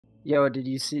Yo, did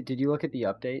you look at the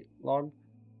update log?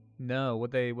 No,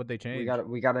 what they We change?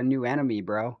 got a new enemy,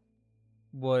 bro.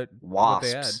 What they add?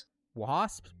 Wasps.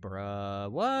 Wasps, bruh.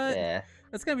 What? Yeah.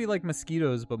 That's gonna be like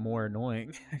mosquitoes, but more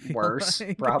annoying. I feel Worse,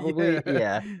 like, probably.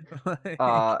 yeah. Yeah. Like,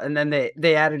 And then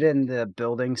they added in the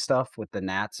building stuff with the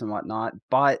gnats and whatnot.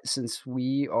 But since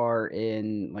we are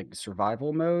in like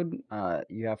survival mode,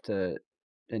 you have to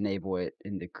enable it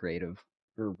into creative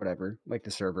or whatever, like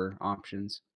the server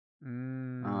options.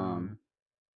 mm, Um,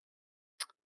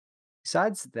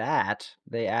 Besides that,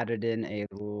 they added in a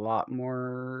lot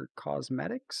more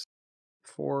cosmetics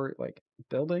for like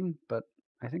building, but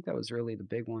I think that was really the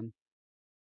big one.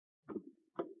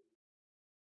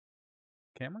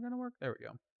 camera gonna work? There we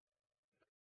go.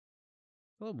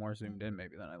 A little more zoomed in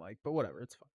maybe than I like, but whatever.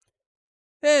 It's fine.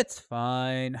 It's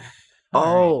fine. All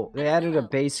right. Oh, they added a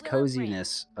base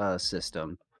coziness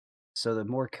system. So the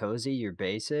more cozy your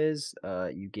base is,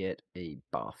 you get a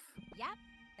buff.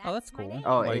 Oh, that's cool.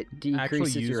 Oh, Like it actually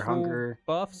decreases your useful hunger.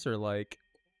 buffs or like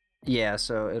Yeah,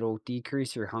 so it'll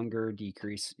decrease your hunger,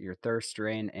 decrease your thirst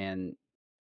drain, and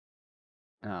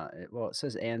well, it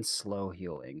says and slow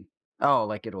healing. Oh,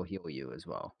 like it'll heal you as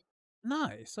well.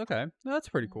 nice. Okay, that's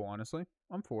pretty cool. Honestly,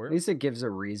 I'm for At it. least it gives a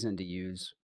reason to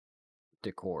use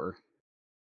decor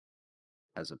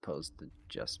as opposed to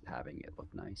just having it look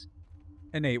nice.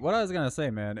 And Nate, what I was gonna say,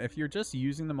 man, if you're just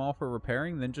using them all for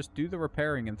repairing, then just do the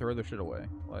repairing and throw the shit away.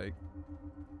 Like,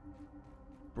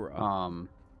 bruh. Um,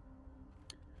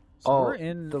 So we're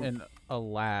oh, in a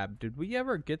lab. Did we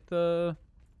ever get the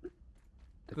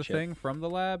the chip. thing from the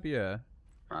lab? Yeah.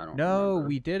 I don't No, remember.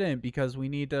 we didn't because we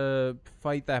need to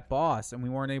fight that boss, and we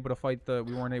weren't able to fight the.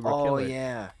 We weren't able to Oh kill it.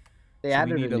 yeah, they So we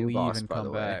added need a to new leave boss, and by come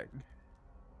the way. back.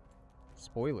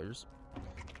 Spoilers.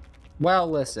 Well,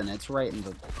 listen, it's right in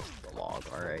the log.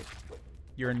 All right.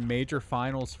 You're in major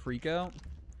finals freakout.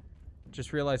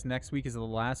 Just realized next week is the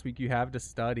last week you have to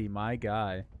study, my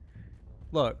guy.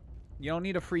 Look, you don't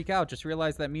need to freak out. Just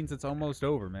realize that means it's almost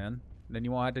over, man. Then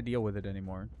you won't have to deal with it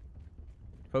anymore.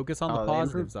 Focus on the Oh, they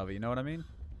improved. positives of it, you know what I mean?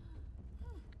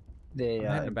 They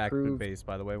I'm heading back to the improved. base,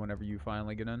 by the way, whenever you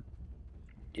finally get in.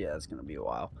 Yeah, it's gonna be a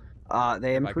while. They If I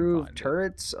can improved find it.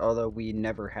 turrets, although we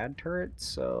never had turrets,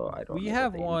 so I don't We know what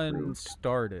have they one improved.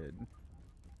 started,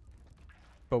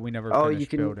 but we never Oh, you finished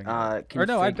can building it. Or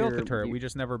no, I built the configure turret. We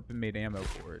just never made ammo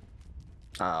for it.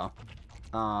 oh,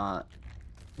 uh,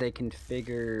 they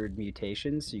configured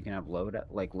mutations, so you can have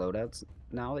loadouts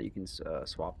now that you can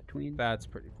swap between. That's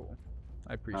pretty cool.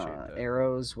 I appreciate that.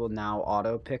 Arrows will now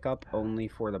auto pick up only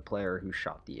for the player who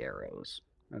shot the arrows,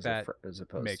 That as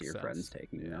opposed to makes your friends sense.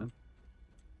 taking Yeah, them.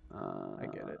 I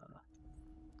get it.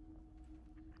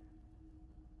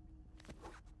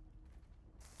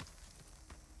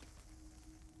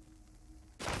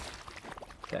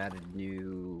 They added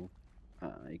new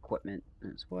equipment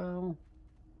as well.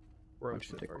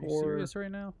 Roach, Bunch of are you decor. serious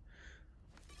right now?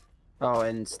 Oh,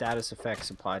 and status effects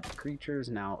applied to creatures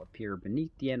now appear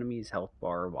beneath the enemy's health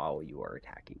bar while you are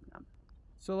attacking them.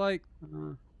 So like,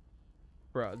 Uh,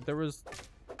 bro, there was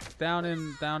down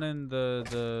in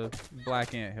the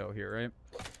Black Ant Hill here, right?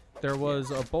 There was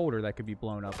a boulder that could be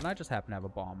blown up, and I just happened to have a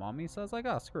bomb on me, so I was like,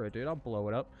 oh, screw it, dude, I'll blow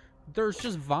it up. There's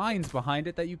just vines behind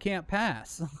it that you can't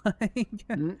pass. Like,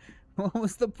 mm, what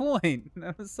was the point?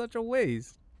 That was such a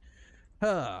waste.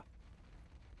 Huh.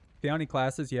 Bounty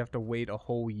classes, you have to wait a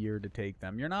whole year to take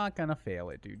them. You're not gonna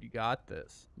fail it, dude. You got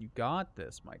this. You got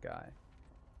this, my guy.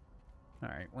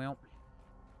 Alright, well.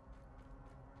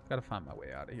 Gotta find my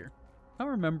way out of here. I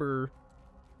don't remember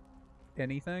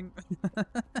anything.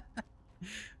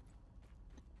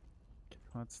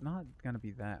 Well, it's not gonna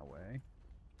be that way.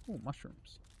 Oh,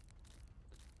 mushrooms.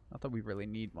 Not that we really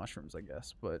need mushrooms, I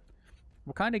guess, but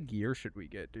what kind of gear should we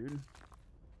get, dude?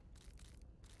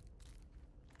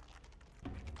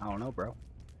 I don't know, bro.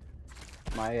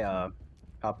 My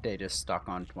update is stuck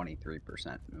on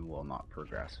 23% and will not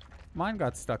progress. Mine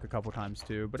got stuck a couple times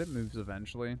too, but it moves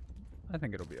eventually. I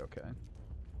think it'll be okay.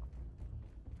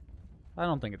 I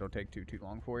don't think it'll take too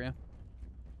long for you.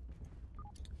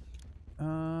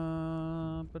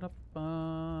 I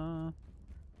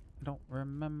don't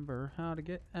remember how to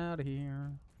get out of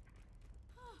here.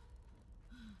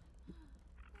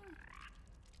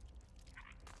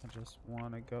 I just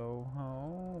want to go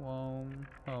home,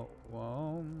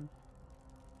 home.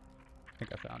 I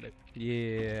think I found it.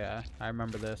 Yeah, I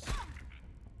remember this.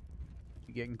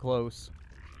 You're getting close.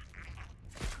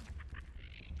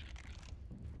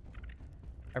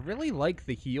 I really like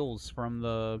the heals from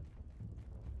the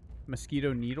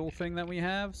mosquito needle thing that we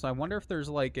have, so I wonder if there's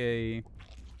like a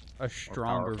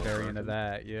stronger variant of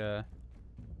that, yeah.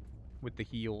 With the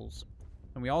heals.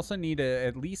 And we also need to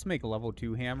at least make level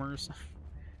 2 hammers.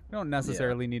 We don't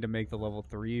necessarily need to make the level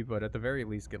 3, but at the very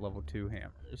least get level 2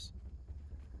 hammers.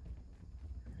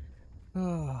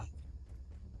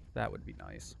 That would be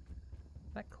nice.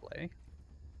 Is that clay?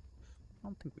 I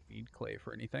don't think we need clay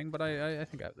for anything, but I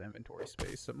think I have the inventory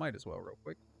space, so might as well real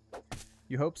quick.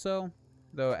 You hope so?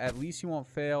 Though at least you won't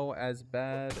fail as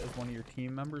bad as one of your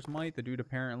team members might. The dude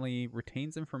apparently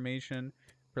retains information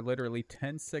for literally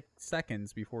 10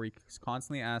 seconds before he's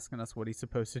constantly asking us what he's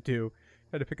supposed to do.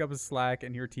 Had to pick up his slack,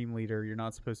 and you're team leader. You're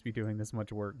not supposed to be doing this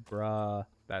much work. Bruh,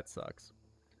 that sucks.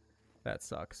 That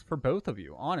sucks. For both of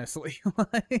you, honestly.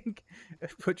 Like,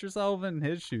 put yourself in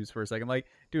his shoes for a second. Like,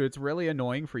 dude, it's really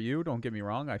annoying for you. Don't get me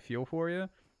wrong. I feel for you.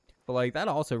 But, like, that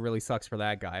also really sucks for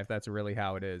that guy if that's really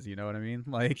how it is. You know what I mean?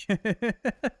 Like,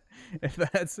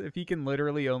 if he can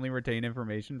literally only retain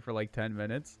information for, like, 10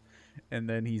 minutes and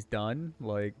then he's done,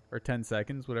 like, or 10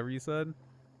 seconds, whatever you said.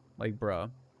 Like,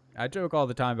 bruh. I joke all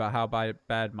the time about how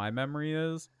bad my memory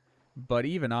is, but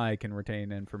even I can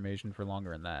retain information for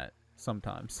longer than that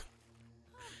sometimes.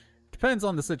 Depends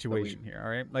on the situation here, all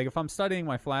right? Like, if I'm studying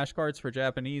my flashcards for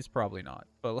Japanese, probably not.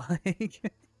 But, like,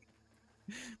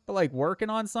 but, like, working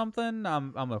on something,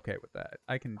 I'm okay with that.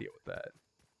 I can deal with that.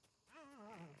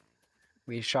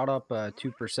 We shot up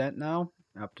 2% now,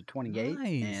 up to 28,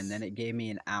 Nice. and then it gave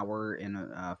me an hour and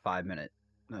a 5-minute.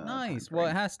 Nice. Well,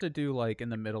 it has to do, like, in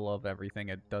the middle of everything,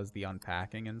 it does the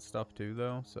unpacking and stuff, too,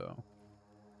 though, so.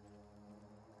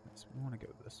 We want to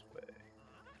go this way.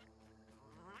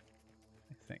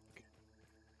 I think.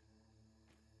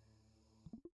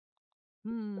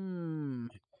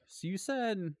 So you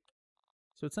said,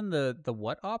 so it's in the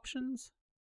what options?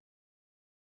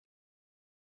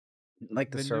 Like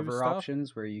the server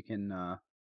options where you can.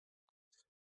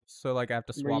 So like I have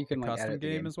to swap the custom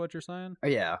game is what you're saying? Oh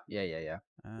yeah.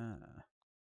 Ah.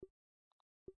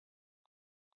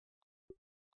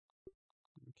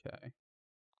 Okay.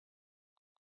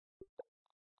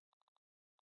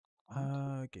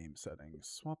 Game settings.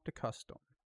 Swap to custom.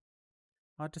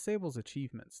 Disables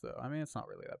achievements though. I mean, it's not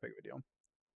really that big of a deal.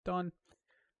 Done.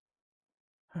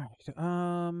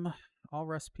 Alright. All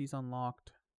recipes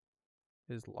unlocked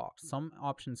is locked. Some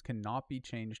options cannot be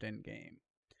changed in game.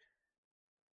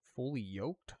 Fully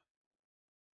yoked?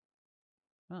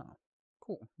 Oh,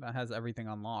 cool. That has everything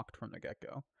unlocked from the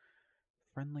get-go.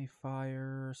 Friendly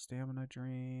fire, stamina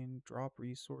drain, drop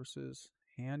resources,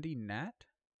 handy gnat?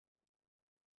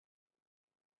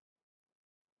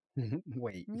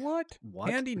 Wait. What?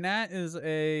 Handy gnat is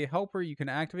a helper you can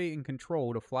activate and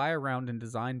control to fly around and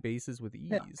design bases with ease.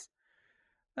 Yeah.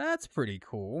 That's pretty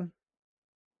cool.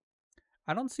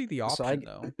 I don't see the option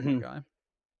though, guy,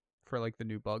 for like the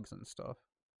new bugs and stuff.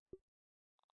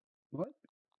 What?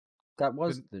 That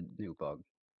was the new bug.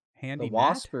 Handy the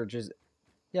wasp are just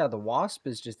the wasp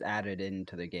is just added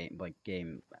into the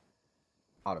game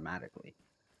automatically.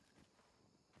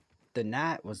 The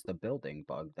gnat was the building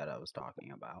bug that I was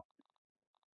talking about.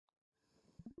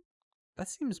 That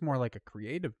seems more like a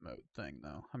creative mode thing,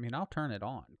 though. I mean, I'll turn it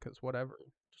on, because whatever.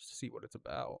 Just to see what it's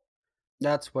about.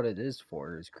 That's what it is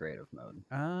for, is creative mode.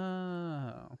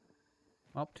 Oh.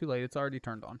 Well, too late. It's already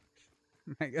turned on.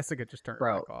 I guess I could just turn it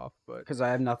back off. Because I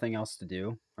have nothing else to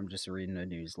do. I'm just reading a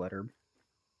newsletter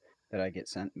that I get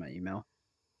sent in my email.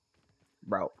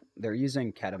 Bro, they're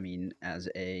using ketamine as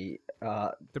a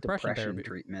depression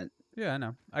treatment. Yeah, I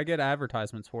know. I get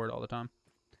advertisements for it all the time.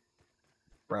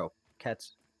 Bro,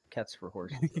 cats for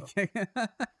horses.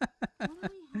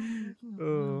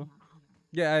 Oh.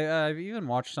 Yeah, I've even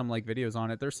watched some like videos on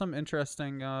it. There's some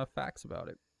interesting facts about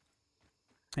it.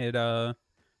 It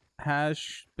has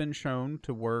been shown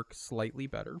to work slightly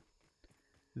better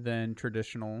than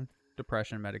traditional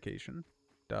depression medication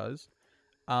does.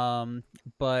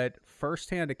 But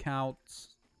firsthand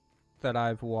accounts that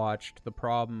I've watched, the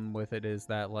problem with it is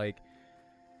that like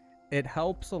it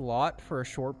helps a lot for a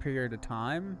short period of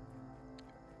time,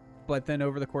 but then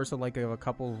over the course of like a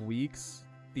couple of weeks,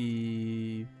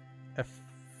 the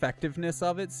effectiveness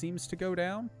of it seems to go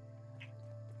down.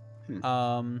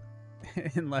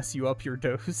 Unless you up your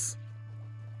dose.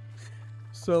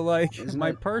 So like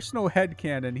my personal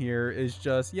headcanon here is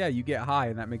just, yeah, you get high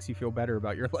and that makes you feel better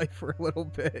about your life for a little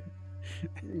bit.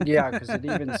 Yeah, because it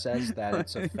even says that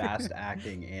it's a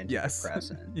fast-acting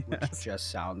antidepressant, which just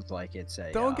sounds like it's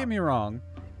a... Don't get me wrong.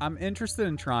 I'm interested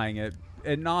in trying it,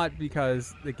 and not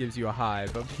because it gives you a high,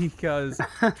 but because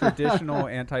traditional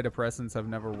antidepressants have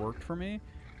never worked for me.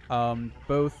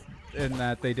 Both in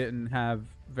that they didn't have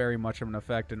very much of an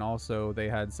effect, and also they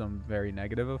had some very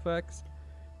negative effects.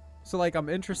 So, like, I'm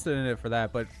interested in it for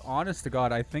that, but honest to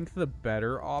God, I think the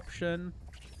better option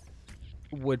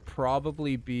would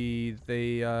probably be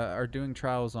they are doing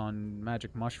trials on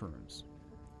magic mushrooms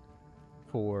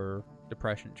for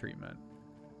depression treatment.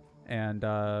 And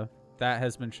that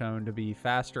has been shown to be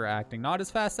faster acting. Not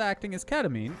as fast acting as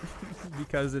ketamine,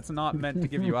 because it's not meant to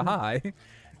give you a high,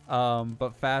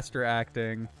 but faster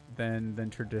acting than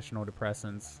traditional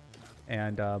depressants,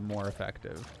 and more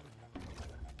effective.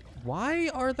 Why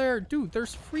are there... Dude,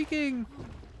 there's freaking...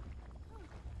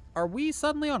 Are we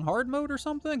suddenly on hard mode or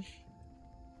something?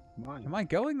 Why? Am I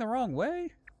going the wrong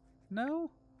way?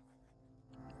 No?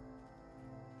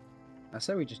 I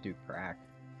said we just do crack.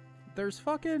 There's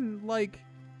fucking, like,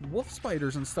 wolf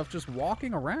spiders and stuff just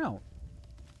walking around.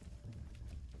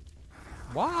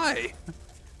 Why?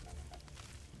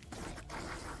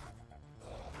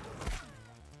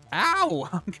 Ow!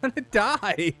 I'm gonna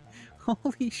die!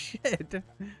 Holy shit.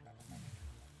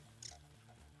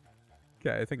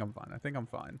 Okay, I think I'm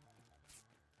fine.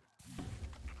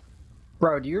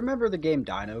 Bro, do you remember the game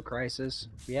Dino Crisis?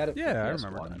 We had it for Yeah, I PS1,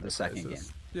 remember Dino the second Crisis.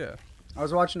 game. Yeah. I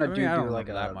was watching a I mean, dude I don't do like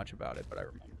remember that much about it, but I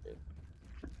remember it.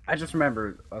 I just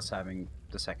remember us having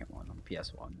the second one on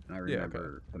PS1, and I Yeah,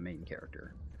 remember the main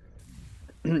character.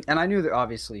 And I knew that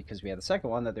obviously because we had the second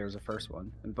one that there was a first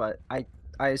one, but I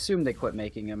assumed they quit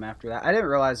making them after that. I didn't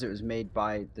realize it was made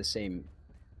by the same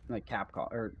like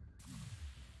Capcom or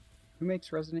who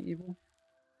makes Resident Evil?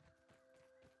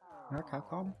 Not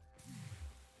Capcom?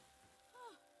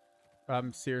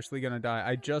 I'm seriously gonna die.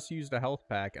 I just used a health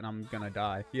pack and I'm gonna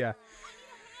die. Yeah.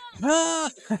 Ah,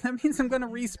 that means I'm gonna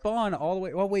respawn all the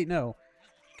way. Well, wait, no.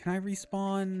 Can I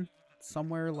respawn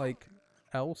somewhere like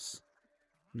else?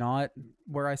 Not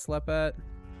where I slept at?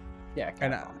 Yeah,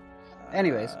 And Capcom.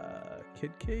 Anyways,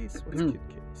 Kid Case? What's Kid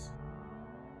Case?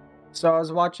 so I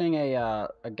was watching a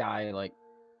guy like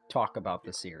talk about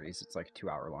the series. It's like a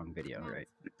 2-hour long video, right?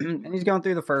 And he's going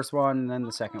through the first one and then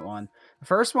the second one. The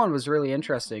first one was really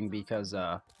interesting because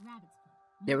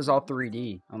it was all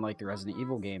 3D, unlike the Resident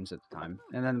Evil games at the time.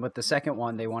 And then with the second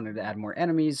one, they wanted to add more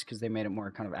enemies because they made it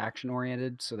more kind of action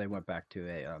oriented. So they went back to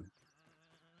a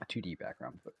 2D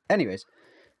background. But anyways,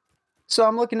 so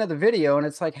I'm looking at the video and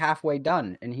it's like halfway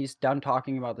done, and he's done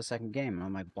talking about the second game. And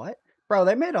I'm like, what? Bro,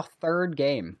 they made a third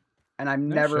game, and I've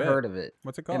never shit. heard of it.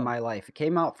 What's it called? In my life. It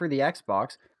came out for the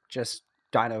Xbox, just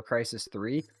Dino Crisis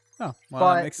 3. Oh, well,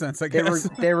 but that makes sense, I guess.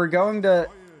 They were going to...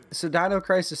 So Dino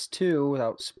Crisis 2,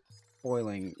 without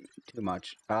spoiling too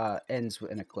much, ends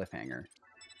in a cliffhanger.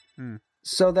 Hmm.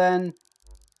 So then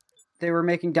they were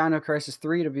making Dino Crisis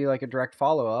 3 to be like a direct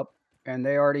follow-up, and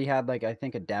they already had like I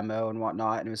think a demo and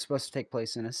whatnot, and it was supposed to take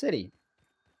place in a city.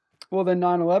 Well, then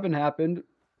 9/11 happened,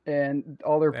 and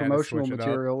all their promotional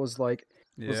material was like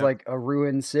a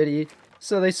ruined city.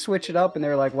 So they switch it up, and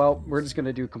they're like, well, we're just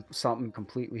gonna do something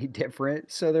completely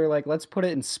different. So they're like, let's put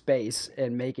it in space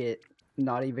and make it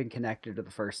not even connected to the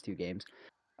first two games.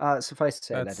 Suffice to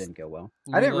say, that didn't go well.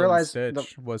 I didn't realize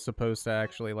Stitch was supposed to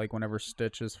actually, like, whenever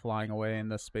Stitch is flying away in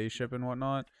the spaceship and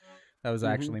whatnot, that was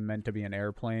actually meant to be an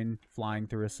airplane flying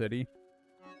through a city.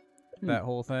 That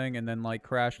whole thing, and then like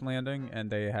crash landing, and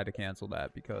they had to cancel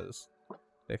that because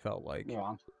they felt like it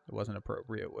wasn't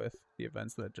appropriate with the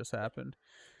events that just happened.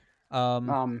 What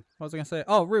was I gonna say?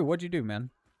 Oh, Rue, what'd you do,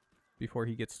 man? Before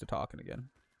he gets to talking again.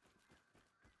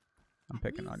 I'm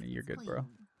picking on you. You're good, bro.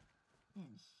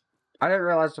 I didn't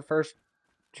realize the first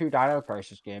two Dino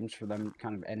Crisis games, for them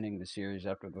kind of ending the series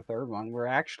after the third one, were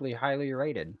actually highly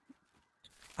rated.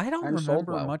 I don't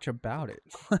remember much about it.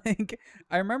 Like,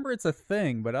 I remember it's a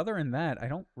thing, but other than that, I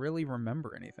don't really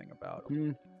remember anything about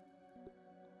them.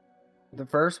 The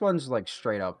first one's like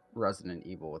straight up Resident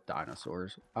Evil with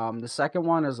dinosaurs. The second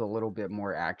one is a little bit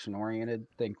more action oriented.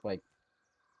 Think like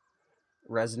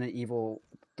Resident Evil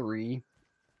 3,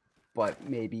 but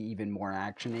maybe even more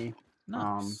actiony.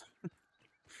 Nice.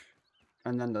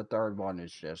 And then the third one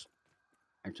is just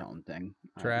its own thing.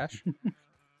 Trash.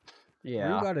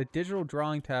 Yeah. You got a digital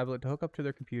drawing tablet to hook up to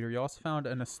their computer. You also found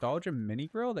a nostalgia mini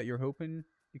grill that you're hoping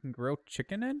you can grill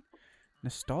chicken in.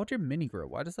 Nostalgia mini grill.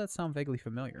 Why does that sound vaguely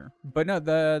familiar? But no,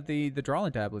 the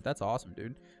drawing tablet. That's awesome,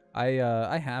 dude.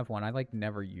 I have one. I like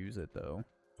never use it though,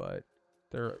 but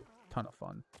they're a ton of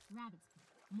fun. Rabbit's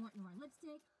more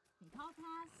lipstick. Fake hall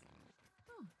pass.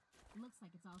 Looks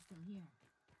like it's all still here.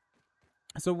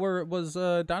 So was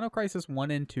Dino Crisis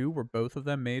 1 and 2, were both of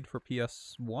them made for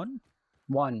PS1?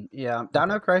 1, yeah.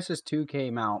 Dino Crisis 2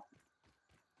 came out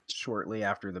shortly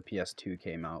after the PS2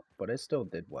 came out, but it still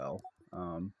did well.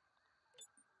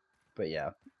 But yeah,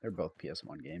 they're both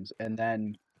PS1 games. And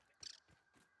then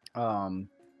Capcom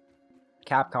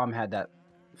had that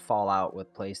fallout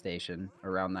with PlayStation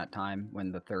around that time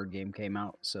when the third game came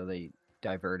out, so they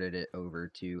diverted it over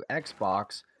to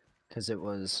Xbox because it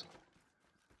was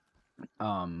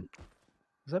Was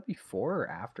that before or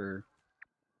after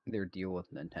their deal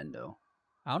with Nintendo?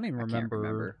 I don't even I can't remember.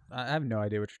 remember. I have no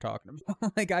idea what you're talking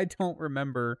about. Like, I don't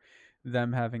remember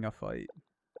them having a fight.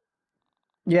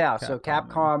 Yeah, so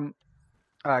Capcom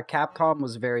Capcom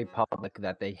was very public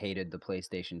that they hated the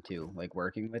PlayStation 2, like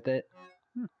working with it.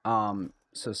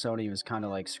 So Sony was kind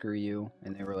of like screw you,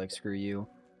 and they were like screw you,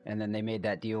 and then they made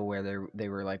that deal where they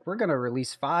were like we're gonna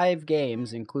release 5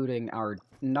 games, including our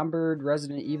numbered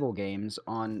Resident Evil games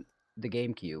on the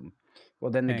GameCube.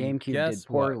 Well, then the And GameCube did guess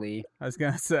what? poorly. I was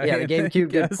gonna say. Yeah, the And then GameCube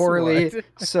did guess poorly, what?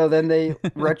 so then they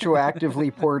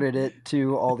retroactively ported it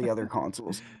to all the other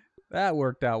consoles. That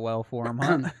worked out well for him,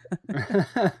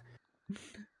 huh?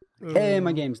 Hey,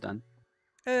 my game's done.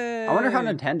 Hey. I wonder how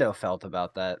Nintendo felt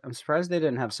about that. I'm surprised they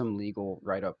didn't have some legal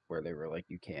write-up where they were like,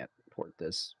 you can't port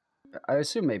this. I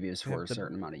assume maybe it was They have for a the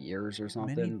certain amount of years or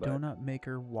something. Mini But donut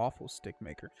maker, waffle stick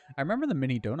maker. I remember the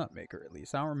mini donut maker at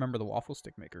least. I don't remember the waffle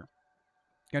stick maker.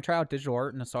 Gonna try out digital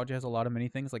art. Nostalgia has a lot of mini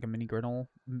things like a mini griddle,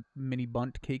 mini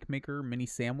bunt cake maker, mini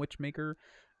sandwich maker.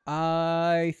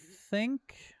 I think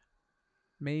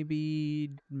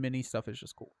maybe mini stuff is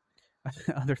just cool.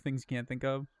 Other things you can't think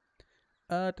of.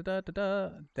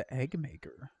 The egg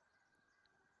maker.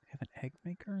 They have an egg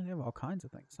maker? They have all kinds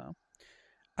of things, huh?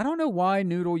 I don't know why,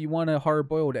 Noodle, you want a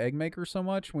hard-boiled egg maker so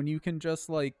much when you can just,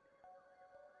 like,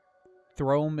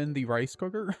 throw them in the rice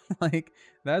cooker. Like,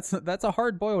 that's a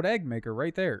hard-boiled egg maker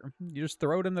right there. You just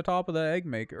throw it in the top of the egg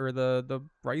maker, or the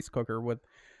rice cooker with,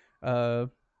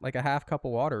 like a half cup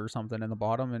of water or something in the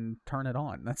bottom and turn it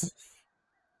on. That's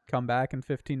come back in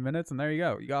 15 minutes and there you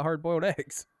go. You got hard-boiled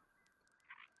eggs.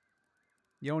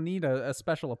 You don't need a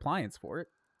special appliance for it.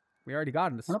 We already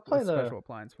got a special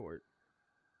appliance for it.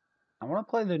 I want to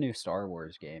play the new Star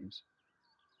Wars games.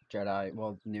 Jedi,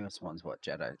 well, the newest one's what?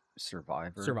 Jedi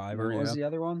Survivor. Survivor, What was the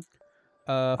other one?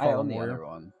 I Fallen own the Warrior. other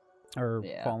one. Or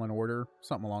Yeah. Fallen Order,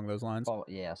 something along those lines.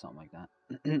 Yeah, something like that.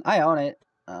 I own it.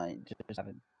 I just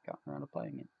haven't gotten around to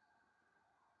playing it.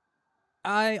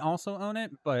 I also own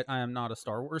it, but I am not a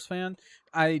Star Wars fan.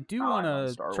 I do want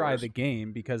to try the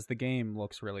game because the game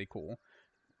looks really cool.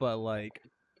 But, like,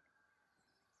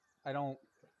 I don't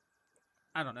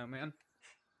know, man.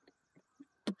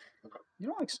 You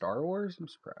don't like Star Wars? I'm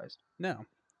surprised. No.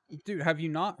 Dude, have you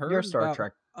not heard You're a Star about...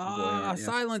 Trek boy, aren't you?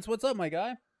 Silence. What's up, my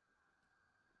guy?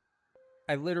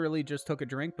 I literally just took a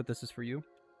drink, but this is for you.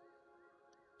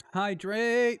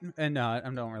 Hydrate. And no, I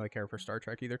don't really care for Star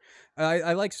Trek either.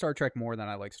 I like Star Trek more than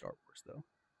I like Star Wars, though.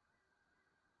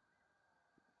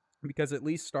 Because at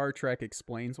least Star Trek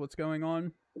explains what's going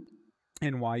on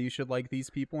and why you should like these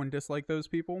people and dislike those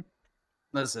people.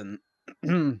 Listen,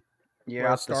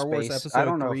 yeah, Star Wars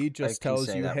Episode 3 just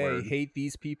tells you, hey, hate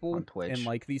these people and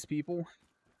like these people,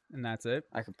 and that's it.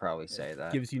 I could probably say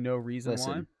that. Gives you no reason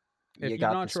why. If you're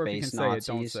got not sure if you can say it,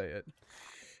 don't say it.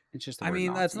 It's just the I word mean,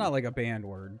 Nazi. That's not like a banned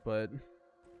word, but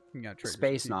you got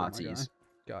space Nazis.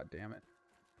 God damn it.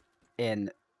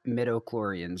 And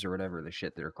midichlorians or whatever the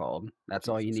shit they're called. That's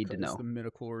all you need to know. The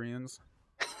midichlorians.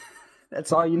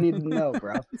 That's all you need to know,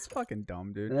 bro. It's fucking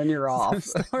dumb, dude. And then you're off.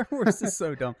 Star Wars is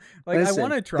so dumb. Like, Listen, I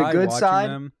want to try the good watching side...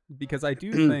 them because I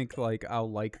do think like I'll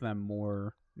like them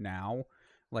more now,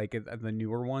 like the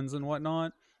newer ones and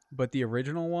whatnot. But the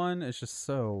original one is just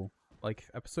so like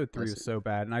episode 3 is so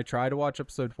bad, and I tried to watch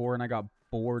episode 4 and I got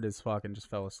bored as fuck and just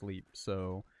fell asleep.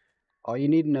 So all you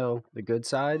need to know, the good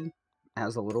side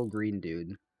has a little green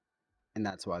dude, and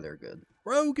that's why they're good.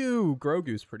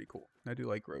 Grogu's pretty cool. I do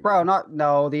like Grogu.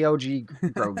 Bro, the OG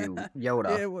Grogu,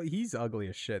 Yoda. Yeah, well, he's ugly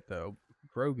as shit though.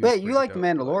 Grogu. Wait, you like The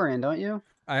Mandalorian, don't you?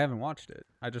 I haven't watched it.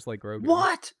 I just like Grogu.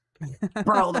 What?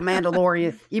 Bro, The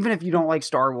Mandalorian. Even if you don't like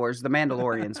Star Wars, The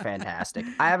Mandalorian's fantastic.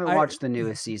 I haven't watched the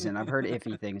newest season. I've heard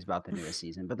iffy things about the newest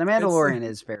season, but The Mandalorian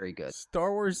is very good.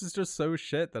 Star Wars is just so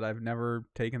shit that I've never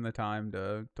taken the time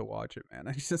to watch it, man.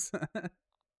 I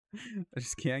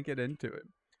just can't get into it.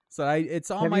 So it's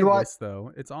on my list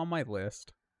though. It's on my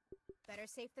list. Better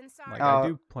safe than sorry. Like I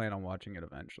do plan on watching it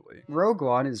eventually. Rogue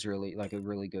One is really like a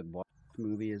really good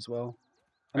movie as well.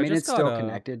 I mean, it's still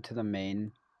connected to the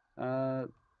main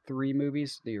 3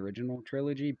 movies, the original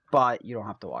trilogy, but you don't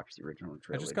have to watch the original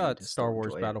trilogy. I just got Star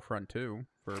Wars Battlefront 2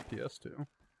 for PS2.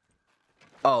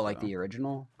 Oh, like the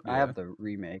original? Yeah. I have the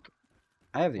remake.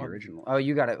 I have the original. Oh,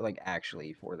 you got it like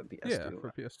actually for the PS2. Yeah,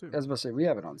 for PS2. I was about to say we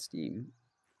have it on Steam.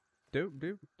 Do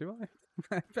I?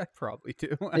 I probably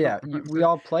do. Yeah, we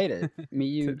all played it. Me,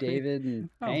 you, David, and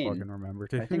Payne. I don't fucking remember,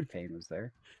 dude. I think Payne was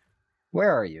there.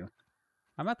 Where are you?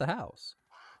 I'm at the house.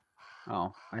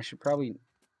 Oh, I should probably...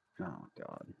 Oh,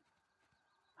 God.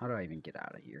 How do I even get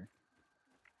out of here?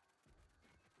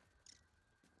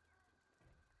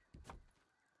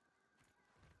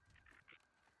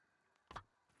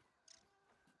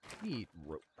 Need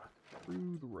rope.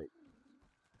 Crude rope.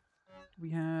 We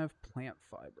have plant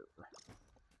fiber.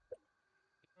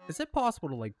 Is it possible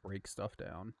to, like, break stuff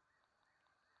down?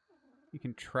 You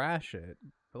can trash it,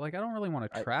 but, like, I don't really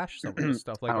want to trash some of this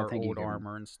stuff, like I don't our think you old can.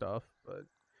 armor and stuff, but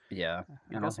Yeah, I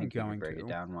I don't guess I'm think you can going break to. it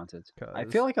down once it's. I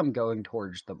 'Cause feel like I'm going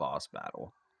towards the boss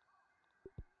battle.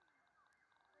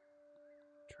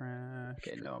 trash.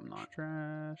 Okay, no, I'm not.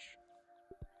 Trash.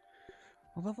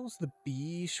 What level's the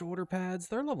B shoulder pads?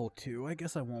 They're level 2. I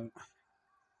guess I won't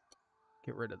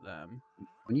get rid of them.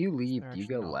 When you leave, They're do you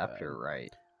actually go not left bad. or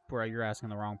right? Bro, you're asking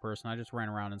the wrong person. I just ran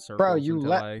around in circles Bro, you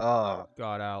until I let.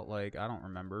 got out. Like, I don't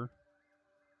remember.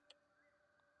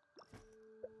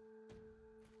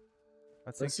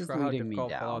 That's like This is how leading me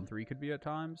difficult Fallout down. 3 could be at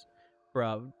times.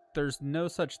 Bro, there's no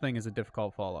such thing as a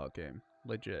difficult Fallout game.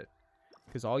 Legit.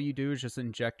 Because all you do is just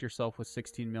inject yourself with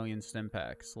 16 million stim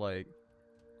packs. Like,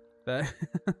 that.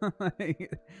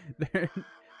 Like,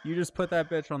 you just put that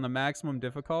bitch on the maximum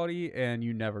difficulty and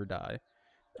you never die.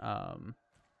 I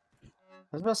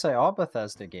was about to say, all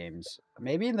Bethesda games,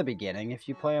 maybe in the beginning, if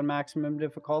you play on maximum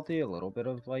difficulty, a little bit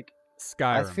of, like...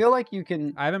 Skyrim. I feel like you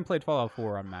can... I haven't played Fallout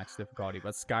 4 on max difficulty,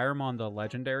 but Skyrim on the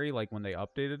Legendary, like, when they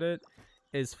updated it,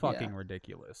 is fucking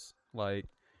ridiculous. Like,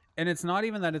 and it's not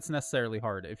even that it's necessarily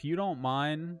hard. If you don't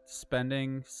mind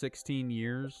spending 16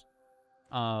 years,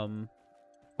 well,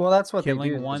 that's what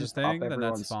killing they do, one just thing, up then that's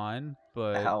everyone's fine.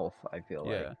 But health, I feel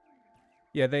like.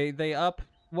 Yeah, they up.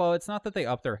 Well, it's not that they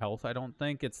up their health. I don't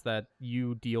think it's that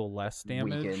you deal less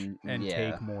damage Weaken, and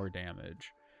yeah. take more damage.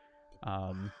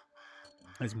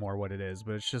 Is more what it is,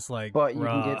 but it's just like. But you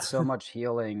can get so much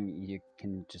healing, you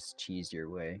can just cheese your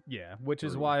way. Yeah, which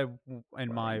is through. why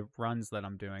in my runs that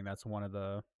I'm doing, that's one of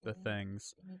the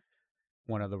things.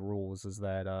 One of the rules is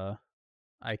that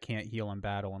I can't heal in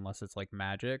battle unless it's like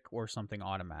magic or something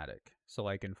automatic. So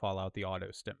like in Fallout, the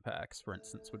auto stim packs, for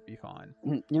instance, would be fine.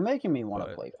 You're making me want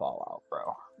to play Fallout,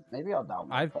 bro. Maybe I'll download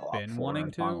I've Fallout been 4 wanting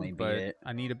and to, finally beat but it.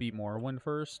 I need to beat Morrowind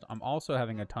first. I'm also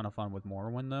having a ton of fun with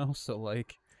Morrowind though, so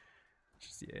like,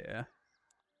 just yeah.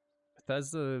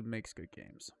 Bethesda makes good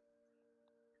games.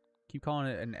 Keep calling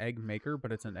it an egg maker,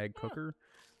 but it's an egg cooker.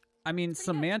 I mean,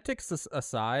 semantics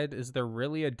aside, is there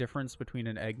really a difference between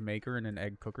an egg maker and an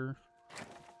egg cooker?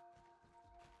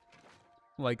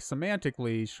 Like,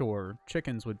 semantically, sure,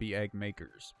 chickens would be egg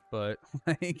makers, but,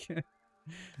 like,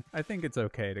 I think it's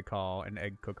okay to call an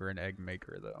egg cooker an egg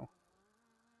maker, though.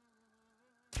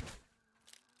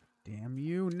 Damn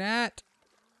you, Nat!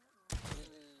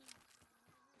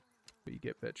 What you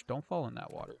get, bitch? Don't fall in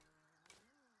that water.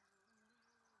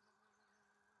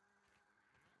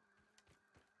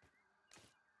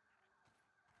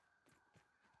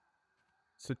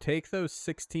 So take those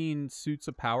 16 suits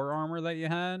of power armor that you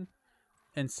had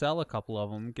and sell a couple of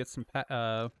them. Get some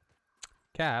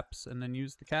caps, and then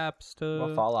use the caps to...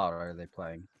 What Fallout are they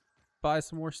playing? Buy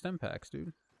some more stim packs,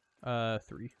 dude.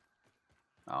 3.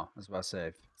 Oh, I was about to say,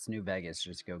 if it's New Vegas,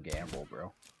 just go gamble,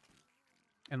 bro.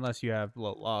 Unless you have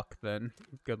low luck, then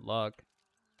good luck.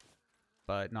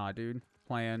 But nah, dude.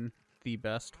 Playing the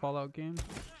best Fallout game.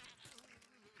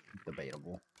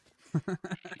 Debatable.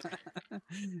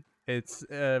 It's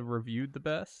reviewed the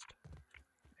best.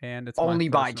 And it's only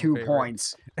by 2 favorite.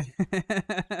 points.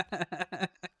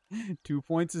 2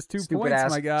 points is 2 Stupid points,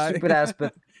 ass, my guy. Stupid ass,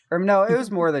 but or no, it was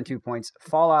more than 2 points.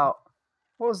 Fallout.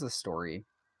 What was the story?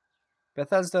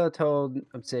 Bethesda told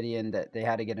Obsidian that they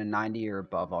had to get a 90 or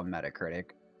above on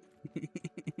Metacritic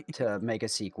to make a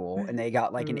sequel, and they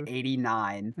got like an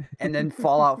 89. And then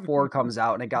Fallout 4 comes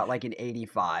out, and it got like an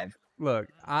 85. Look,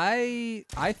 I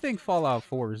think Fallout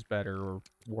 4 is better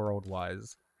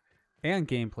world-wise and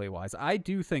gameplay-wise. I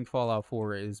do think Fallout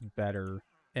 4 is better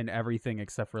in everything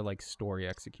except for like story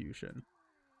execution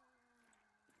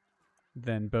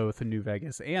than both New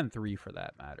Vegas and 3 for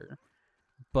that matter.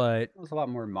 But it was a lot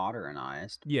more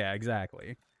modernized. Yeah,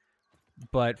 exactly.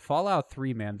 But Fallout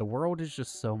 3, man, the world is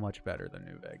just so much better than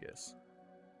New Vegas.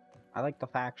 I like the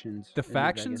factions. The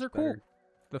factions are cool.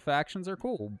 The factions are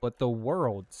cool, but the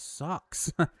world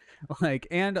sucks. Like,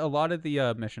 and a lot of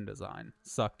the mission design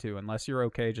suck too, unless you're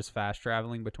okay just fast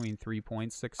traveling between 3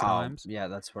 points 6 times. Yeah,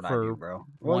 that's what I do, bro.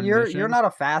 Well, one you're mission. not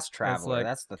a fast traveler. like-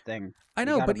 That's the thing. I You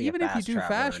know, gotta but be a even if you do traveler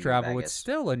fast in New travel, it's Vegas.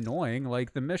 still annoying.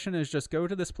 Like, the mission is just go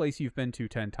to this place you've been to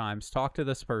 10 times, talk to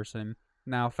this person,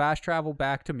 now fast travel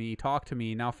back to me, talk to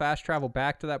me, now fast travel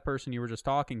back to that person you were just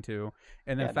talking to,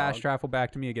 and then Yeah, fast dog. travel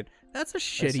back to me again. That's a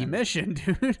shitty Listen, mission,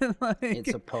 dude. Like,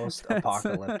 It's a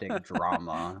post-apocalyptic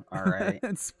drama, all right?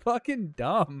 It's fucking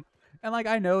dumb. And, like,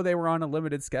 I know they were on a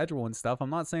limited schedule and stuff. I'm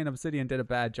not saying Obsidian did a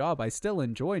bad job. I still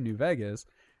enjoy New Vegas,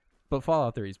 but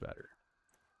Fallout 3 is better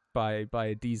by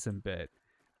a decent bit.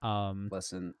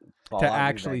 Listen, to Fallout New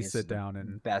actually Vegas sit is the down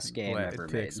and best game ever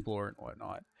to made. explore and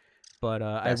whatnot. But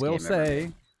I Best will game ever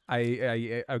say, made.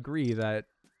 I agree that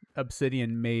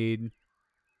Obsidian made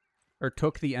or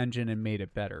took the engine and made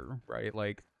it better, right?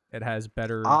 Like it has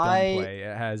better I gunplay,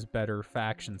 it has better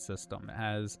faction system, it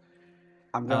has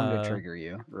I'm going to trigger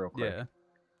you real quick. yeah.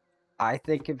 I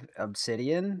think if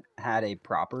Obsidian had a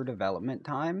proper development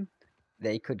time,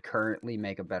 they could currently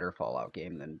make a better Fallout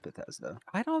game than Bethesda.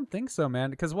 I don't think so,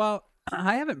 man, because while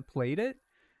I haven't played it,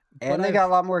 but And they got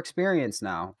a lot more experience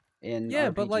now in yeah,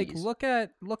 but like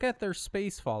RPGs. look at their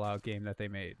space Fallout game that they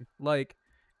made. Like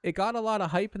it got a lot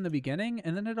of hype in the beginning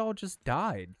and then it all just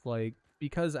died. Like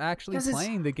because actually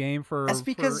playing the game That's for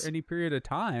because any period of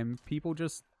time, people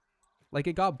just like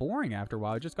it got boring after a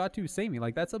while. It just got too samey.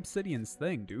 Like that's Obsidian's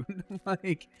thing, dude.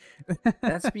 Like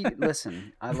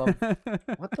listen, I love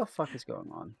what the fuck is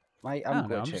going on? I I'm don't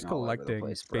know. I'm just glitching all over the collecting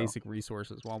place, bro. basic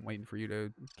resources while I'm waiting for you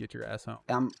to get your ass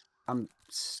home. I'm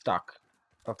stuck.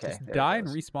 Okay, Just there die it and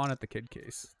goes. respawn at the kid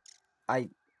case. Oh,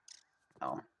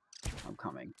 I'm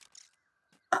coming.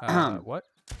 What?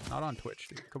 Not on Twitch,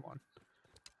 dude. Come on.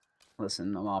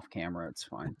 Listen, I'm off camera. It's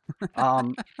fine.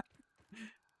 What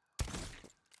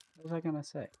was I gonna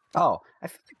say? Oh, I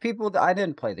feel like people. I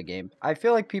didn't play the game. I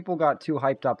feel like people got too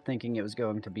hyped up thinking it was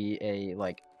going to be a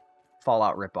like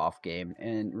Fallout ripoff game.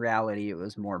 In reality, it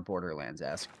was more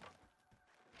Borderlands-esque.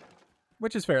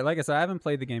 Which is fair. Like I said, I haven't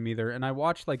played the game either, and I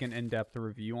watched like an in-depth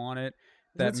review on it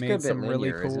that It's a made good bit some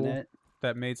really linear, isn't cool it?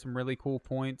 that made some really cool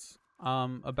points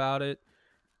about it.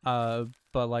 But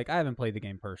like I haven't played the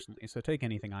game personally, so take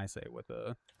anything I say with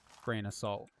a grain of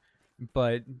salt.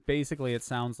 But basically, it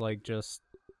sounds like just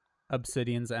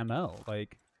Obsidian's ML.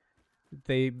 Like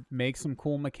they make some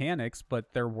cool mechanics,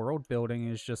 but their world building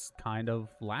is just kind of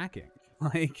lacking.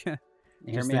 Like Hear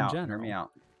just me in out. general. Hear me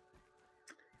out.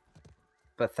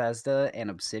 Bethesda and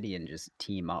Obsidian just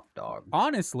team up, dog.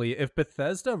 Honestly, if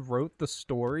Bethesda wrote the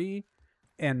story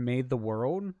and made the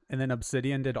world, and then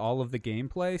Obsidian did all of the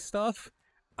gameplay stuff,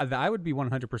 I would be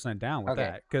 100% down with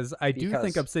that. Because I do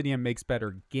think Obsidian makes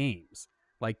better games.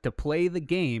 Like, to play the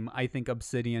game, I think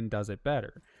Obsidian does it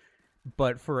better.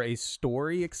 But for a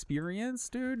story experience,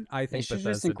 dude, I think they should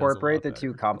Bethesda just incorporate the does a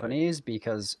lot two better. companies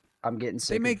because I'm getting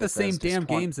sick. They make the same Bethesda's damn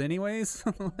games anyways.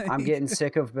 I'm Like, getting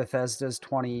sick of Bethesda's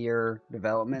 20-year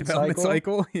development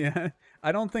cycle. Yeah.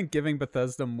 I don't think giving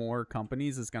Bethesda more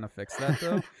companies is gonna fix that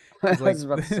though. I Like, was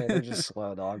about to say they're just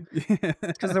slow, dog. yeah.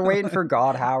 Because they're waiting for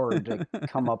God Howard to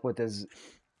come up with his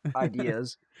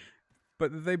ideas.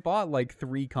 But they bought like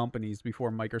 3 companies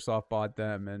before Microsoft bought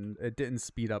them, and it didn't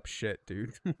speed up shit,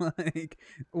 dude. Like,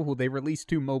 oh, they released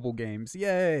 2 mobile games,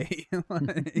 yay!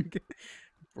 Like,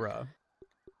 bruh.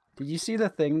 Did you see the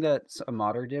thing that a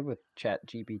modder did with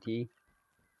ChatGPT?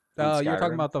 You're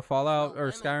talking about the Fallout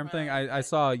or Skyrim thing? I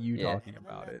saw you talking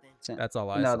about it. That's all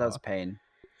I saw. No, that was Payne.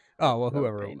 Oh, well,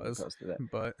 whoever it was. Posted it.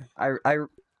 But I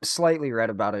slightly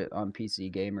read about it on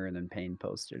PC Gamer, and then Payne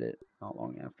posted it not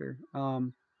long after.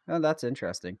 Oh, that's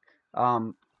interesting.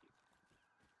 Yeah,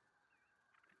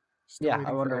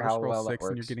 I wonder how well that works.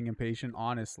 And you're getting impatient,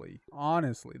 honestly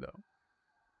though.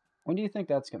 When do you think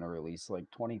that's gonna release? Like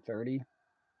 2030?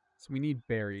 So we need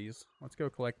berries. Let's go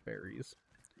collect berries.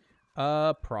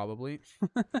 Probably.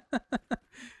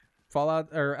 Fallout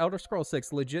or Elder Scrolls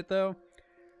 6, legit though.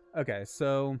 Okay,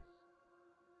 so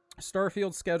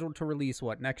Starfield's scheduled to release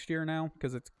what, next year now?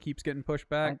 Because it keeps getting pushed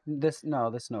back. This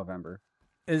November.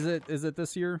 Is it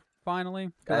this year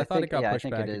finally? Because I thought it got pushed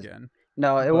back again.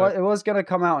 No, it was gonna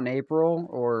come out in April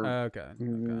or okay.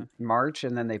 March,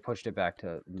 and then they pushed it back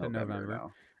to November.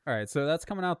 Now. All right, so that's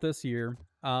coming out this year.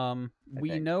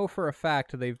 We know for a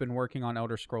fact they've been working on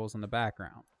Elder Scrolls in the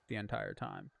background the entire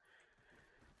time.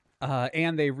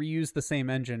 And they reuse the same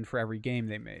engine for every game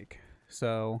they make.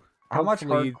 So how much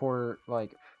hardcore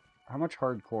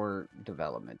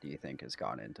development do you think has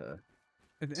gone into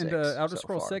Elder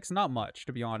Scrolls 6? Not much,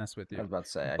 to be honest with you. I was about to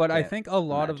say, but I think a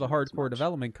lot of the hardcore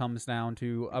development comes down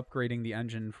to upgrading the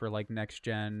engine for like next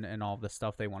gen and all the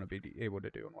stuff they want to be able to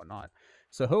do and whatnot.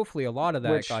 So hopefully a lot of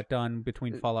that got done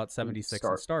between Fallout 76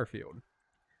 and Starfield.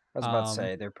 I was about to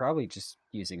say they're probably just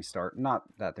using not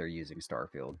that they're using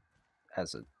Starfield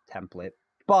as a template,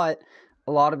 but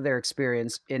a lot of their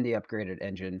experience in the upgraded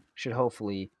engine should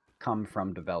hopefully come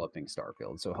from developing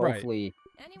Starfield. So hopefully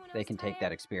they can take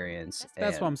that experience.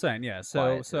 That's what I'm saying. Yeah.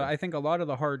 So I think a lot of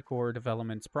the hardcore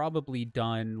development's probably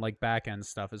done, like back end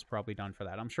stuff is probably done for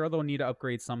that. I'm sure they'll need to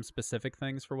upgrade some specific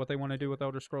things for what they want to do with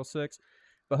Elder Scrolls 6,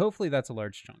 but hopefully that's a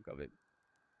large chunk of it.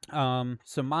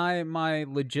 So my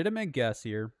legitimate guess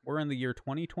here, we're in the year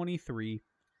 2023.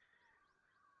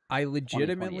 I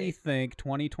legitimately think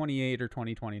 2028 or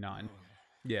 2029.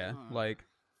 Yeah, like,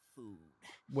 Food.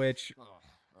 which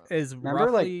is Remember,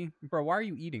 like, roughly... Bro, why are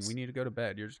you eating? We need to go to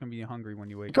bed. You're just gonna be hungry when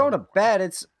you wake go up. to bed.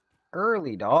 It's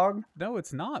early, dog. No,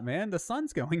 it's not, man. The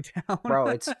sun's going down. Bro,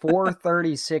 it's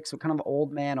 4:36. What kind of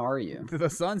old man are you? The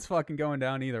sun's fucking going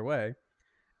down either way.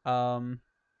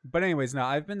 But anyways, now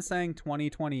I've been saying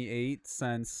 2028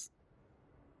 since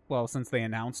they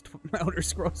announced Elder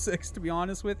Scrolls 6, to be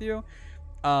honest with you.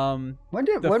 When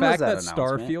The was fact that announcement?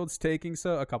 Starfield's taking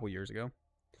a couple years ago.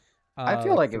 I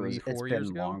feel like it's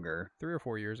been longer. 3 or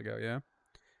 4 years ago, yeah.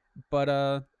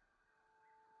 But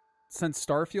since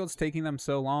Starfield's taking them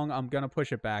so long, I'm gonna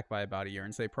push it back by about a year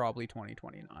and say probably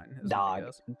 2029. Dog,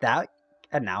 that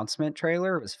announcement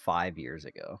trailer was 5 years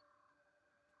ago.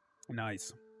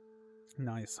 Nice.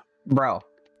 Bro,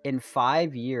 in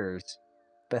 5 years,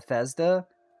 Bethesda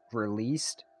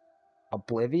released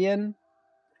Oblivion,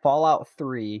 Fallout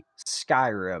 3,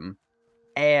 Skyrim,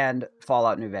 and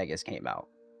Fallout New Vegas came out.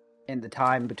 In the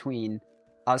time between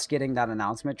us getting that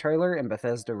announcement trailer and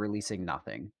Bethesda releasing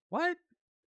nothing. What?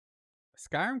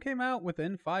 Skyrim came out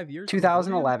within 5 years?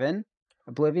 2011.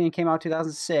 Oblivion came out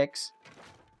 2006.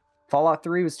 Fallout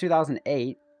 3 was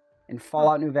 2008. And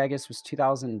Fallout New Vegas was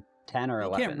 2010 or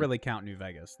 11. You can't really count New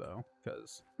Vegas, though,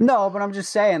 because... No, but I'm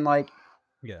just saying, like...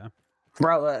 Yeah.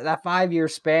 Bro, that 5-year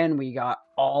span, we got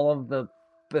all of the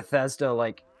Bethesda,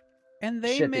 like, and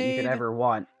shit that you could ever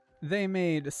want. They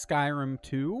made Skyrim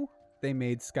 2. They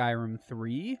made Skyrim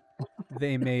 3.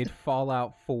 They made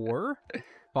Fallout 4.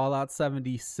 Fallout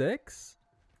 76.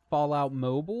 Fallout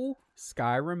Mobile.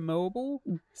 Skyrim Mobile.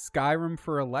 Skyrim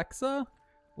for Alexa.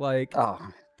 Like,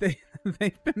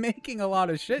 they've been making a lot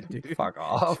of shit, dude. Fuck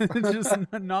off. It's just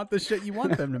not the shit you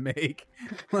want them to make.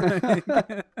 Like,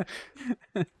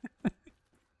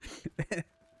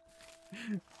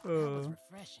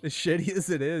 as shitty as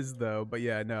it is, though. But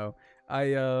yeah, no.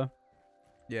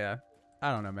 Yeah,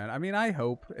 I don't know, man. I mean, I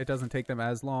hope it doesn't take them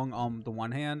as long on the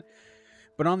one hand.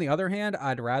 But on the other hand,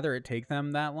 I'd rather it take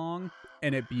them that long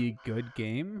and it be a good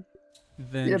game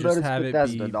than just have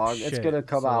Bethesda, it be dog. shit. It's gonna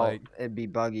come out, like, it'd be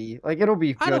buggy. Like, it'll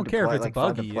be good I don't to care play, if it's like,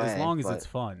 fun to buggy, play, as long as but... it's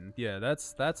fun. Yeah,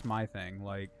 that's my thing.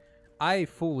 Like, I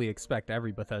fully expect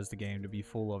every Bethesda game to be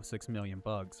full of 6 million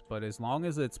bugs, but as long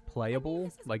as it's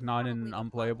playable, like not in an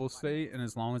unplayable state, and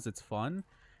as long as it's fun,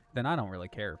 then I don't really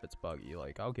care if it's buggy.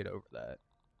 Like, I'll get over that.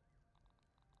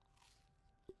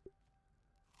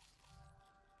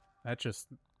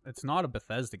 It's not a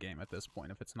Bethesda game at this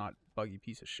point if it's not buggy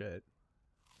piece of shit.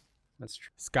 That's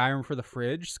true. Skyrim for the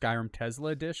fridge, Skyrim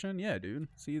Tesla edition. Yeah, dude.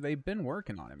 See, they've been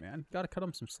working on it, man. Gotta cut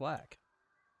them some slack.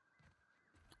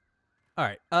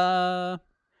 Alright,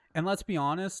 and let's be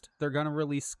honest, they're gonna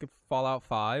release Fallout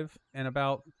 5 in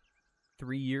about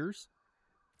 3 years.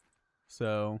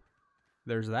 So,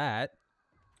 there's that.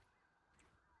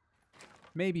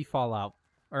 Maybe Fallout,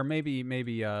 or maybe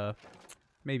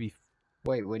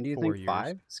Wait, when do you 4 think years.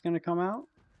 5 is gonna come out?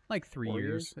 like 3 4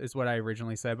 years is what I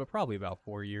originally said, but probably about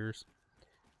 4 years.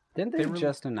 Didn't they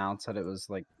just announce that it was,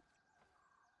 like...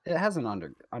 It hasn't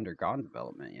undergone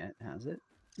development yet, has it?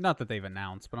 Not that they've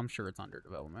announced, but I'm sure it's under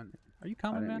development. Are you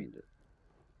coming, man?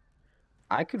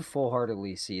 I could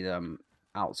full-heartedly see them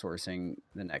outsourcing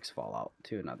the next Fallout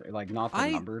to another, like, not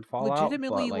the numbered Fallout.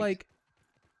 Legitimately, but, like,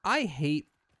 I hate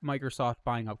Microsoft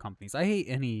buying out companies. I hate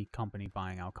any company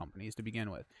buying out companies to begin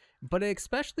with. But it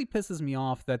especially pisses me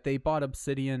off that they bought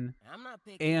Obsidian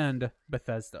and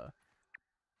Bethesda.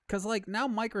 Because, like, now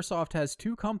Microsoft has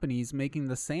 2 companies making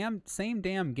the same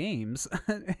damn games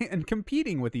and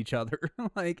competing with each other.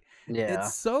 Like, yeah.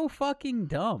 It's so fucking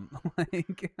dumb.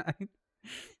 Like, I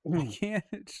can't.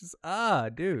 It's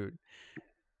just, dude.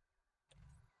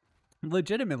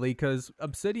 Legitimately, because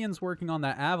Obsidian's working on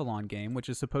that Avalon game, which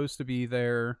is supposed to be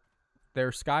their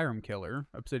Skyrim killer,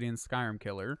 Obsidian's Skyrim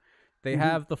killer. They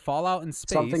have the Fallout in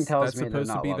space. Something tells that's me supposed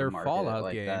they're not to be their like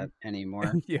Fallout game that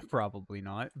anymore. Yeah, probably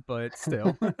not, but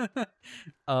still.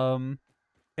 And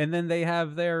then they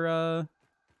have their or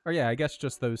yeah, I guess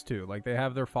just those two. Like, they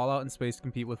have their Fallout in space to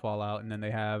compete with Fallout, and then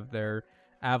they have their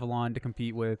Avalon to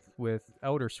compete with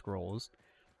Elder Scrolls.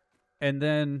 And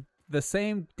then the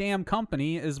same damn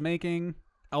company is making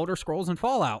Elder Scrolls and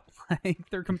Fallout.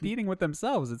 Like, they're competing with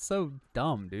themselves. It's so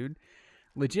dumb, dude.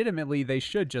 Legitimately, they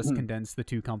should just condense the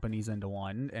 2 companies into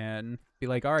one and be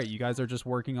like, all right, you guys are just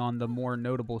working on the more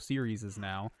notable series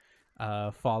now,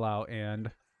 Fallout and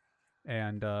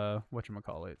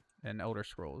whatchamacallit, and Elder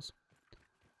Scrolls.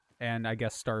 And I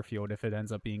guess Starfield, if it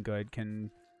ends up being good,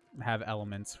 can have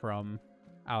elements from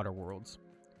Outer Worlds.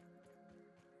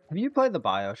 Have you played the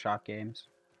BioShock games?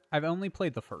 I've only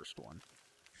played the first one.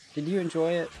 Did you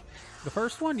enjoy it? The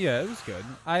first one, yeah, it was good.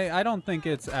 I don't think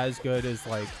it's as good as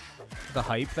like the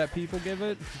hype that people give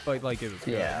it, but like it was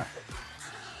good. Yeah.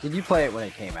 Did you play it when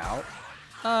it came out?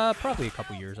 Probably a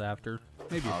couple years after,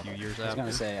 maybe a few years I was after.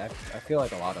 gonna say, I feel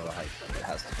like a lot of the hype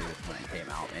has to do with when it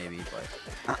came out, maybe.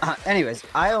 But anyways,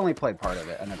 I only played part of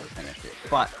it. I never finished it,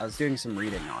 but I was doing some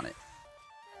reading on it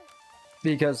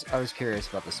because I was curious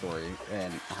about the story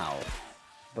and how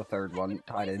the third one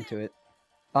tied into it.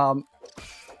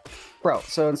 Bro,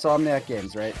 so Insomniac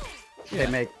Games, right? Yeah.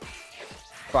 They make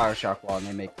BioShock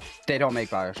 1. They don't make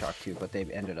BioShock 2, but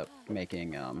they've ended up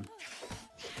making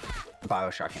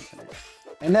BioShock Infinite.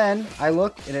 And then I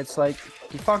look and it's like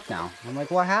defunct now. I'm like,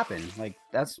 what happened? Like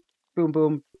that's boom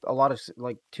boom. A lot of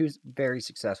like 2 very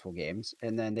successful games,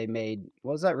 and then they made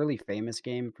what was that really famous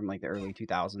game from like the early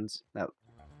 2000s that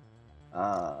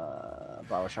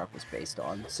BioShock was based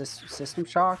on? System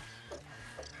Shock.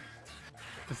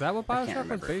 Is that what I can't BioShock was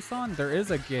remember. based on? There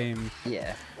is a game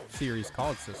Yeah, series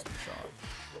called System Shock.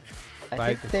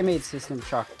 I think they made System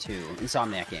Shock 2.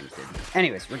 Insomniac Games did.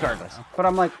 Anyways, regardless. But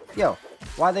I'm like, yo,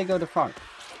 why they go defunct?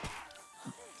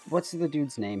 What's the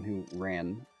dude's name who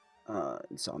ran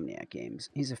Insomniac Games?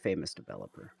 He's a famous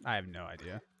developer. I have no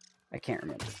idea. I can't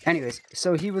remember. Anyways,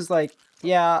 so he was like,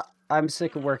 yeah, I'm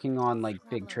sick of working on like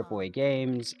big AAA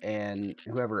games, and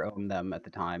whoever owned them at the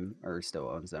time, or still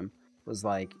owns them, was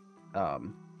like,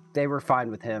 they were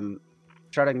fine with him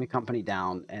shutting the company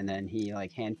down, and then he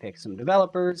like handpicked some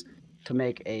developers to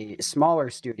make a smaller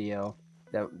studio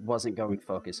that wasn't going to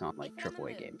focus on like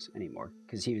AAA games anymore,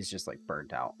 because he was just like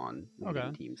burnt out on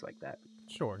leading teams like that.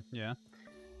 Sure, yeah.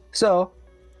 So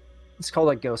it's called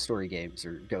like Ghost Story Games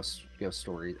or Ghost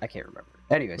Stories. I can't remember.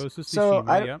 Anyways, Ghost of so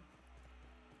Tsushima, yep.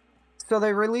 so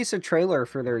they release a trailer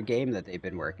for their game that they've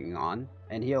been working on,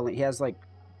 and he has like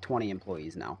 20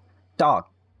 employees now. Dog,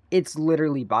 it's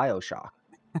literally BioShock.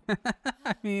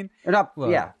 I mean, Or not, look,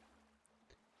 yeah.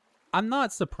 I'm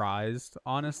not surprised,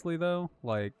 honestly, though.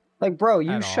 Like Bro,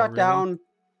 you at all, shut really. down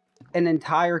an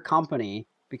entire company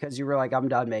because you were like, I'm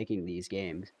done making these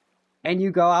games. And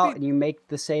you go out and you make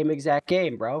the same exact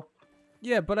game, bro.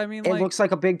 Yeah, but I mean, It like, looks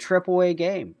like a big AAA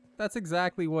game. that's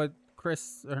exactly what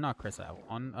not Chris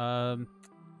Avalon,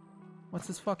 what's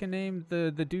his fucking name?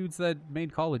 The dudes that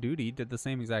made Call of Duty did the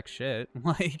same exact shit.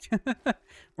 Like,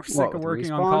 we're sick of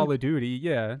working on Respawn? Call of Duty.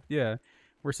 Yeah.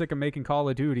 We're sick of making Call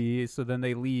of Duty, so then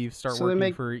they leave, start So they working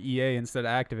make- for EA instead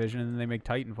of Activision, and then they make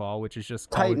Titanfall, which is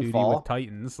just Call of Duty Titanfall, with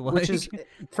Titans. Like, Which is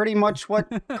pretty much what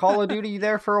Call of Duty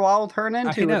there for a while turned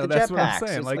into I know, with the that's what I'm jetpacks.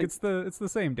 saying. Like, it's the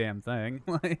same damn thing.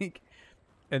 Like,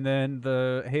 and then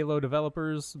the Halo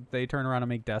developers, they turn around and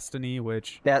make Destiny,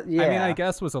 which that, yeah. I mean, I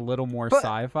guess was a little more But-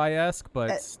 sci-fi-esque,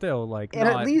 but still, like, and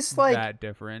at not least, like, that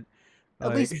different. At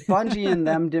Like, least Bungie and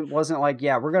them wasn't like,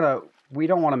 yeah, we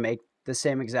don't want to make the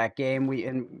same exact game.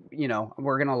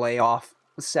 We're gonna lay off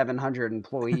 700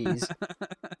 employees.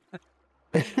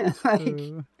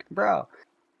 Like, bro.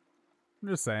 I'm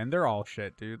just saying, they're all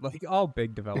shit, dude. Like, all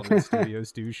big development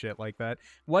studios do shit like that.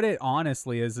 What it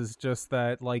honestly is just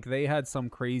that, like, they had some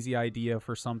crazy idea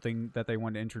for something that they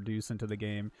wanted to introduce into the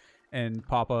game, and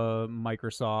Papa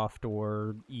Microsoft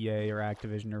or EA or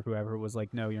Activision or whoever was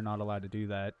like, no, you're not allowed to do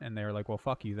that. And they were like, well,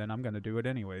 fuck you, then I'm gonna do it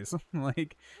anyways.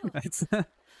 Like,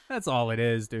 that's all it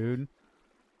is, dude.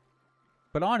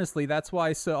 But honestly, that's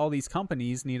why all these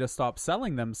companies need to stop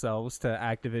selling themselves to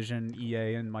Activision,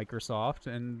 EA, and Microsoft,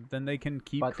 and then they can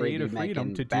keep But they be creative freedom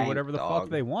making to do bank, whatever the dog. fuck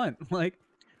they want. Like,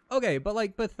 okay, but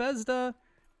like Bethesda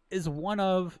is one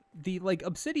of the, like,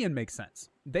 Obsidian makes sense.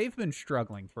 They've been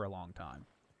struggling for a long time.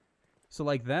 So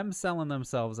like them selling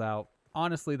themselves out,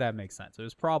 honestly, that makes sense. It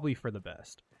was probably for the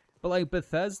best. But like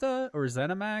Bethesda or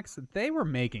ZeniMax, they were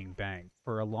making bank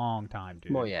for a long time,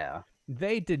 dude. Well, yeah.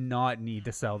 They did not need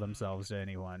to sell themselves to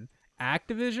anyone.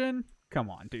 Activision? Come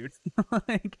on, dude.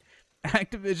 Like,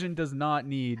 Activision does not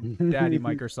need Daddy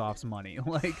Microsoft's money.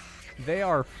 Like, they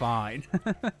are fine.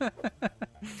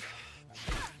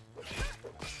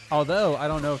 Although, I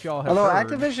don't know if y'all have heard.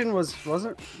 Activision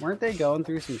weren't they going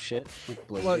through some shit with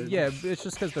Blizzard? Well, yeah, it's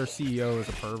just because their CEO is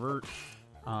a pervert.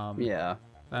 Yeah.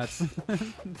 That's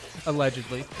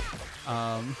allegedly.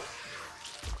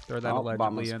 Throw that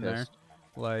allegedly in there.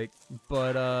 Like,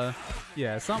 but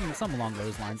yeah, some along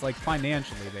those lines. Like,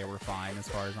 financially, they were fine as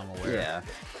far as I'm aware. Yeah.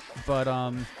 But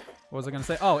what was I gonna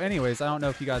say? Oh, anyways, I don't know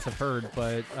if you guys have heard,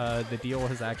 but the deal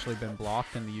has actually been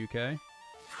blocked in the UK.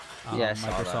 Yeah, I saw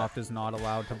Microsoft is not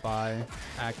allowed to buy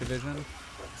Activision.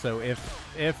 So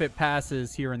if it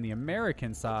passes here in the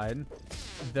American side,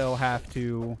 they'll have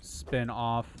to spin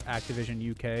off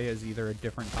Activision UK as either a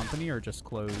different company or just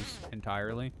close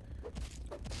entirely.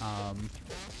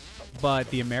 but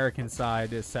the American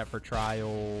side is set for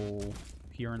trial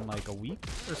here in like a week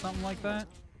or something like that,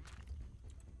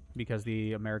 because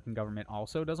the American government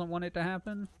also doesn't want it to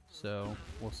happen. So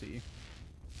we'll see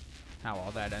how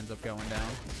all that ends up going down.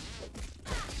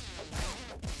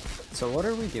 So what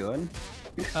are we doing?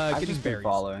 I've Getting just been berries.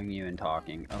 following you and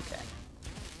talking. Okay.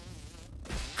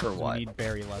 For what? We need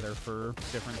berry leather for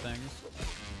different things,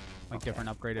 like different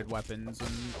upgraded weapons and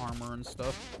armor and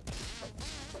stuff.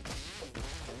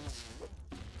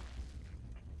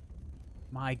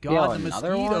 My God, Yo, the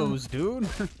another mosquitoes, dude.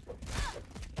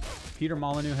 Peter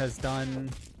Molyneux has done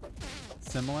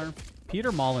similar.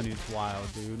 Peter Molyneux's wild,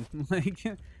 dude. Like,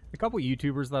 a couple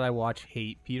YouTubers that I watch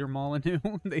hate Peter Molyneux.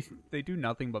 they do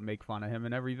nothing but make fun of him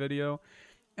in every video.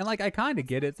 And, like, I kind of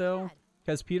get it, though,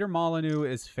 because Peter Molyneux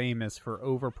is famous for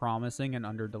over-promising and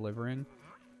under-delivering.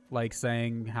 Like,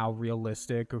 saying how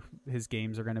realistic his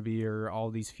games are going to be, or all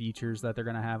these features that they're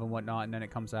going to have and whatnot, and then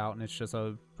it comes out and it's just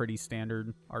a pretty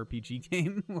standard RPG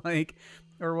game, like,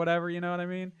 or whatever, you know what I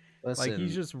mean? Listen, Like,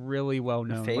 he's just really well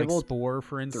known. Fable Like, Spore,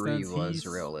 for 3 instance. was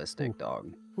realistic,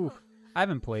 dog. Oof. I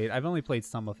haven't played. I've only played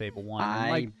some of Fable 1. And, I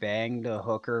like, banged a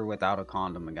hooker without a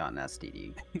condom and got an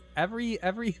STD.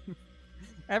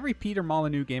 every Peter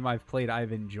Molyneux game I've played,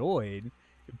 I've enjoyed,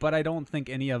 but I don't think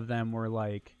any of them were,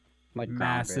 like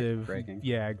massive,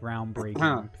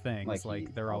 groundbreaking things.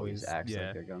 Like they're always acts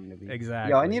like they're going to be.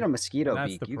 Exactly. Yo, I need a mosquito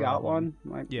That's beak. the You got problem.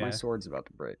 one? Yeah. My sword's about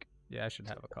to break. Yeah, I should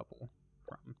have a couple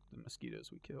from the mosquitoes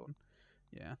we killed.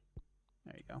 Yeah.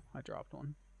 There you go. I dropped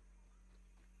one.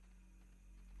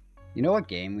 You know what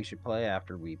game we should play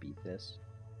after we beat this?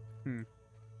 Hmm.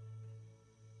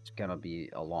 It's gonna be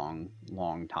a long,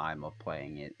 long time of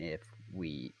playing it if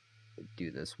we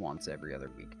do this once every other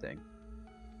week thing.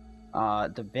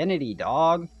 Divinity,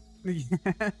 dog.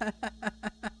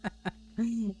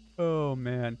 Oh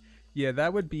man, yeah,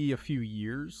 that would be a few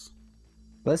years.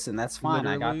 Listen, that's fine.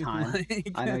 I got time.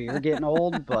 Like... I know you're getting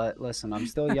old, but listen, I'm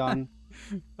still young.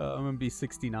 I'm gonna be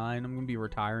 69. I'm gonna be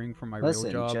retiring from my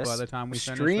Listen, real job just by the time we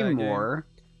finish stream that more. Game.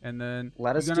 And then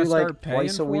Let us you're do gonna like start paying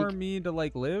twice a for week. me to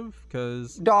like live,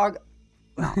 because Dog.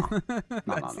 that's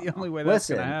the only way that's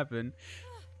gonna happen.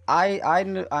 I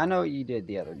know what you did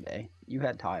the other day. You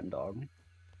had time, dog.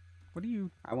 What do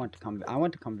you? I went to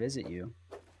come visit you.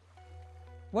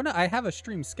 Well, no, I have a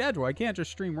stream schedule. I can't just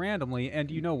stream randomly. And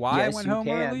do you know why Yes, I went you home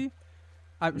can. early?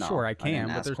 I'm No, sure I I didn't can,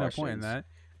 but ask there's no point in questions. that.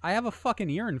 I have a fucking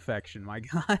ear infection, my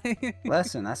guy.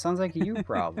 Listen, that sounds like a you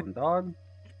problem, dog.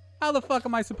 How the fuck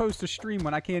am I supposed to stream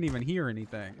when I can't even hear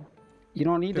anything? You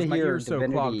don't need to 'Cause my hear ear's so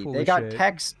clogged Divinity. full They of got shit.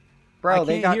 text, bro. I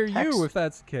They can't got hear text. you if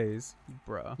that's the case,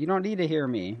 bro. You don't need to hear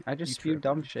me. I just You spew tripping.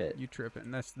 dumb shit. You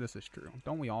tripping? This is true.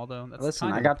 Don't we all though? That's Listen,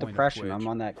 kind I of got the point of depression. Twitch, I'm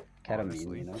on that ketamine,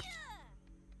 honestly. you know.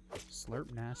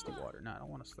 Slurp nasty water. No, I don't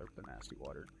want to slurp the nasty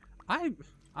water.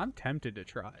 I'm tempted to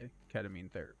try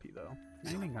ketamine therapy though.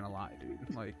 I ain't gonna lie, dude.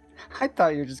 Like, I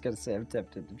thought you were just gonna say I'm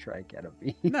tempted to try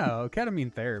ketamine. no,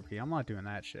 ketamine therapy. I'm not doing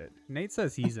that shit. Nate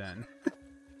says he's in.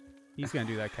 He's gonna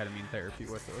do that ketamine therapy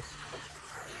with us.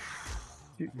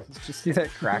 Just do that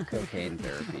crack cocaine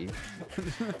therapy.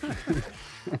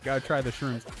 Gotta try the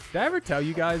shrooms. Did I ever tell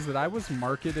you guys that I was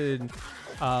marketed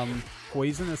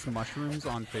poisonous mushrooms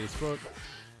on Facebook?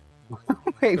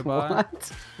 Wait, to buy?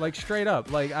 what? Like straight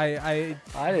up. Like I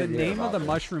the didn't hear name of about the this.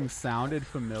 mushroom sounded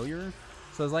familiar.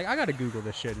 So I was like, I gotta Google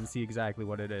this shit and see exactly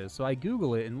what it is. So I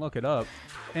Google it and look it up.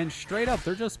 And straight up,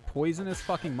 they're just poisonous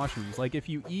fucking mushrooms. Like if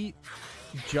you eat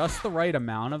just the right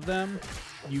amount of them,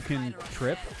 you can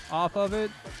trip off of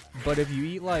it. But if you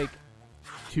eat like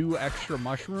 2 extra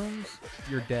mushrooms,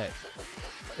 you're dead.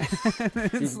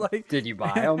 It's like, Did you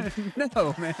buy them?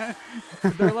 no, man.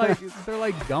 They're like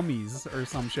gummies or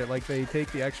some shit. Like they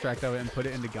take the extract of it and put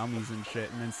it into gummies and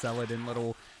shit, and then sell it in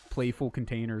little playful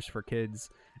containers for kids.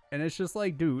 And it's just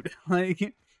like, dude,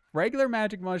 like regular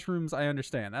magic mushrooms, I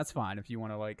understand. That's fine if you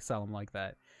want to like sell them like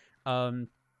that.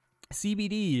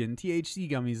 CBD and THC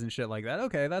gummies and shit like that.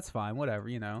 Okay, that's fine. Whatever,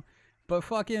 you know. But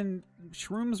fucking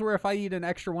shrooms where if I eat an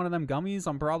extra one of them gummies,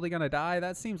 I'm probably going to die.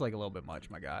 That seems like a little bit much,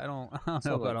 my guy. I don't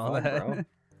know about all fun, that. bro.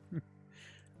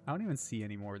 I don't even see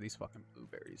any more of these fucking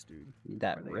blueberries, dude.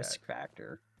 That Where they risk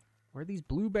factor. Where are these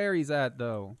blueberries at,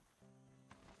 though?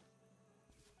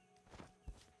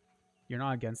 You're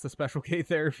not against the special K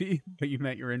therapy, but you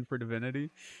meant you're in for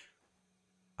divinity?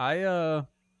 Yeah,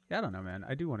 I don't know, man.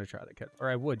 I do want to try the or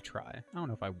I would try. I don't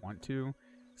know if I want to.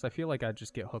 I feel like I'd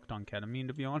just get hooked on ketamine,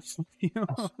 to be honest with you.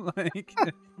 Like,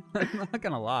 I'm not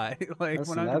gonna lie. Like,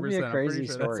 Listen, 100%, that'd be a I'm crazy pretty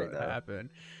sure story, that's what though. happened.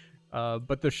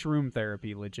 But the shroom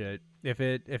therapy, legit. If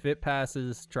it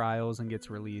passes trials and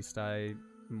gets released, I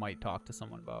might talk to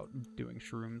someone about doing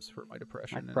shrooms for my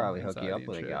depression. I'd and probably hook you anxiety up and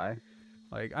with a shit. guy.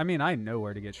 Like, I mean, I know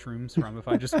where to get shrooms from if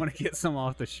I just want to get some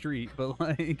off the street, but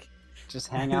like, Just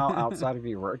hang out outside of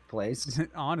your workplace.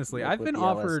 honestly, Like I've with been the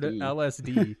offered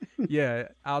LSD. LSD, yeah,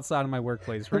 outside of my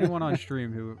workplace. For anyone on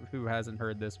stream who hasn't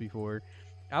heard this before,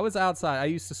 I was outside. I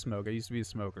used to smoke. I used to be a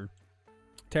smoker.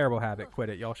 Terrible habit. Quit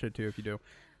it. Y'all should too if you do.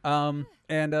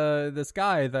 And this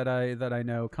guy that I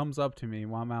know comes up to me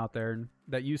while I'm out there, and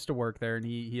that used to work there, and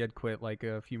he had quit like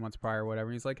a few months prior or whatever.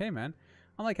 And he's like, "Hey man,"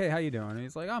 I'm like, "Hey, how you doing?" And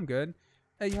he's like, "I'm good."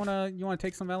 "Hey, you wanna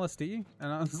take some LSD?"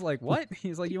 And I was like, "What?"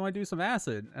 He's like, "You wanna do some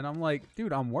acid?" And I'm like,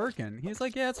 "Dude, I'm working." He's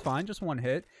like, "Yeah, it's fine, just one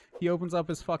hit." He opens up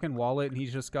his fucking wallet and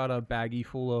he's just got a baggie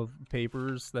full of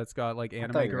papers that's got like I thought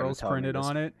anime you were gonna girls tell me printed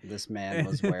on it. This man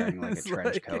was wearing like a It's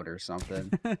trench like- coat or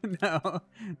something. no.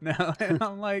 And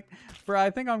I'm like, "Bro, I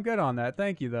think I'm good on that.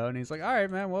 Thank you, though." And he's like, "All right,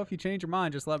 man. Well, if you change your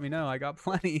mind, just let me know. I got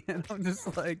plenty." And I'm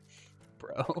just like,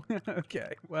 "Bro,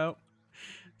 okay, well."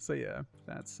 So yeah,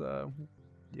 that's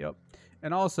yep.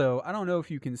 And also, I don't know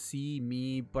if you can see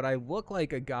me, but I look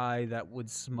like a guy that would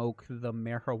smoke the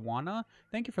marijuana.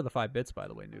 Thank you for the 5 bits, by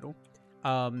the way, Noodle.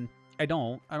 I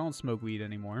don't smoke weed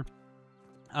anymore.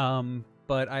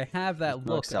 But I have that Smoke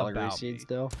look celery about seeds me.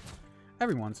 still.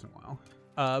 Every once in a while.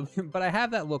 But I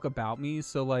have that look about me,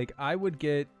 so like I would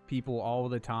get people all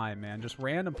the time, man, just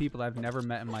random people that I've never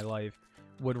met in my life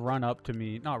would walk up to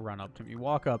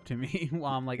me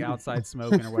while I'm like outside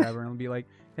smoking or whatever, and be like,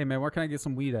 "Hey man, where can I get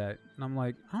some weed at?" And I'm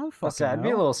like, "I don't fucking I'd know." be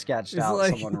a little sketched It's out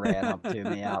like- if someone ran up to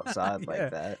me outside Yeah.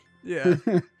 like that. Yeah.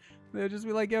 They'd just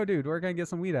be like, "Yo, dude, where can I get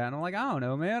some weed at?" And I'm like, "I don't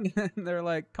know, man." And they're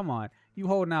like, "Come on, you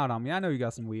holding out on me? I know you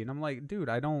got some weed." And I'm like, "Dude,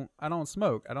 I don't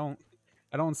smoke. I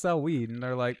don't sell weed." And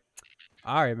they're like,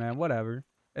 "All right, man, whatever."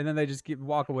 And then they just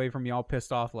walk away from me all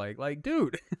pissed off, like,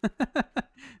 dude,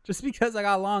 just because I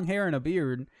got long hair and a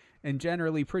beard and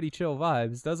generally pretty chill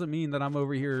vibes doesn't mean that I'm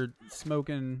over here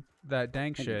smoking that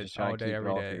dank I think you're shit just trying all to day, keep it every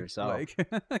all for day. yourself.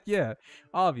 Like, yeah,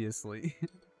 obviously.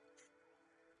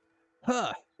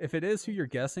 Huh. If it is who you're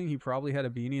guessing, he probably had a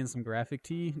beanie and some graphic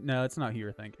tee. No, it's not who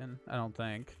you're thinking. I don't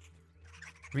think.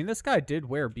 I mean, this guy did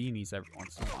wear beanies every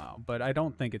once in a while, but I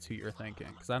don't think it's who you're thinking,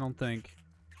 because I don't think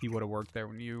he would have worked there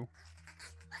when you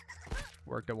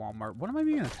worked at Walmart. What am I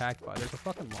being attacked by? There's a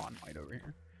fucking lawn light over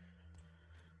here.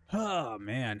 Oh,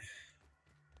 man.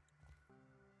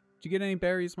 Did you get any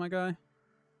berries, my guy?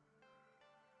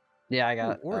 Yeah, I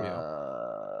got Ooh,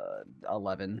 Oreo.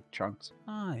 11 chunks.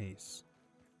 Nice.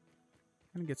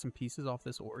 I'm gonna get some pieces off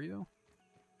this Oreo.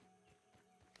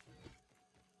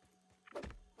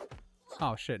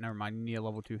 Oh shit, never mind. You need a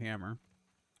level 2 hammer.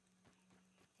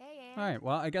 Hey, Alright,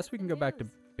 well, I guess we can go back to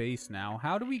base now.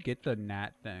 How do we get the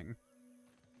gnat thing?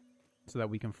 So that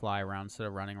we can fly around instead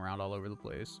of running around all over the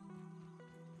place.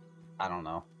 I don't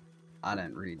know. I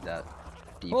didn't read that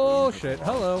deeply. Oh into the shit, law.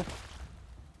 hello!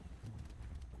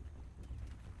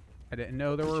 I didn't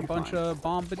know there were a you bunch find? of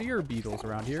bombardier beetles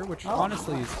around here, which Oh.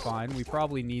 honestly is fine. We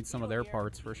probably need some of their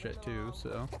parts for shit too,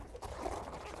 so...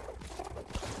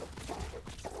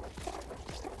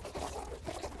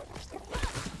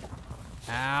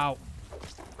 Ow!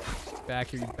 Back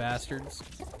here, you bastards.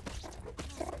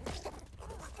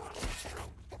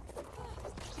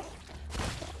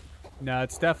 No,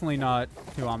 it's definitely not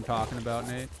who I'm talking about,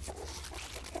 Nate.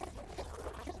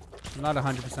 I'm not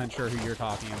 100% sure who you're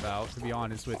talking about, to be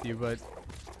honest with you, but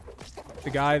the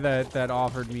guy that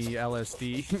offered me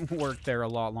LSD worked there a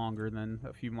lot longer than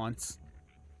a few months.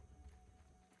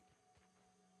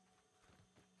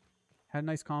 Had a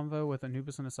nice convo with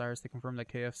Anubis and Osiris to confirm that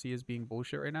KFC is being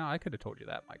bullshit right now. I could have told you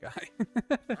that, my guy.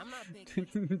 I'm not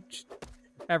big.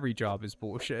 Every job is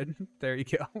bullshit. There you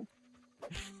go.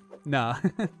 Nah.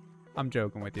 I'm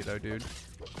joking with you, though, dude.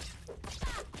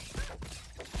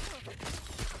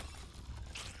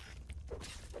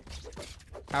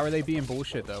 How are they being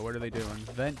bullshit, though? What are they doing?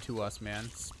 Vent to us, man.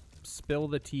 Spill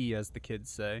the tea, as the kids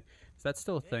say. Is that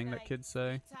still a thing that kids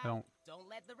say? Don't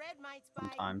let the red mites bite.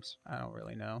 Sometimes. I don't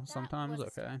really know. Sometimes?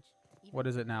 Okay. What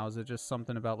is it now? Is it just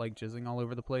something about, like, jizzing all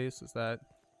over the place? Is that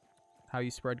how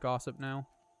you spread gossip now?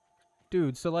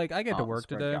 Dude, so, like, I get to work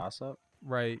Spread today. Gossip?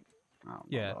 Right. Oh, my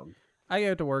Yeah. God. I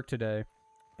get to work today,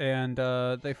 and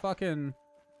they fucking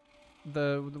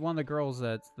the one of the girls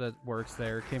that works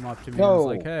there came up to me and was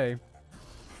like, No. "Hey,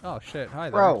 oh shit, hi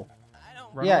there, Bro,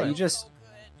 Run yeah, away. you just...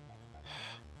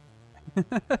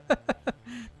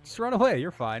 just run away.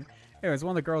 You're fine." Anyways,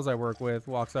 one of the girls I work with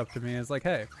walks up to me and is like,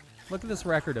 "Hey, look at this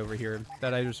record over here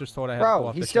that I was just told I had to pull Bro,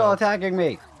 off he's the still shelf." attacking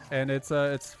me. And it's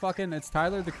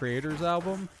Tyler the Creator's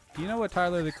album. Do you know what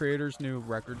Tyler the Creator's new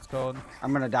record's called?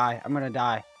 I'm gonna die. I'm gonna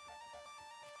die.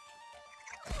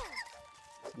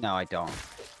 No, I don't.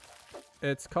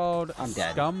 It's called I'm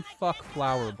dead. Scumfuck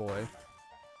Flower Boy.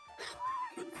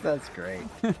 That's great.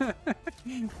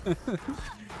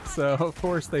 So, of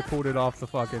course, they pulled it off the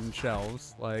fucking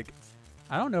shelves. Like,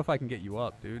 I don't know if I can get you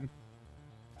up, dude.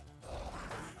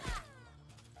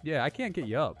 Yeah, I can't get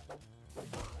you up.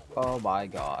 Oh my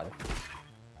god.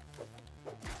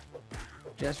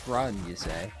 Just run, you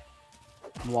say.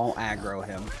 Won't aggro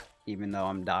him, even though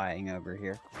I'm dying over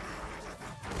here.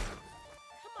 Come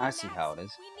on, I see Max. how it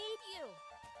is. We need you.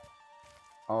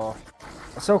 Oh,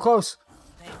 so close.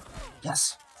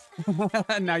 Yes.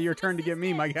 Now your turn to get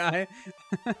me, my guy.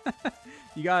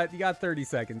 you got 30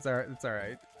 seconds. All right, it's all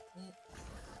right.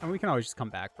 And we can always just come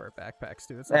back for our backpacks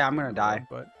too. It's Yeah, not I'm the gonna end of die.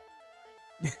 the world,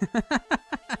 but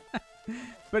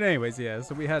but anyways, yeah.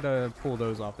 So we had to pull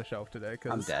those off the shelf today I'm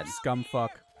because dead. scumfuck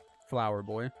flower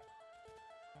boy.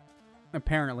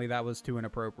 Apparently that was too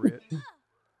inappropriate.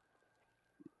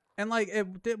 And like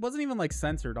it wasn't even like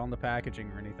censored on the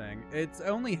packaging or anything. It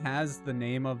only has the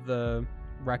name of the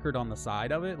record on the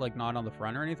side of it, like not on the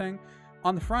front or anything.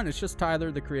 On the front it's just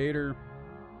Tyler the Creator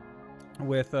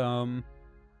with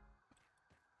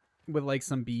like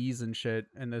some bees and shit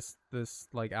in this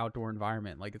like outdoor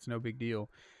environment. Like it's no big deal.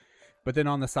 But then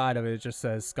on the side of it just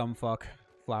says scumfuck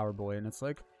flower boy, and it's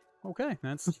like, okay,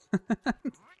 that's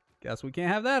guess we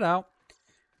can't have that out.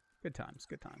 Good times,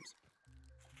 good times.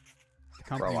 The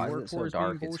company Bro, why you is work it so for is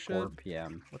dark? being It's bullshit. 4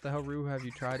 p.m. What the hell, Rue? Have you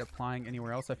tried applying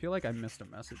anywhere else? I feel like I missed a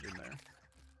message in there.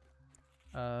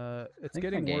 It's think my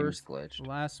getting game's worse. glitched.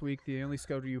 Last week, they only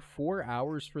scheduled you 4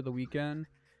 hours for the weekend.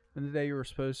 And the day you were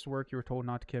supposed to work, you were told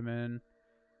not to come in.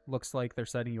 Looks like they're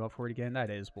setting you up for it again. That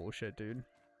is bullshit, dude.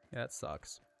 Yeah, that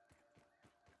sucks.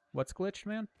 What's glitched,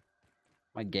 man?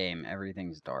 My game,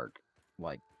 everything's dark.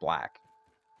 Like black.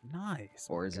 Nice.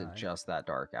 Or my is it guy. just that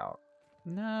dark out?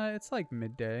 Nah, it's like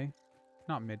midday.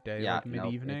 Not midday, Yeah, like nope,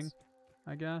 mid-evening,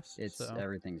 I guess. It's so.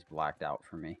 everything's blacked out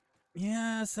for me.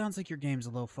 Yeah, sounds like your game's a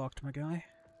little fucked, my guy.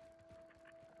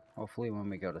 Hopefully when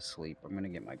we go to sleep, I'm gonna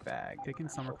get my bag. Taking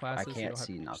summer I classes, you can't don't have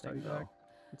see to nothing study though. back.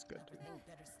 That's good, dude.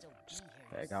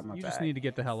 Okay, I got my You bag. just need to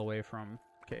get the hell away from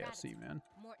KFC, man.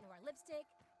 Morton wore lipstick.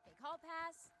 Fake hall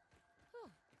pass. Whew.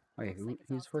 Wait, Looks like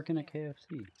it's all who's still working at here.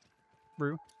 KFC?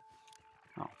 Rue.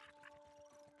 Oh.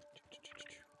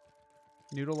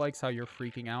 Noodle likes how you're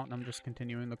freaking out, and I'm just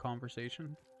continuing the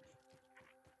conversation.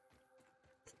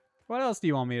 What else do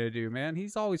you want me to do, man?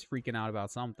 He's always freaking out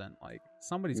about something. Like,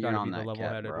 somebody's got You're to on be the that ket,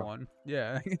 level-headed bro. one.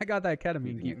 Yeah, I got that ketamine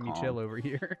Keeping you keeping me calm. chill over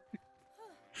here.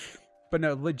 But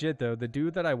no, legit, though, the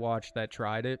dude that I watched that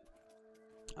tried it,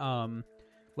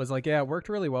 was like, yeah, it worked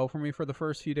really well for me for the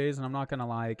first few days, and I'm not gonna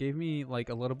lie, it gave me, like,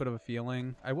 a little bit of a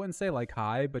feeling. I wouldn't say, like,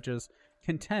 high, but just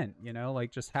content, you know?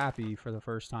 Like, just happy for the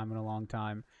first time in a long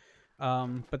time.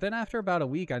 But then after about a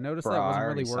week, I noticed Bro, that I wasn't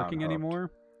already really sound working hooked.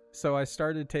 anymore. So I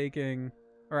started taking,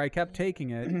 or I kept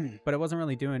taking it, but it wasn't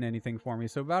really doing anything for me.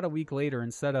 So about a week later,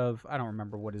 instead of, I don't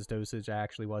remember what his dosage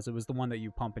actually was. It was the one that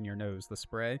you pump in your nose, the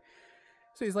spray.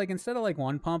 So he's like, instead of like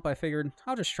 1 pump, I figured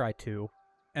I'll just try 2.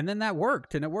 And then that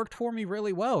worked, and it worked for me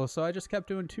really well. So I just kept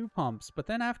doing 2 pumps. But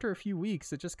then after a few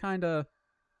weeks, it just kind of,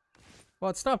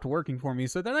 well, it stopped working for me.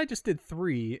 So then I just did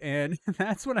 3, and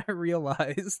that's when I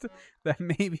realized that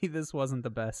maybe this wasn't the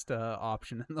best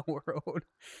option in the world.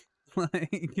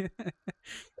 Like,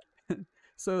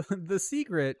 so the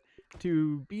secret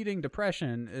to beating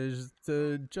depression is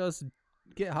to just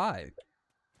get high.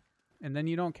 And then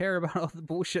you don't care about all the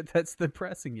bullshit that's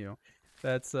depressing you.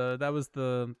 That's that was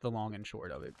the long and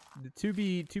short of it. To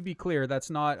be clear, that's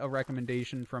not a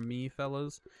recommendation from me,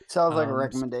 fellas. Sounds like a Um,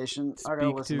 recommendation. I gotta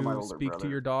listen to my older speak brother. to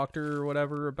your doctor or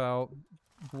whatever about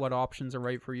what options are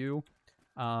right for you.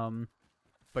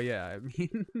 But yeah, I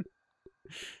mean,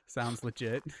 sounds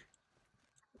legit.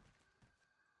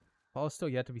 Paul is still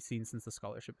yet to be seen since the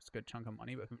scholarship is a good chunk of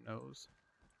money, but who knows?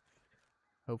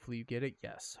 Hopefully you get it.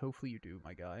 Yes, hopefully you do,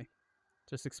 my guy.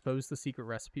 Just expose the secret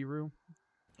recipe room.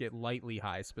 Get lightly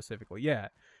high specifically. Yeah,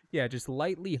 just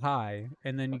lightly high,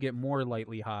 and then you get more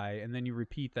lightly high, and then you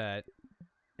repeat that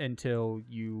until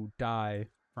you die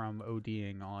from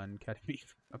ODing on ketamine,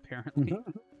 apparently.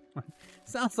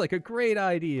 Sounds like a great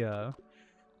idea.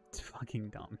 It's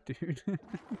fucking dumb, dude.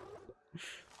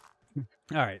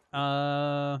 Alright,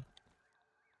 so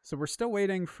we're still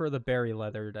waiting for the berry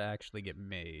leather to actually get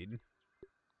made.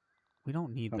 We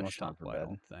don't need the Almost time for shovel, I bed.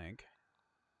 don't think.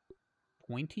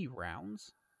 Pointy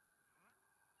rounds?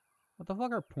 What the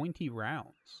fuck are pointy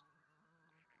rounds?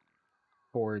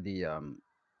 For the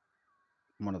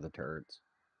one of the turrets,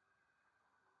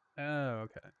 Oh,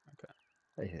 okay.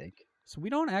 I think. So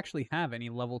we don't actually have any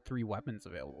level 3 weapons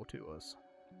available to us.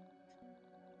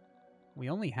 We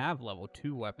only have level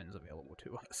 2 weapons available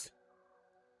to us.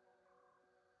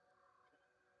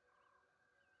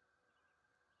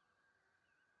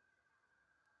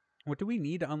 What do we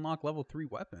need to unlock level 3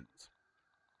 weapons?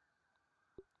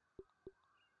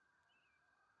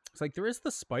 It's like there is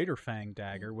the Spider Fang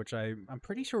dagger, which I'm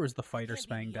pretty sure is the Fighter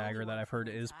Fang dagger that I've heard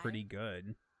is pretty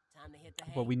good.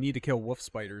 But we need to kill wolf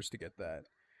spiders to get that.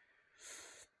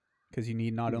 Because you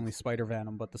need not only spider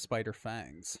venom, but the spider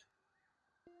fangs.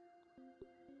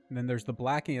 And then there's the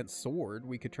black ant sword.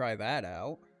 We could try that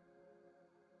out.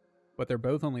 But they're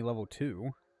both only level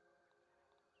 2.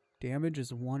 Damage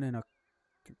is 1 and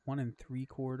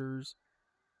 3/4.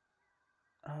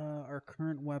 Our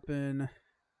current weapon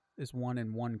is 1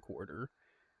 and 1/4.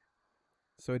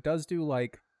 So it does do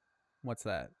like, what's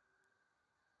that?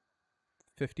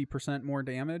 50% more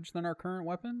damage than our current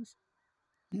weapons?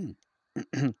 You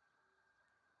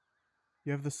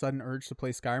have the sudden urge to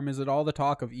play Skyrim. Is it all the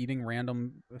talk of eating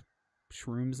random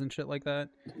shrooms and shit like that?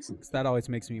 Because that always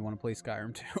makes me want to play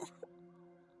Skyrim too.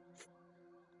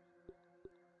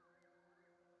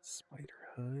 Spider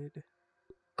hood.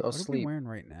 Go What are we sleep. wearing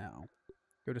right now?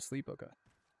 Go to sleep, okay.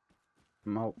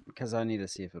 No, because I need to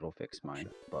see if it'll fix my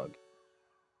bug.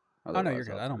 Oh no, you're Otherwise,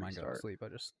 good. I'll I have don't to mind going to restart. sleep. I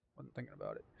just wasn't thinking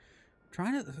about it.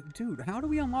 Trying to, dude. How do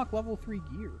we unlock level 3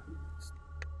 gear?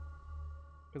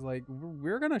 Because like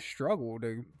we're gonna struggle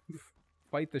to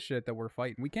fight the shit that we're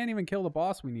fighting. We can't even kill the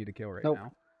boss we need to kill right Nope.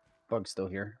 now. Bug's still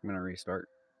here. I'm gonna restart.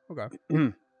 Okay.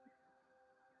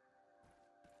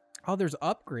 Oh, there's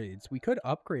upgrades. We could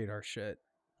upgrade our shit.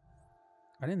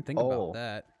 I didn't think about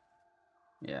that.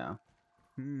 Yeah.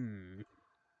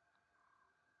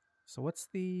 So what's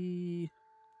the...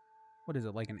 What is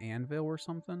it, like an anvil or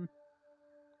something?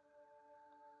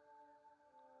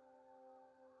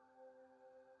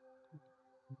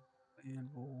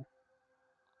 Anvil.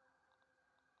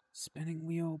 Spinning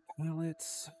wheel,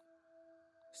 pallets.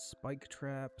 Spike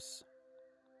traps.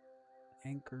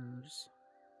 Anchors.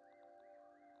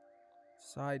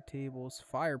 Side tables.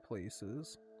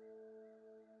 Fireplaces.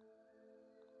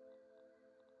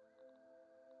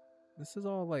 This is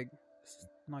all like... This is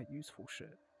not useful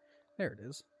shit. There it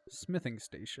is. Smithing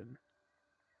station.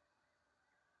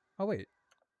 Oh wait.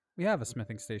 We have a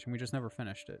smithing station. We just never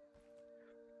finished it.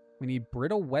 We need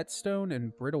brittle whetstone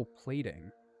and brittle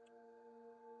plating.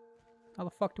 How the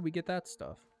fuck do we get that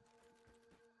stuff?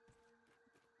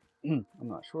 I'm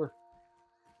not sure.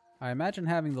 I imagine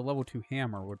having the level 2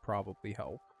 hammer would probably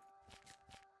help.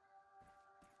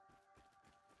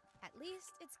 At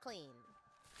least it's clean.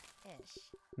 Ish.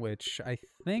 Which I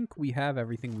think we have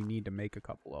everything we need to make a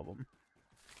couple of them.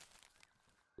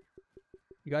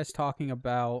 You guys talking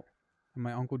about...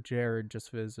 My Uncle Jared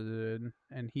just visited,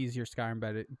 and he's your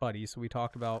Skyrim buddy, so we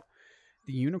talked about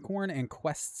the unicorn and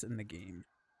quests in the game.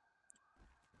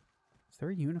 Is there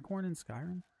a unicorn in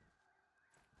Skyrim?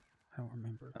 I don't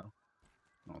remember. No,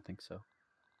 I don't think so.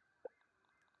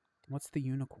 What's the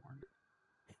unicorn?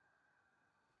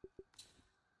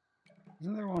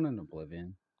 Isn't there one in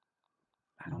Oblivion?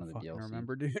 I One don't of the fucking DLCs.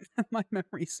 remember, dude. My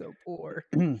memory's so poor.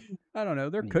 I don't know.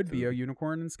 There Need could be a food.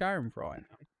 unicorn in Skyrim for all I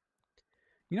know.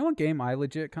 You know what game I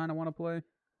legit kind of want to play?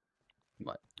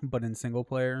 What? But in single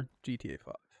player? GTA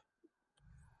 5.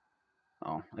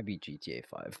 Oh, I beat GTA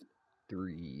 5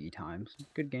 3 times.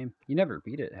 Good game. You never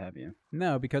beat it, have you?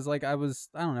 No, because like I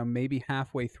don't know, maybe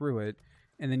halfway through it,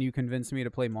 and then you convinced me to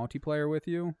play multiplayer with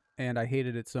you, and I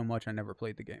hated it so much I never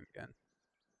played the game again.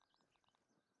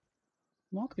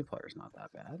 Multiplayer's not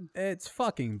that bad. It's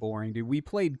fucking boring, dude. We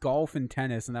played golf and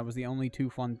tennis, and that was the only 2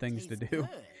 fun things to do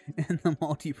in the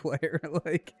multiplayer.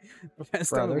 Like, the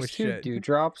rest Bro, of it there's was 2 shit.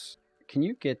 dewdrops. Can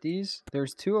you get these?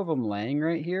 There's 2 of them laying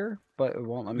right here, but it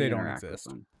won't let me They don't interact exist.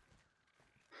 with them.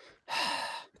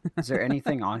 Is there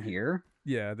anything on here?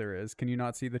 Yeah, there is. Can you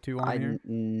not see the 2 on here?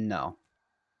 No.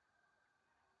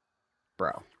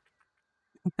 Bro.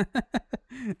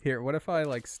 Here, what if I,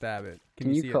 like, stab it?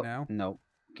 Can you see it now? No.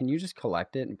 Can you just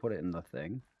collect it and put it in the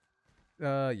thing?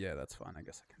 Yeah, that's fine. I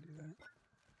guess I can do that.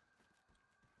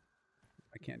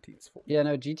 My canteen's full. Yeah,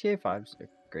 no, GTA 5's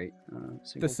great.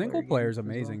 The single player is game as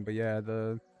well. amazing, but yeah,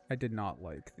 I did not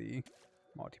like the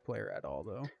multiplayer at all,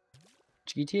 though.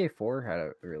 GTA 4 had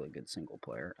a really good single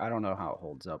player. I don't know how it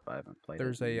holds up. I haven't played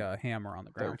There's it. a hammer on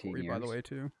the ground for 13 you, by the years. way,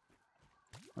 too.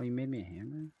 Oh, you made me a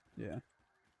hammer? Yeah.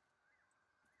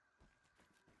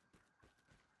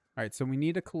 Alright, so we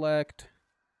need to collect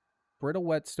brittle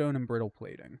whetstone and brittle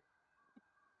plating.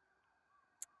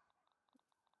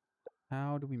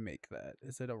 How do we make that?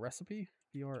 Is it a recipe?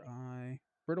 BRI.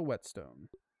 Brittle whetstone.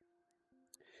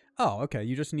 Oh, okay.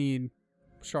 You just need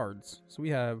shards. So we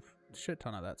have a shit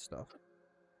ton of that stuff.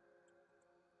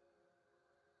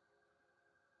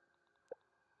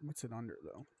 What's it under,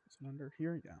 though? Is it under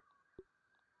here? Yeah.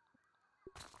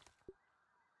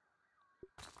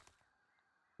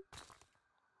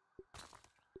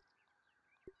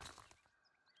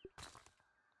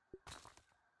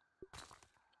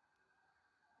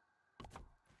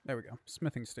 There we go.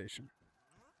 Smithing station.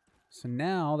 So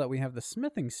now that we have the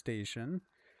smithing station,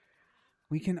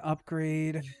 we can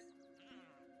upgrade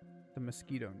the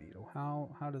mosquito needle.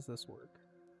 How does this work?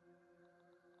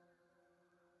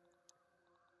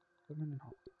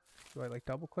 Do I like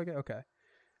double click it? Okay.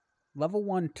 Level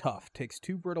 1 tough. Takes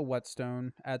 2 brittle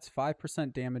whetstone. Adds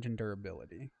 5% damage and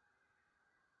durability.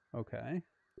 Okay.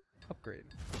 Upgrade.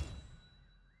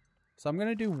 So I'm going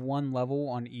to do 1 level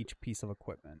on each piece of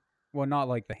equipment. Well, not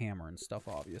like the hammer and stuff,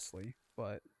 obviously.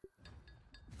 But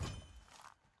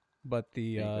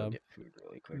the Go get food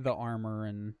really quick. the armor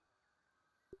and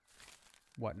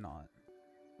whatnot.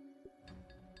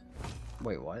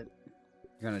 Wait, what?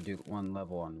 You're gonna do 1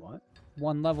 level on what?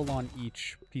 1 level on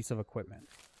each piece of equipment.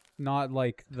 Not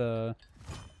like the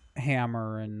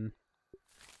hammer and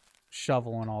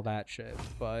shovel and all that shit,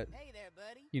 but Hey there,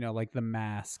 buddy. you know, like the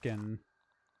mask and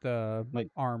the Like-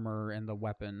 armor and the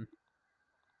weapon.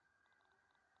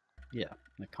 Yeah,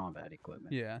 the combat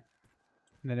equipment. Yeah.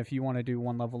 And then if you want to do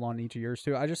 1 level on each of yours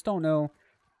too, I just don't know,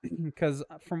 because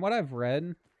from what I've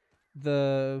read,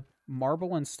 the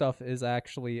marble and stuff is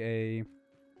actually a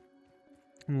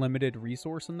limited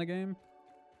resource in the game.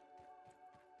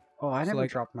 Oh, I So, never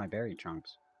like- dropped my berry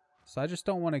chunks. So I just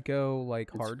don't want to go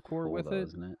like It's hardcore full with though, it.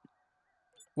 isn't it?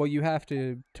 Well, you have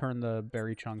to turn the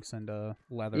berry chunks into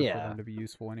leather for Yeah. them to be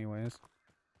useful anyways.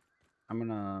 I'm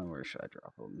gonna. Where should I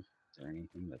drop them? Is there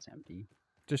anything that's empty?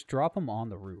 Just drop them on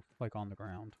the roof, like on the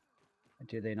ground.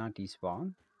 Do they not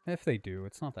despawn? If they do,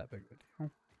 it's not that big of a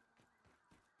deal.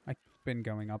 I've been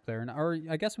going up there, or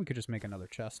I guess we could just make another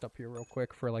chest up here real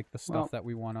quick for like the stuff Well, that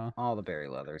we want to... All the berry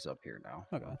leather's up here now.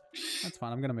 Okay, that's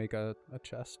fine. I'm going to make a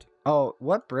chest. Oh,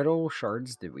 what brittle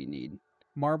shards do we need?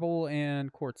 Marble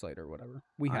and quartzite or whatever.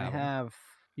 We I have 'em. have.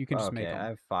 You can just okay, make them. I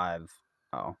have 5.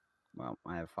 Oh, well,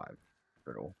 I have 5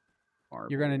 brittle.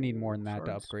 You're going to need more than that to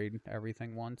shards. upgrade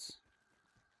everything once.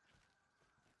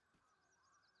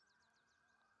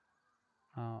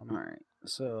 All right,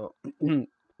 so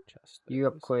Chest. you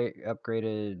there it is.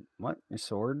 upgraded what? Your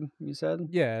sword? You said?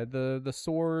 Yeah, the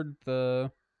sword,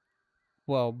 well,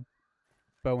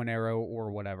 bow and arrow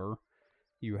or whatever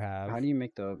you have. How do you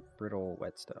make the brittle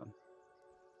whetstone?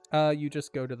 You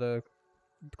just go to the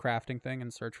crafting thing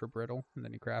and search for brittle, and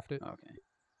then you craft it. Okay.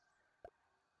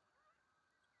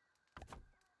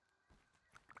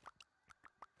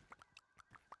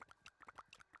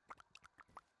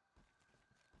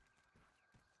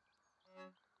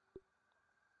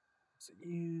 So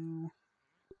you.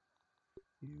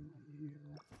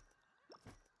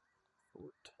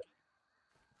 Fort.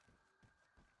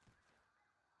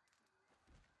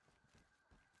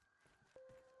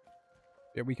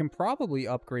 Yeah, we can probably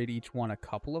upgrade each one a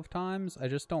couple of times. I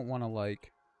just don't want to,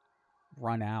 like,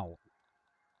 run out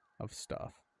of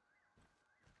stuff.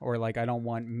 Or, like, I don't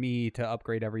want me to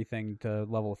upgrade everything to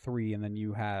level 3 and then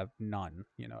you have none.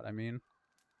 You know what I mean?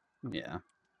 Yeah.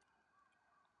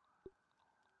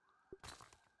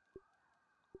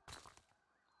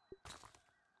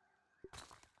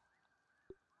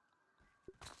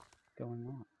 Going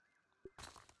on?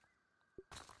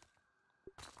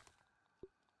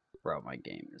 Bro, my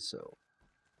game is so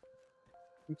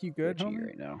Think you good, glitchy homie?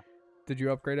 right now. Did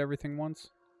you upgrade everything once?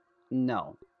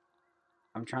 No.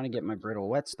 I'm trying to get my brittle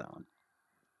whetstone.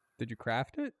 Did you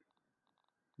craft it?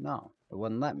 No, it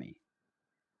wouldn't let me.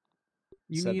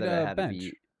 You Said need that I a had to bench.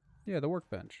 be- Yeah, the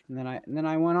workbench. And then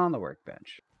I went on the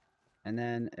workbench, and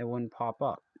then it wouldn't pop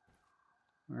up.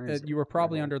 Where is You it? were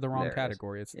probably Brittle- under the wrong there it is.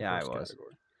 category. It's the Yeah, I first was.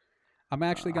 category. I'm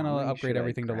actually going to How many upgrade should I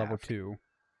everything to level craft? 2.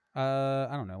 I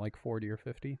don't know, like 40 or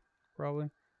 50, probably,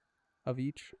 of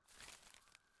each.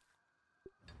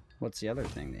 What's the other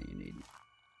thing that you need?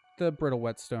 The brittle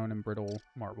whetstone and brittle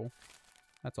marble.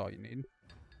 That's all you need.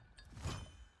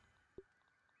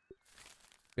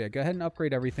 But yeah, go ahead and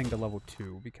upgrade everything to level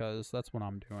 2, because that's what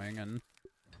I'm doing, and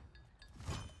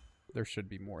there should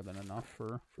be more than enough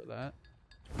for that.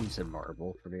 You said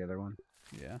marble for the other one.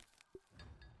 Yeah.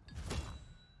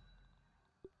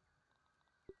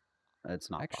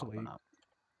 It's not Actually, popping up.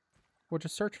 Well,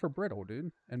 just search for brittle,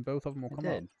 dude, and both of them will I come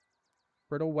up. did.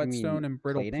 Brittle You whetstone mean and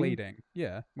brittle plating? plating.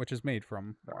 Yeah, which is made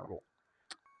from Oh. marble.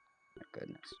 My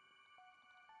goodness.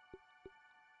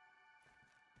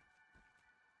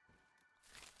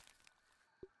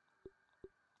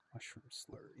 Mushroom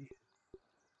slurry.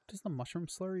 What does the mushroom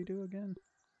slurry do again?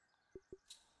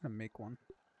 I'm gonna make one.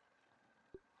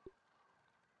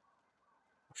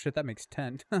 Oh, shit, that makes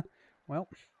 10. Well.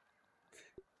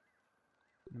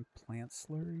 And plant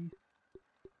slurry.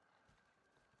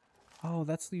 Oh,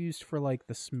 that's used for, like,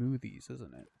 the smoothies,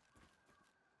 isn't it?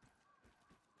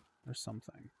 Or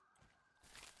something.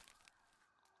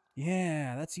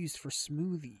 Yeah, that's used for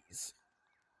smoothies.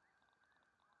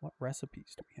 What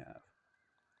recipes do we have?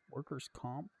 Workers'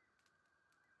 comp,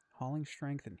 hauling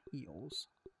strength, and heals.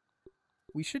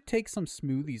 We should take some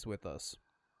smoothies with us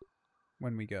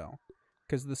when we go,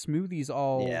 because the smoothies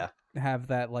all have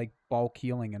that like bulk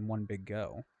healing in one big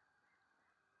go.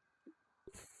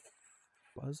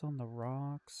 Fuzz on the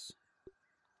rocks.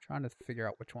 Trying to figure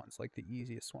out which one's like the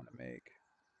easiest one to make.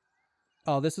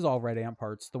 Oh, this is all red ant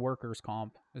parts. The workers'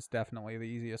 comp is definitely the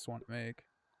easiest one to make.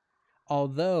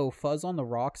 Although fuzz on the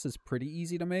rocks is pretty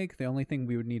easy to make. The only thing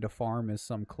we would need to farm is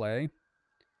some clay.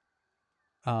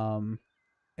 And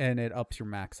it ups your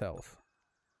max health.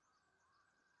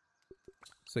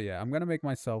 So yeah, I'm gonna make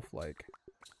myself like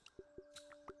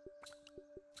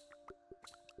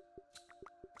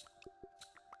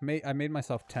I made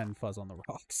myself 10 fuzz on the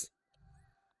rocks.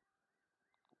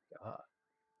 God.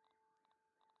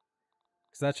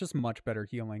 Because that's just much better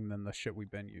healing than the shit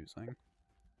we've been using.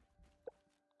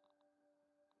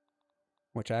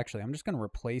 Which actually, I'm just going to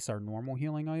replace our normal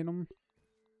healing item,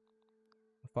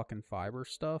 the fucking fiber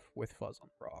stuff, with fuzz on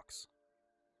the rocks.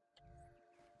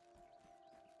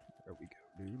 There we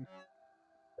go, dude.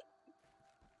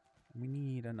 We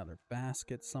need another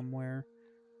basket somewhere.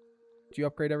 Did you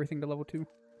upgrade everything to level 2?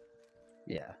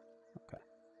 Yeah. Okay.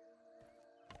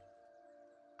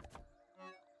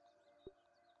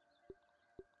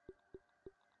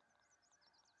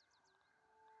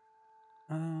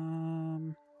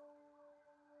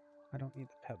 I don't need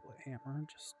the pebblet hammer,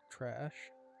 just trash.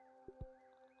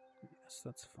 Yes,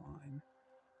 that's fine.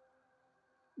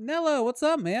 Nello, what's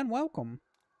up, man? Welcome.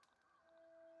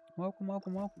 Welcome,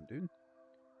 welcome, welcome, dude.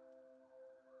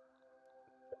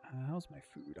 How's my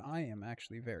food? I am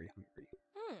actually very hungry.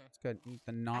 Let's go ahead and eat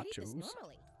the I'd eat this nachos.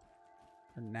 normally.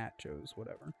 Or nachos,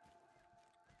 whatever.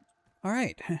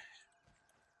 Alright.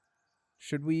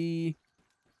 Should we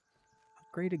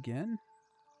upgrade again?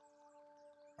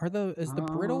 Is the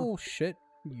brittle shit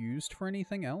used for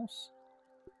anything else?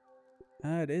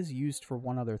 It is used for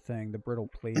one other thing. The brittle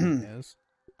plating is.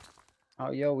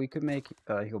 Oh, yo, we could make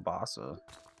Hilbasa.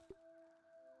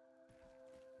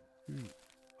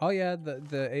 Oh yeah,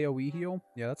 the AoE heal.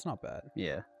 Yeah, that's not bad.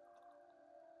 Yeah.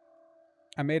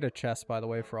 I made a chest, by the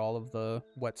way, for all of the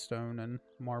whetstone and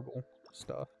marble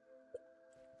stuff.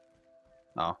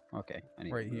 Oh, okay. I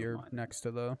need Right to move here mine. next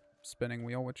to the spinning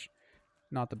wheel, which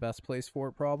not the best place for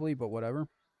it probably, but whatever.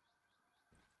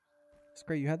 It's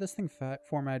great. You had this thing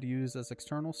formatted to use as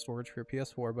external storage for your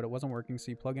PS4, but it wasn't working,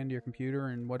 so you plug into your computer,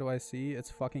 and what do I see?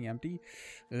 It's fucking empty.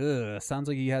 Ugh, sounds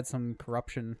like you had some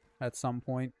corruption at some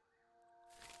point.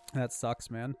 That sucks,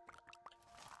 man.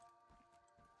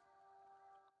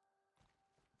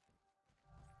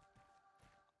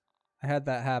 I had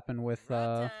that happen with,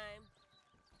 I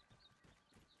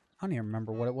don't even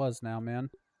remember what it was now, man.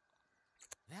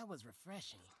 That was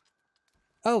refreshing.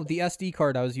 Oh, the SD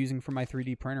card I was using for my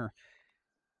 3D printer.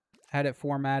 Had it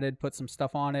formatted, put some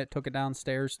stuff on it, took it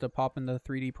downstairs to pop in the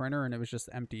 3D printer, and it was just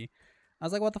empty. I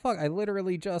was like, what the fuck? I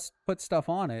literally just put stuff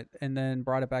on it and then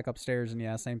brought it back upstairs, and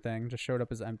yeah, same thing. Just showed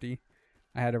up as empty.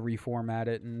 I had to reformat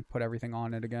it and put everything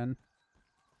on it again.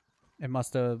 I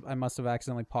must have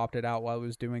accidentally popped it out while it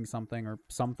was doing something or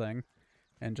something.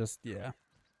 And just, yeah.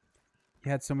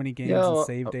 You had so many games and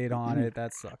save date on it.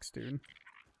 That sucks, dude.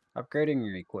 Upgrading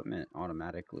your equipment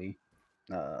automatically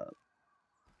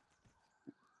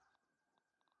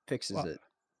fixes it.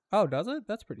 Oh, does it?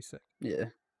 That's pretty sick. Yeah.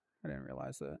 I didn't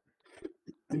realize that.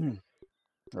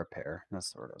 Repair.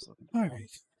 That's the word I was looking for. All right.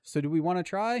 So do we want to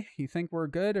try? You think we're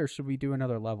good, or should we do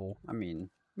another level? I mean,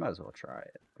 might as well try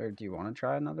it. Or do you want to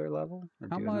try another level? Or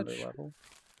How do much? Another level?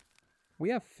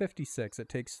 We have 56. It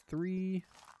takes 3.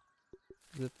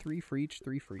 Is it 3 for each?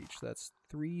 3 for each. That's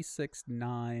 3, 6,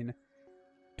 9,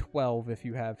 12 if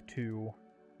you have 2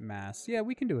 mass. Yeah,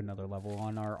 we can do another level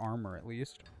on our armor at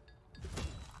least.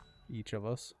 Each of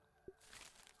us.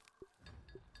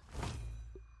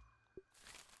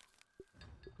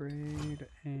 Upgrade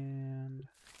and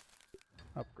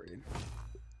upgrade.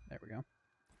 There we go.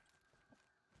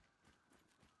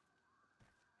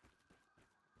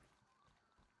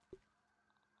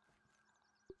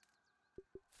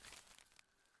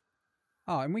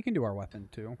 Oh, and we can do our weapon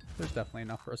too. There's definitely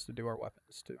enough for us to do our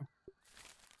weapons too.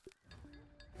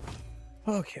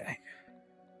 Okay.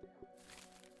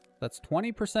 That's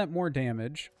 20% more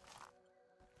damage.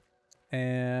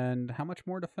 And how much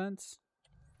more defense?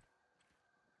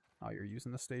 Oh, you're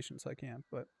using the station, so I can't,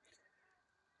 but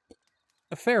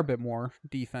a fair bit more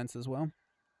defense as well.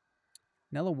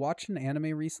 Nella watched an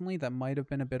anime recently that might have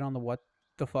been a bit on the what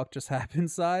the fuck just happened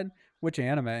side. Which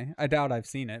anime? I doubt I've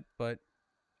seen it, but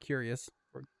curious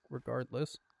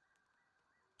regardless.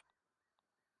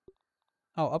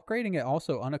 Oh, upgrading it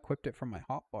also unequipped it from my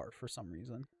hotbar for some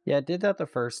reason. Yeah, I did that the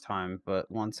first time, but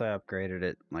once I upgraded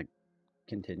it, like,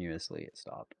 continuously, it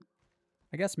stopped.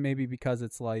 I guess maybe because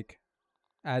it's like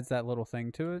adds that little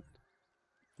thing to it.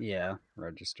 Yeah,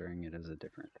 registering it as a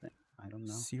different thing. I don't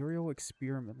know. Serial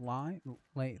experiment line.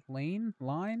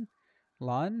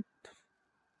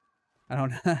 I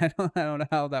don't know. I don't know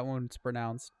how that one's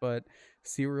pronounced, but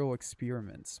serial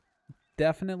experiments.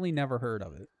 Definitely never heard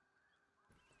of it.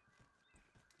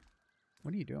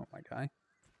 What are you doing, my guy?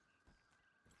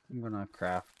 I'm gonna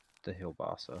craft the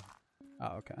Hilbasa.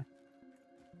 Oh, okay.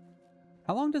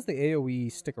 How long does the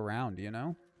AoE stick around, do you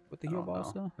know? With the I heal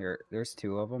don't know. balsa? There's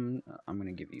 2 of them. I'm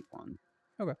gonna give you one.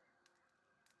 Okay.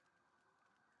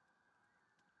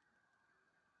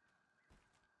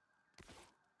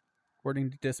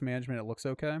 According to disc management, it looks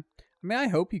okay. I mean, I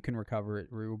hope you can recover it,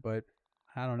 Rue, but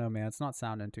I don't know, man. It's not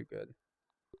sounding too good.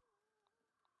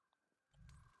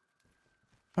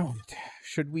 Oh,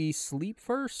 should we sleep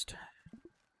first?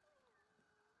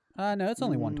 No, it's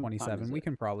only Time 127. is We it?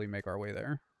 can probably make our way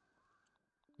there.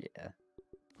 Yeah.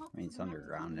 I mean, it's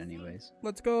underground anyways.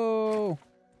 Let's go!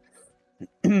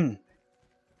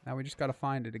 Now we just gotta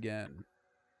find it again.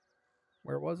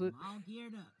 Where was it? I'm all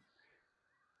geared up.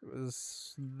 It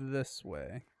was this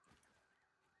way.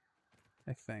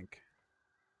 I think.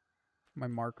 My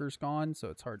marker's gone, so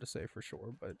it's hard to say for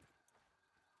sure, but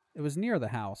it was near the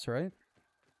house, right?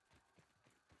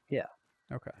 Yeah.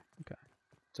 Okay, okay.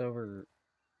 It's over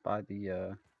by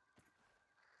the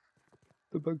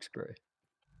bug spray.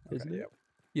 Isn't Okay, it?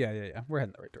 yeah. We're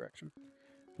heading the right direction.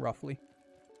 Roughly.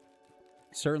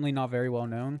 Certainly not very well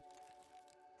known.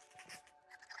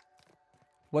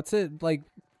 What's it like?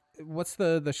 What's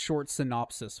the short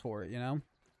synopsis for it, you know?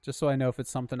 Just so I know if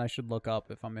it's something I should look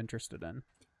up if I'm interested in.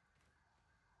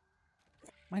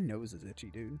 My nose is itchy,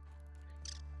 dude.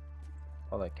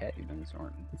 Oh, that cat you've been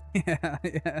snorting. Yeah.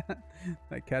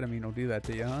 That ketamine will do that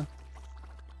to you, huh?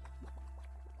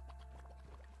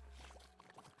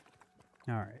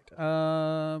 Alright.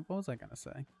 What was I gonna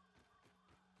say?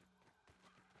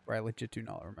 Where I legit do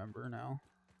not remember now.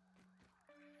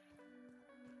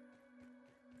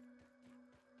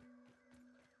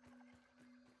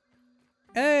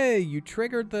 Hey, you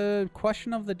triggered the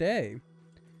question of the day.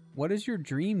 What is your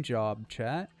dream job,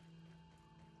 chat?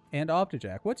 And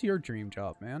Optejac, what's your dream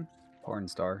job, man? Porn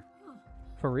star.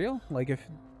 For real? Like, if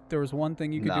there was one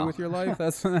thing you could do No. with your life,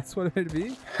 that's what it'd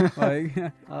be? Like,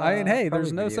 I mean, hey, there's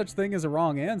probably no video. such thing as a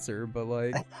wrong answer, but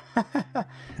like,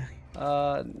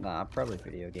 Nah, probably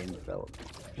video game development.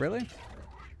 really?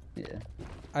 Yeah.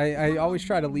 I always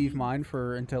try to leave mine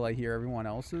for until I hear everyone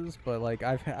else's, but like,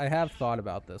 I have thought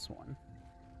about this one.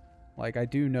 Like, I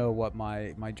do know what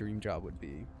my dream job would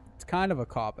be. It's kind of a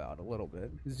cop-out a little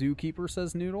bit. Zookeeper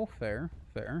says noodle. Fair.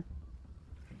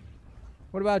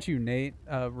 What about you, Nate?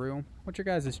 Rue? What's your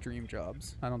guys' dream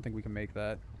jobs? I don't think we can make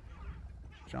that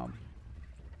jump.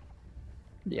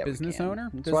 Yeah. Business we can.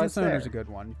 owner? That's why Business it's owner's there. a good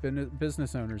one.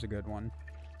 Business owner's a good one.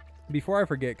 Before I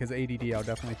forget, because ADD, I'll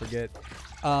definitely forget.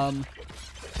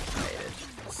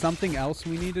 Something else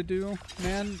we need to do,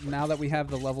 man, now that we have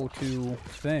the level 2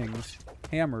 things,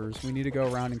 hammers, we need to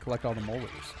go around and collect all the molars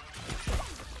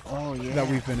Oh yeah. that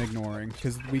we've been ignoring,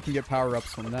 because we can get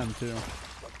power-ups from them, too.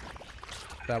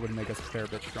 That would make us a fair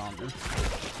bit stronger.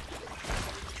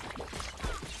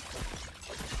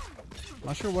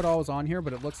 Not sure what all was on here,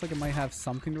 but it looks like it might have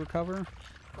something to recover.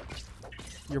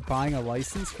 You're buying a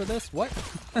license for this? What?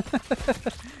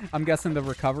 I'm guessing the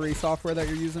recovery software that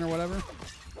you're using or whatever.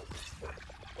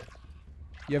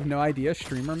 You have no idea?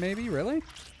 Streamer maybe? Really?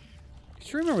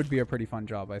 Streamer would be a pretty fun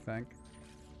job, I think.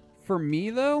 For me,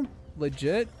 though,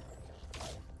 legit,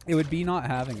 it would be not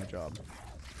having a job.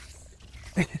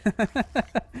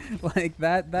 Like,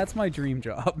 that's my dream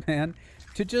job, man.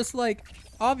 To just, like,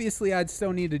 obviously I'd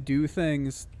still need to do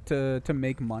things to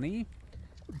make money.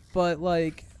 But,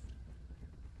 like,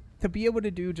 to be able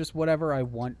to do just whatever I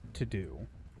want to do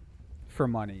for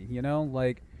money, you know?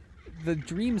 Like, the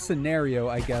dream scenario,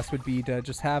 I guess, would be to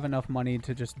just have enough money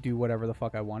to just do whatever the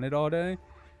fuck I wanted all day.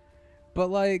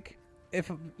 But, like, if,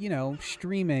 you know,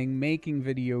 streaming, making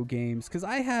video games, because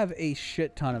I have a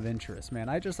shit ton of interest, man.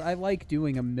 I like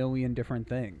doing a million different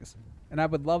things. And I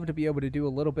would love to be able to do a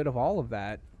little bit of all of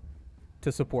that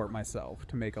to support myself,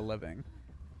 to make a living.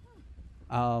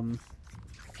 So,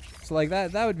 like,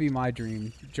 that would be my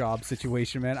dream job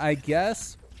situation, man. I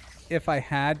guess if I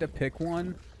had to pick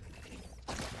one,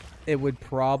 it would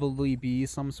probably be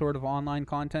some sort of online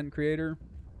content creator,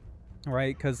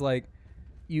 right? Because, like,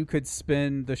 you could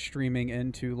spin the streaming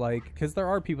into, like, because there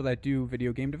are people that do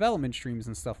video game development streams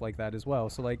and stuff like that as well.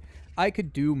 So, like, I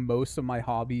could do most of my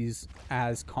hobbies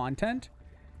as content,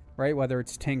 right? Whether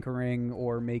it's tinkering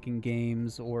or making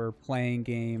games or playing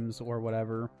games or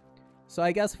whatever. So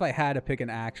I guess if I had to pick an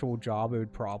actual job, it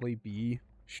would probably be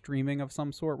streaming of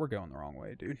some sort. We're going the wrong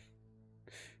way, dude.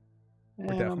 We're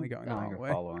definitely going the wrong way.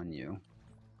 Following you.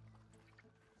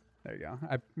 There you go.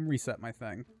 I reset my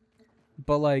thing.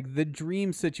 But, like, the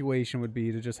dream situation would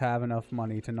be to just have enough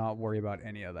money to not worry about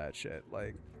any of that shit.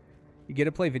 Like, you get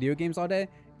to play video games all day?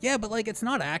 Yeah, but, like, it's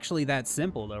not actually that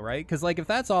simple, though, right? Because, like, if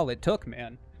that's all it took,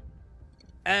 man,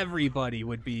 everybody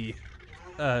would be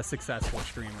a successful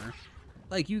streamer.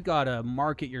 Like, you gotta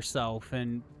market yourself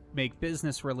and make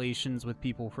business relations with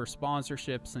people for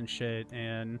sponsorships and shit,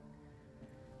 and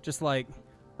just, like...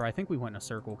 Bro, I think we went in a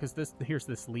circle, because here's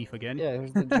this leaf again. Yeah,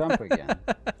 there's the jump again.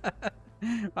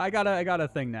 I got a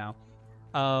thing now.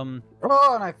 Oh,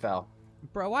 and I fell.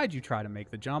 Bro, why'd you try to make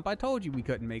the jump? I told you we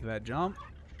couldn't make that jump.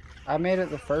 I made it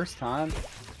the first time.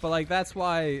 But, like, that's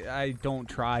why I don't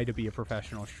try to be a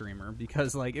professional streamer.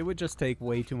 Because, like, it would just take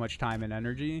way too much time and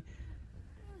energy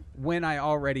when I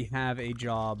already have a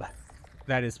job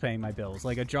that is paying my bills.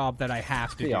 Like, a job that I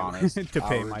have to do honest, to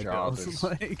pay my job bills. Is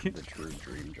like, the true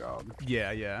dream job.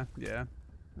 Yeah.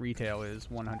 Retail is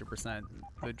 100%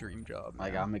 the dream job.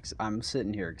 Like, I'm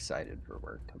sitting here excited for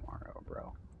work tomorrow,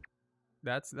 bro.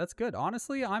 That's good.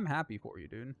 Honestly, I'm happy for you,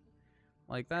 dude.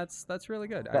 Like, that's really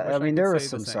good. I mean, there was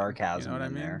some sarcasm you know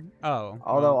in there. Oh.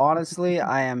 Although, well, honestly,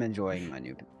 I am enjoying my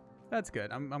new... that's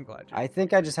good. I'm glad you... I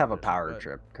think I just have a power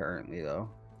trip currently, though.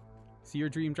 So your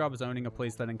dream job is owning a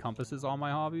place that encompasses all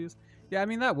my hobbies? Yeah, I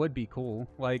mean, that would be cool.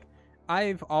 Like,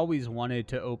 I've always wanted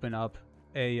to open up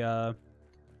a...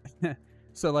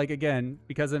 So, like, again,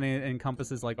 because it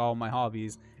encompasses, like, all my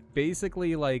hobbies,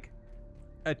 basically, like,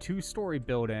 a 2-story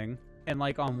building, and,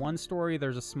 like, on one story,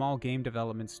 there's a small game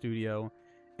development studio,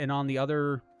 and on the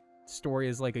other story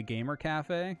is, like, a gamer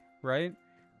cafe, right?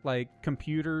 Like,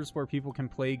 computers where people can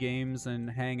play games and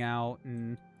hang out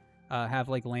and have,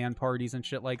 like, LAN parties and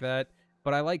shit like that.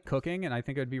 But I like cooking, and I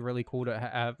think it would be really cool to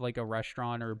have, like, a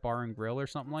restaurant or bar and grill or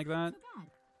something like that.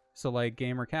 So, like,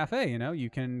 gamer cafe, you know, you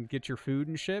can get your food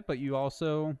and shit, but you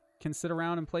also can sit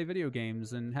around and play video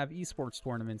games and have esports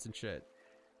tournaments and shit.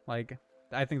 Like,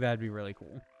 I think that'd be really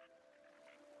cool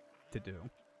to do.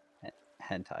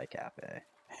 Hentai cafe.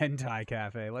 Hentai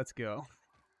cafe, let's go.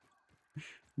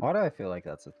 Why do I feel like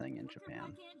that's a thing in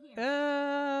Japan?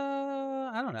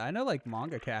 I don't know. I know, like,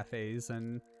 manga cafes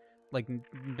and, like,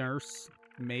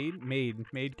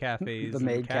 maid cafes, The and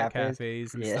maid cat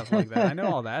cafes. and Yeah. stuff like that. I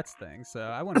know all that's things, so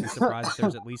I wouldn't be surprised if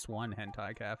there's at least one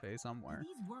hentai cafe somewhere.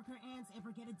 These worker ants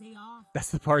ever get a day off?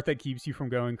 That's the part that keeps you from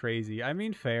going crazy. I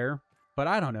mean, fair, but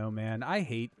I don't know, man. I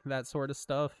hate that sort of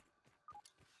stuff.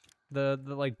 The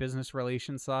like business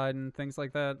relations side and things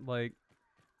like that. Like,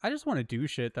 I just want to do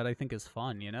shit that I think is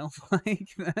fun, you know? Like,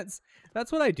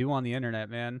 that's what I do on the internet,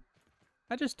 man.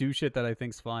 I just do shit that I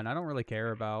think's fun. I don't really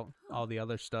care about all the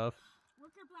other stuff.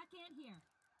 Worker black ant here.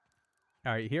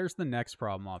 All right, here's the next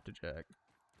problem, Optejac.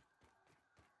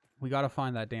 We gotta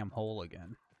find that damn hole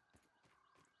again.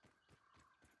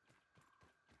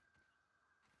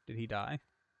 Did he die?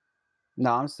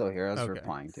 No, I'm still here. I was Okay.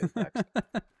 replying to a text.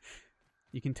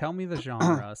 You can tell me the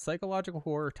genre: psychological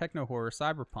horror, techno horror,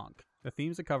 cyberpunk. The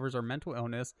themes it covers are mental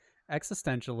illness,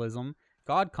 existentialism,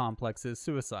 god complexes,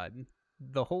 suicide.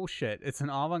 The whole shit. It's an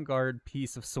avant-garde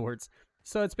piece of sorts.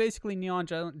 So it's basically Neon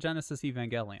Genesis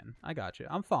Evangelion. I got you.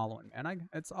 I'm following, man.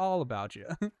 It's all about you.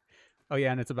 Oh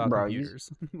yeah, and it's about Bro,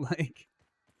 computers. Like,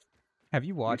 have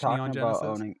you You're watched talking Neon about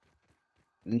Genesis? owning...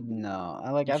 No,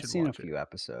 You I've should seen a watch it. few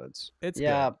episodes. It's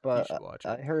yeah, good. You but should watch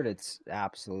I it. heard it's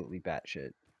absolutely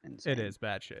batshit insane. It is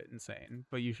batshit insane,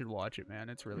 but you should watch it, man.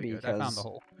 It's really good. I found Because the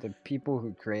hole. the people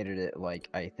who created it, like,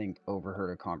 I think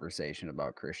overheard a conversation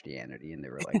about Christianity, and they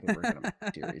were like, "We're gonna make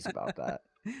a series about that."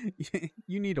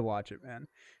 You need to watch it, man.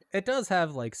 It does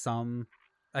have like some,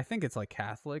 I think it's like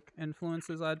Catholic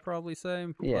influences, I'd probably say.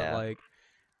 Yeah.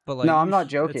 But like No, you I'm not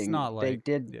It's joking. not like They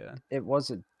did. Yeah. It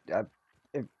was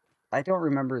I don't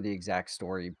remember the exact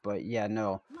story, but yeah,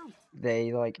 no, Light.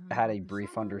 they like had a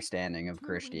brief understanding of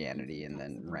Christianity and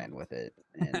then ran with it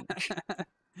and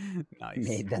Nice.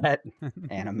 made that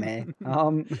anime.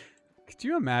 Could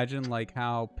you imagine like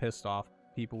how pissed off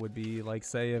people would be, like,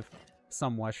 say if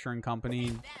some Western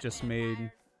company just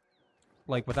made,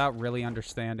 like, without really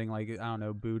understanding, like, I don't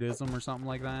know, Buddhism or something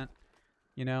like that,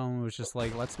 you know, it was just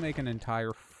like, let's make an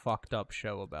entire fucked up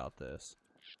show about this.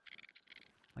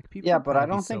 Like, people Yeah, would but I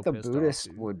probably don't be so think the pissed off, Buddhists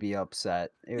dude. would be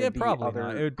upset. It Yeah, would be probably other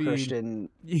not. It would be- Christian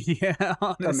Yeah,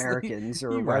 honestly. Americans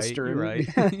or You're Western. Right,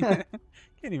 you're right.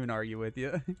 Can't even argue with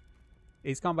you.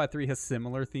 Ace Combat 3 has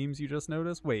similar themes, you just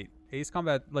noticed? Wait, Ace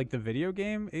Combat, like the video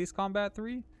game Ace Combat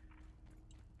 3?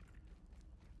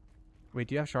 Wait,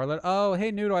 do you have Charlotte? Oh,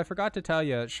 hey, Noodle, I forgot to tell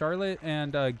you. Charlotte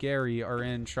and Gary are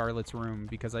in Charlotte's room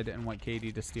because I didn't want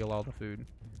Katie to steal all the food.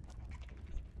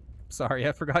 Sorry,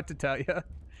 I forgot to tell you.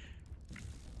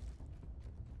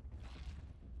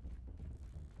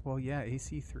 Well, yeah,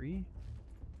 AC3?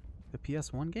 The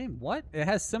PS1 game? What? It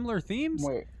has similar themes?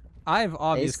 Wait, I've Ace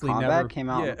obviously Combat never... came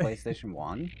out yeah. on the PlayStation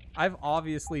 1? I've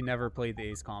obviously never played the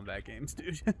Ace Combat games,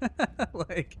 dude.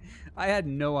 Like, I had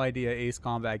no idea Ace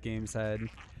Combat games had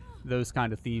those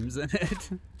kind of themes in it.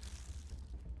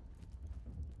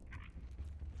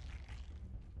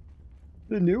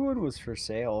 The new one was for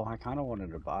sale. I kind of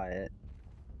wanted to buy it.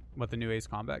 What, the new Ace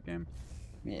Combat game?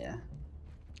 Yeah.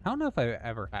 I don't know if I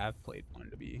ever have played one,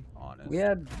 to be honest. We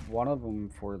had one of them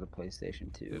for the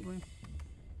PlayStation 2. Did we?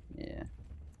 Yeah.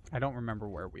 I don't remember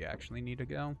where we actually need to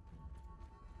go.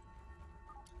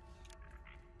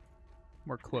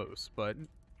 We're close, but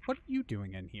what are you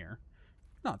doing in here?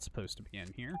 Not supposed to be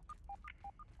in here.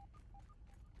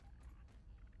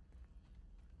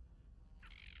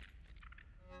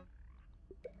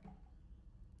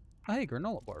 Oh, hey,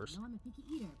 granola bars. I know I'm a picky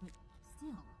eater, but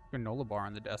still. Granola bar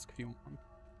on the desk if you want one.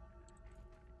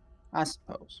 I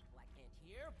suppose. Black ant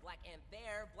here, black ant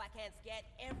there, black ant scat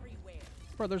everywhere.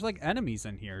 Bro, there's like enemies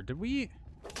in here. Did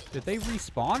they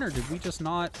respawn or did we just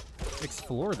not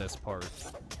explore this part?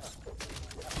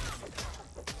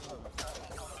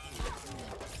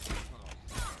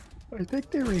 I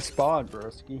think they respawn,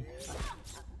 broski.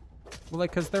 Well,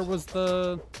 like, cause there was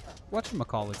the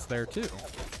whatchamacallits there too.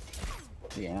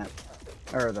 The ant.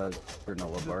 Or the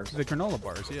granola bars. The granola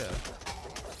bars, yeah.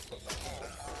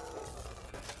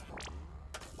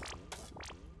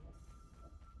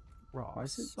 Raw Why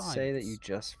does it science. say that you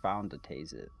just found to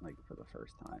tase it, like, for the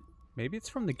first time? Maybe it's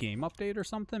from the game update or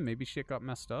something. Maybe shit got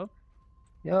messed up.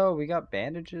 Yo, we got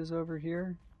bandages over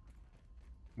here.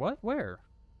 What? Where?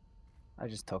 I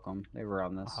just took them. They were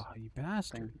on this Oh, you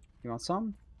bastard. thing. You want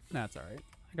some? That's alright.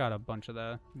 I got a bunch of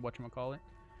the whatchamacallit.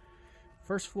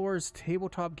 First floor is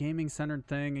tabletop gaming centered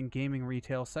thing and gaming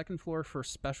retail. Second floor for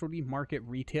specialty market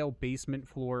retail. Basement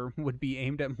floor would be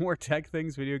aimed at more tech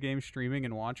things, video game streaming,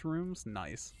 and watch rooms.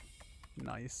 Nice.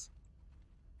 Nice.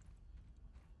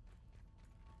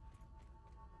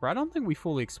 Bro, I don't think we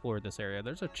fully explored this area.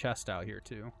 There's a chest out here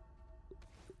too.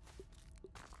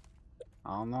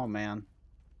 I don't know, man.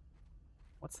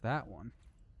 What's that one?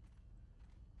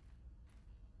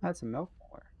 That's a milk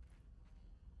molar.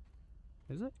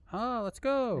 Is it? Oh, let's Yeah,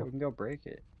 go. we can go break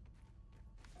it.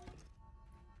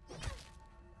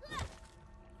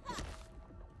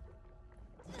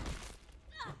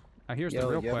 Now here's Yo, the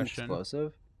real you have an question.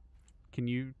 explosive? Can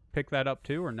you pick that up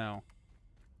too or no?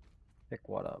 Pick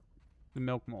what up? The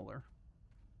milk molar.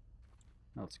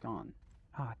 No, it's gone.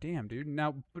 Ah, damn, dude.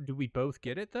 Now, do we both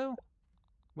get it though?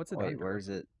 What's it Wait, under? where's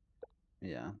it?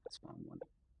 Yeah, that's fine.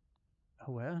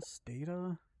 OS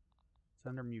data? It's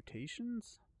under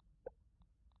mutations?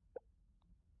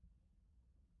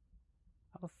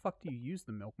 How the fuck do you use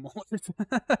the milk molar?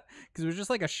 Because it was just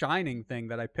like a shining thing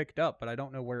that I picked up, but I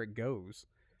don't know where it goes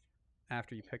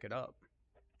after you pick it up.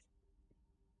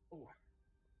 Ooh.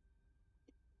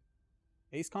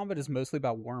 Ace Combat is mostly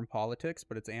about war and politics,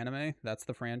 but it's anime. That's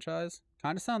the franchise.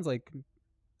 Kind of sounds like...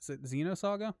 Is it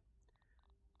Xenosaga?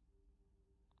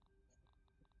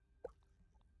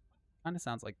 Kind of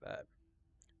sounds like that.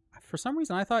 For some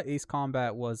reason, I thought Ace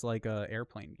Combat was like a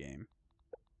airplane game.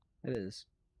 It is.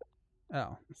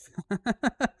 Oh.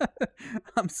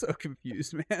 I'm so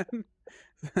confused, man.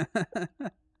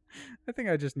 I think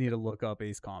I just need to look up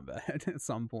Ace Combat at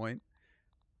some point.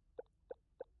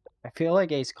 I feel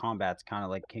like Ace Combat's kind of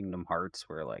like Kingdom Hearts,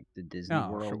 where like the Disney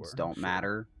Oh, worlds sure, don't sure.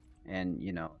 matter, and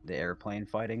you know the airplane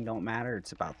fighting don't matter.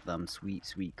 It's about them sweet,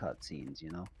 sweet cutscenes,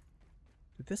 you know.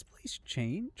 Did this place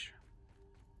change?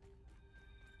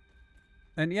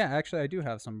 And yeah, actually, I do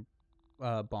have some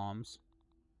bombs.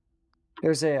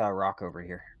 There's a rock over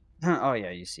here. Oh yeah,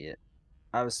 you see it.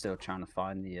 I was still trying to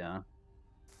find the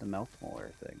milk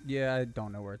molar thing. Yeah, I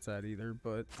don't know where it's at either,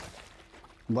 but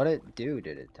What it do?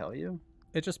 Did it tell you?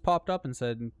 it just popped up and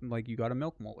said, like, you got a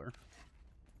milk molar.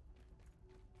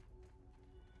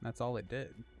 That's all it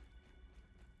did.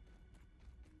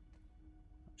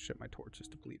 Shit, my torch is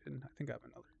depleted. I think I have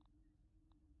another.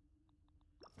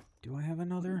 Do I have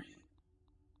another?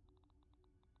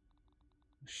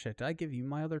 Shit, did I give you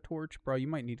my other torch? Bro, you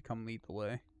might need to come lead the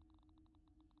way.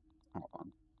 Hold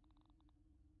on.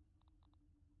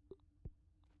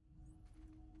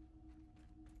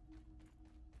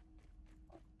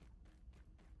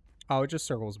 Oh, it just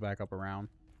circles back up around.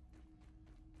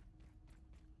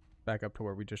 Back up to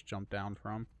where we just jumped down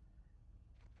from.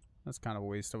 That's kind of a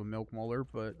waste of a milk molar,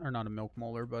 but... Or not a milk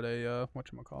molar, but a,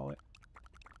 whatchamacallit.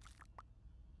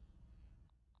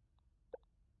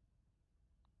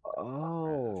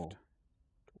 Oh.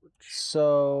 Torch.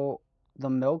 So the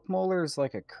milk molar is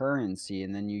like a currency,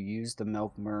 and then you use the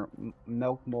milk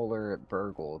molar at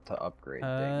Burgle to upgrade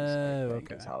things, I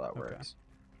think, Okay. is how that Okay. works.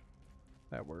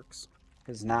 That works.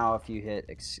 Because now if you hit,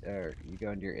 you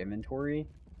go into your inventory,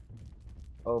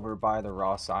 over by the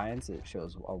raw science, it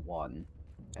shows a 1.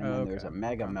 And then there's a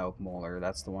mega milk molar,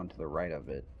 that's the one to the right of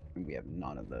it, and we have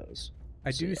none of those.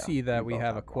 I So, do yeah, see that we both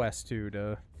have a one. quest too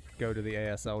to go to the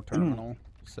ASL terminal,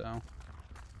 so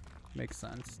makes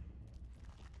sense.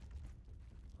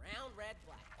 Brown, red,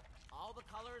 black. All the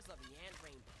colors of the ant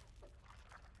rainbow.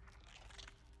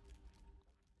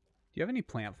 Do you have any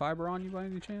plant fiber on you by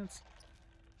any chance?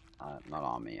 Not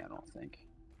on me, I don't think.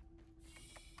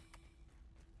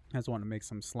 I just want to make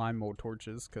some slime mold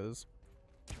torches, because...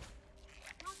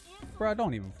 Bro,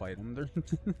 don't even fight them. They're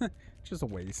just a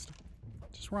waste.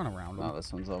 Just run around them. Oh,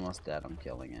 this one's almost dead. I'm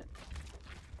killing it.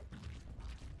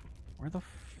 Where the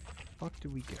fuck do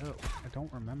we go? I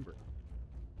don't remember.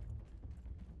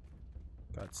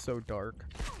 God, it's so dark.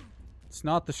 It's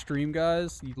not the stream,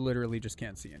 guys. You literally just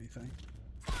can't see anything.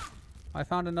 I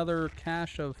found another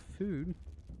cache of food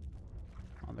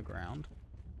on the ground.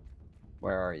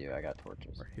 Where are you? I got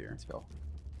torches. Right here. Let's go.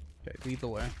 Okay, lead the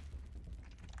way.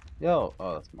 Yo,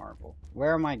 oh, that's marble.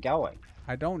 Where am I going?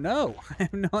 I don't know. I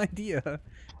have no idea.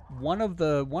 One of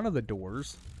the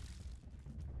doors,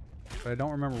 but I don't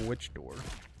remember which door.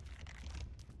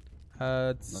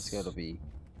 Let's go to B.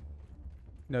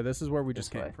 No, this is where we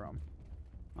just This came way. from.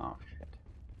 Oh shit.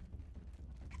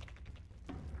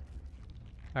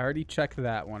 I already checked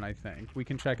that one, I think. We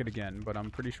can check it again, but I'm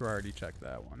pretty sure I already checked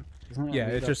that one. Doesn't it Yeah,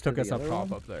 lead it up just to took the us up other top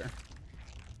one? up there.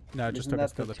 No, it just Isn't took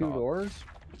us that to the two top. doors?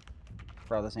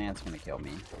 Bro, this ant's gonna kill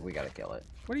me. We gotta kill it.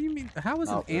 What do you mean? How is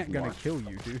No, an there's ant gonna more. kill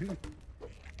you, dude?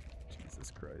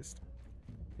 Jesus Christ.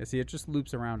 Yeah, see, it just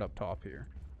loops around up top here.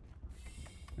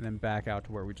 And then back out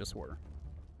to where we just were.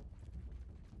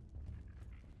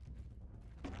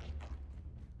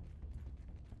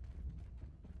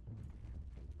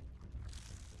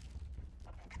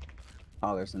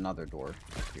 Oh, there's another door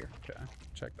up here. Okay,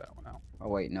 check that one out. Oh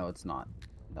wait, no, it's not.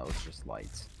 That was just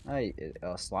lights. Hey,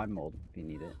 slime mold if you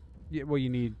need it. Yeah, well, you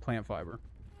need plant fiber.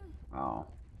 Oh,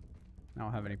 I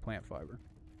don't have any plant fiber.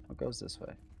 what goes this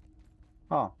way?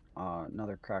 Oh,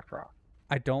 another cracked rock.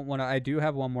 I don't want to. I do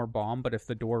have one more bomb, but if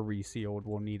the door resealed,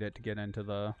 we'll need it to get into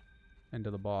the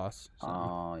boss. So.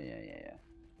 Oh, yeah.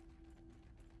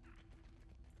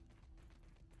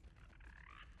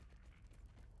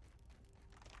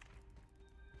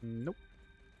 Nope.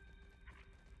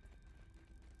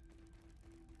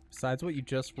 Besides what you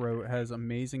just wrote, has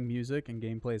amazing music and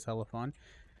gameplay is hella fun.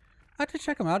 I have to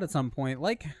check them out at some point.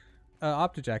 Like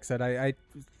Optejac said, I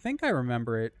think I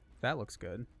remember it. That looks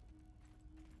good.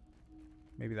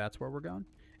 Maybe that's where we're going.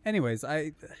 Anyways,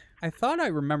 I thought I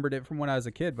remembered it from when I was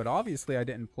a kid, but obviously I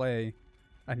didn't play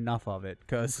enough of it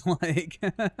because, like,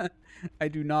 I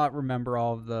do not remember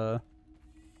all of the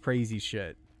crazy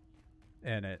shit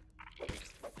in it.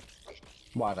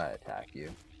 Why'd I attack you?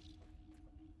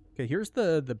 Okay, here's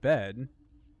the bed.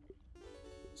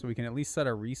 So we can at least set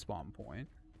a respawn point.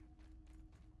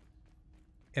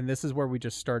 And this is where we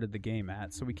just started the game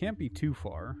at, so we can't be too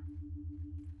far.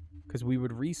 Because we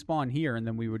would respawn here, and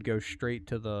then we would go straight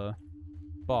to the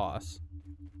boss.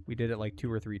 We did it like 2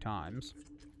 or 3 times.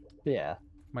 Yeah.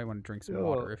 Might want to drink some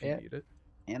water if you need it.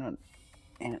 And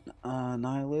an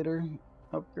annihilator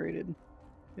upgraded.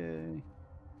 Yay.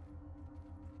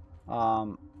 Yeah.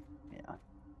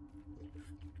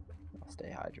 I'll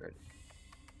stay hydrated.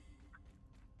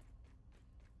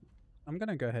 I'm going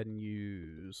to go ahead and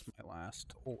use my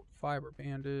last old fiber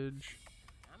bandage.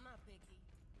 I'm not picky.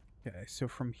 Okay, so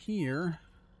from here,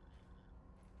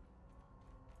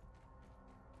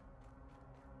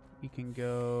 we can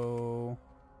go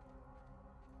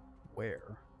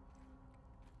where?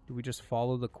 Do we just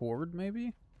follow the cord,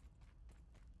 maybe?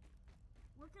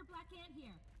 Worker Black Ant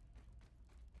here.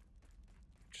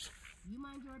 Just, You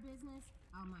mind your business,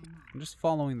 I'll mind mine. I'm just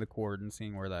following the cord and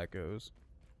seeing where that goes.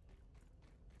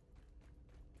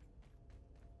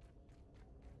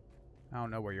 I don't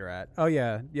know where you're at. Oh,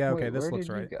 yeah. Yeah, okay, Wait, this where looks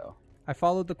did right. You go? I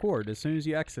followed the cord as soon as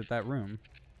you exit that room.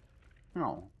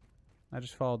 No. I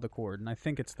just followed the cord, and I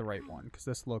think it's the right one, because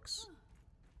this looks...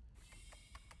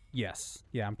 Yes.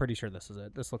 Yeah, I'm pretty sure this is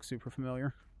it. This looks super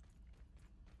familiar.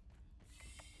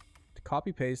 To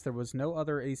copy-paste, there was no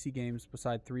other AC games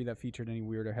beside 3 that featured any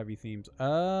weird or heavy themes.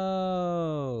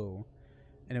 Oh!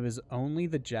 And it was only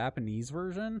the Japanese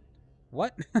version?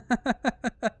 What?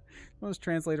 It was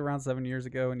translated around 7 years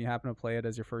ago, and you happen to play it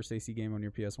as your first AC game on your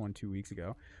PS1 2 weeks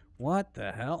ago. What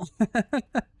the hell?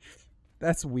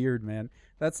 That's weird, man.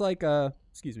 That's like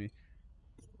excuse me.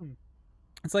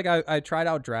 It's like I tried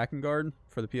out Drakengard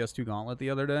for the PS2 Gauntlet the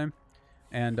other day,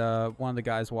 and one of the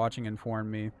guys watching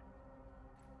informed me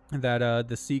that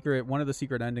one of the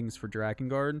secret endings for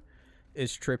Drakengard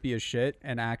is trippy as shit,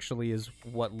 and actually is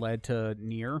what led to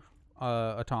Nier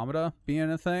Automata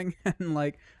being a thing. And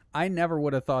like, I never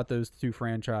would have thought those two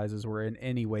franchises were in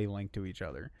any way linked to each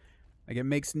other. Like, it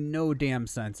makes no damn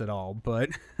sense at all, but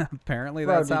apparently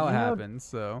Bro, that's did how it you know happens.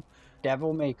 So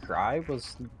Devil May Cry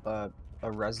was a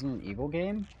Resident Evil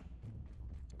game?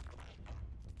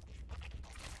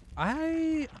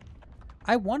 I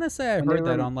want to say I When they heard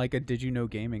that were- on like a Did You Know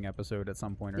Gaming episode at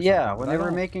some point or Yeah, something. when but they I were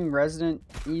don't- making Resident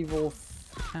Evil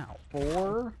How?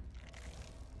 4,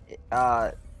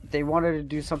 they wanted to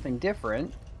do something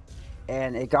different,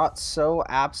 and it got so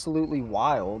absolutely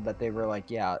wild that they were like,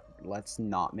 yeah, let's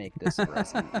not make this a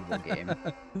Resident Evil game.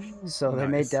 So they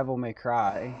made Nice. Devil May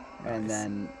Cry, and Nice.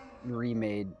 then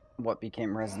remade what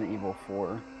became Resident Evil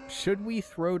 4. Should we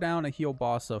throw down a heal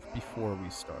boss up before we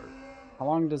start? How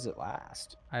long does it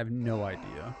last? I have no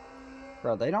idea.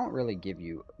 Bro, they don't really give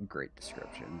you great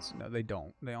descriptions. No, they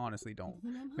don't. They honestly don't.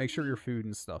 Make sure your food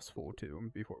and stuff's full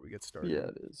too before we get started. Yeah,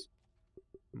 it is.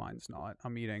 Mine's not.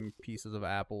 I'm eating pieces of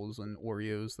apples and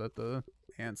Oreos that the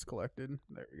ants collected.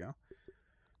 There we go.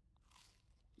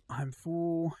 I'm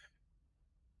full.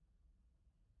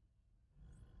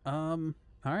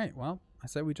 Alright, well, I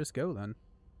said we just go then.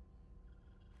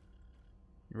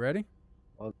 You ready?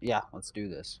 Well, yeah, let's do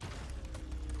this.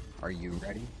 Are you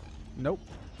ready? Nope.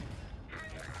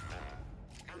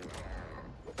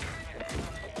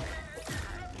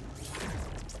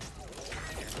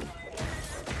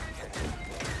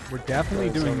 We're definitely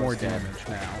Those doing are more those dead. damage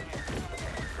now.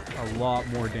 A lot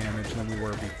more damage than we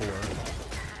were before.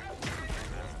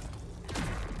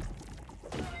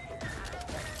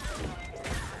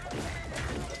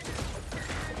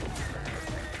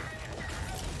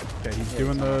 Okay, he's Yeah,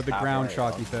 doing he's almost the ground halfway,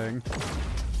 shocky thing.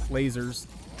 Lasers.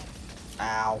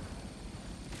 Ow.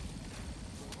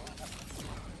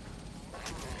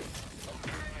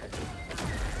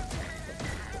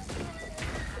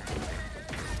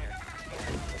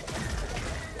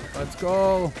 Let's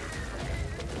go.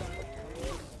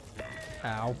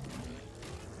 Ow.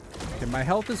 Okay, my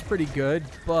health is pretty good,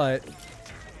 but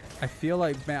I feel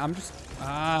like, man, I'm just,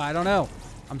 I don't know.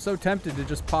 I'm so tempted to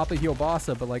just pop a heal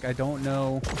bossa, but like, I don't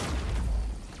know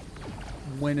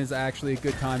when is actually a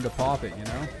good time to pop it, you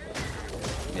know?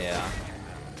 Yeah.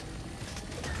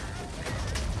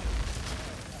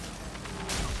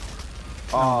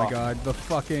 Oh my god, the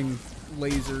fucking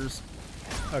lasers.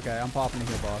 Okay, I'm popping a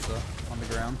heal bossa on the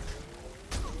ground.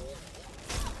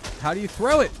 How do you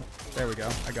throw it? There we go,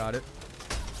 I got it.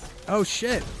 Oh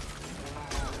shit.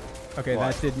 Okay,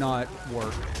 What? that did not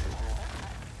work.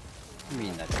 I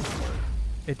mean, that doesn't work.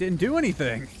 It didn't do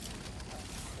anything.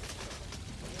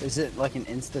 Is it like an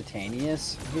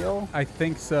instantaneous heal? I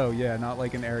think so, yeah, not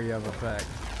like an area of effect.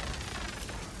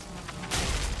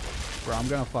 Bro, I'm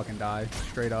gonna fucking die.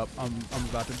 Straight up. I'm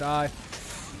about to die.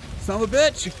 Son of a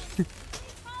bitch!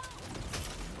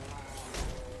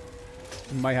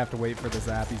 You might have to wait for the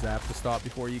zappy zap to stop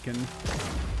before you can...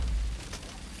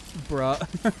 Bruh.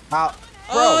 Bro,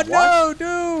 Oh what? no,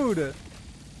 dude!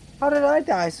 How did I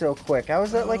die so quick? I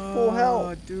was at like full Oh,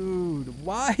 health. dude.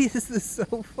 Why is this so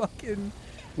fucking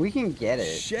We can get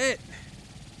it. shit?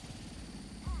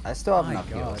 I still have My enough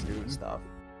heals God, to do dude. stuff.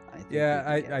 I think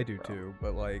Yeah, we can get I it, do bro. too,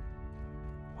 but like,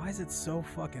 why is it so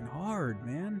fucking hard,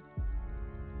 man?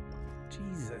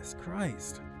 Jesus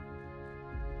Christ.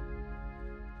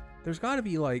 There's gotta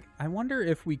be like, I wonder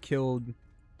if we killed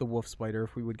the wolf spider,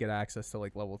 if we would get access to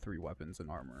like level 3 weapons and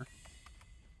armor.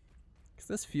 Because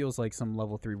this feels like some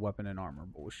level 3 weapon and armor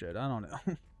bullshit. I don't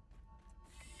know.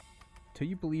 Till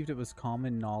you believed it was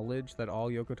common knowledge that all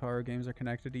Yoko Taro games are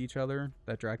connected to each other,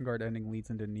 that Drakengard ending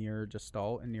leads into Nier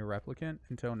Gestalt and Nier Replicant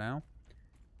until now.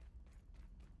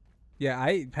 Yeah,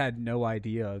 I had no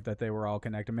idea that they were all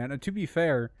connected, man. And to be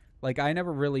fair, like, I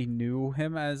never really knew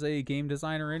him as a game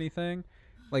designer or anything.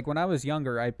 Like, when I was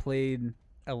younger, I played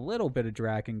a little bit of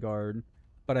Drakengard,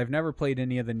 but I've never played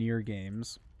any of the Nier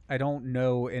games. I don't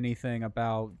know anything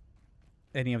about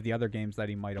any of the other games that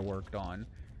he might have worked on.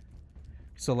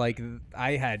 So, like,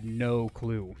 I had no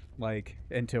clue, like,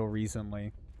 until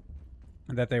recently,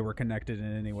 that they were connected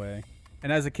in any way.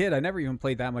 And as a kid, I never even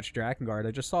played that much Drakengard.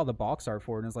 I just saw the box art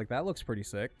for it and was like, that looks pretty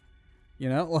sick. You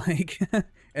know, like,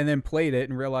 and then played it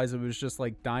and realized it was just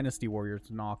like Dynasty Warriors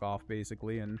knockoff,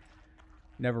 basically, and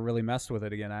never really messed with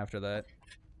it again after that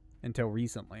until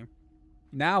recently.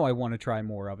 Now I want to try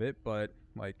more of it, but,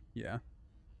 like, yeah.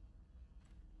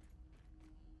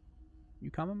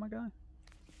 You coming, my guy?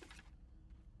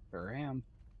 Sure am.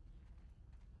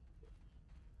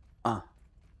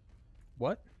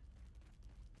 What?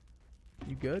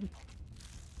 You good?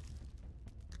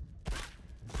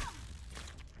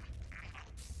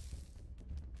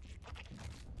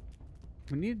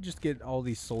 We need to just get all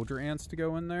these soldier ants to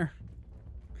go in there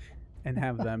and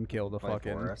have them kill the Wait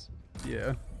fucking... for us.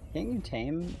 Yeah. Can't you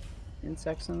tame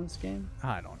insects in this game?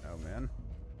 I don't know, man.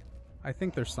 I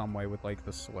think there's some way with like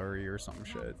the slurry or some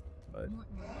shit, but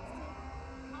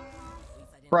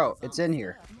Bro, it's in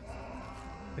here.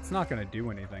 it's not gonna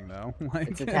do anything though. Like,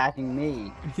 It's attacking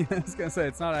me. yeah, I was gonna say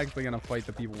it's not actually gonna fight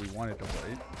the people we wanted to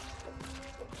fight.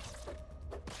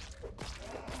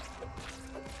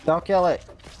 Don't kill it.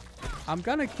 I'm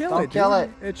gonna kill Don't it. kill dude.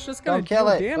 it. It's just gonna Don't kill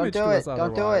deal it. Don't damage do to it. us Don't do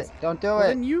otherwise. it. Don't do Well, it.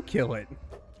 then you kill it.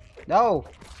 No.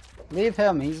 Leave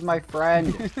him. He's my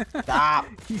friend. Stop.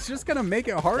 He's just gonna make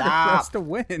it harder for Stop. us to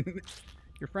win.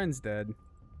 Your friend's dead.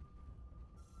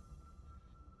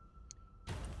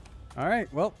 All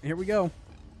right. Well, here we go.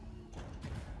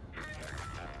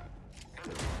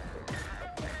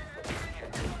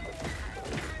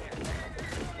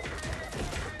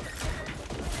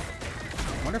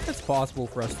 I wonder if it's possible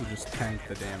for us to just tank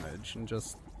the damage and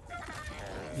just...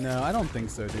 No, I don't think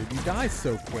so, dude. You die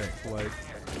so quick, like...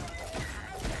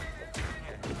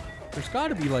 There's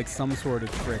gotta be, like, some sort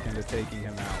of trick into taking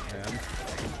him out, man.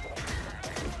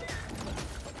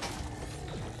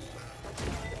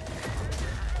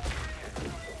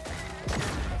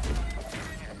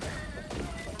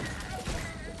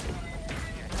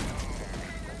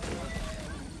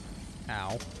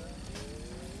 Ow.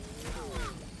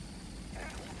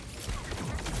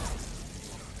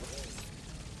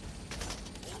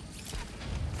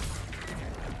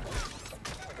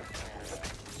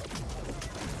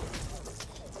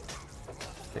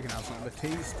 Taking out some of the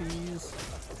tasties.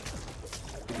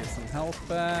 Get some health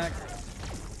back.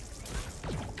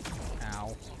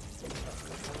 Ow.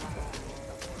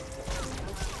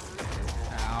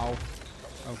 Ow.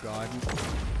 Oh god.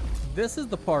 This is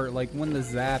the part, like, when the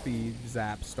zappy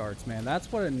zap starts, man.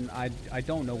 That's what I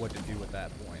don't know what to do at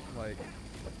that point.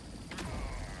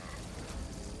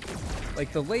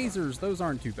 Like the lasers, those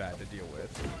aren't too bad to deal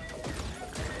with.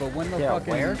 But when the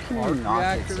fucking where can you arc not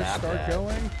get reactors zapped start at?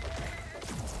 going...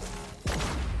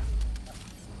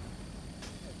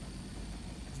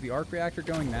 Is the arc reactor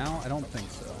going now? I don't think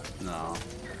so. No.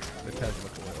 The Tesla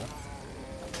coil.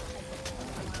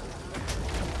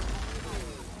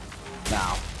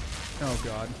 Now. Oh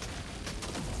god.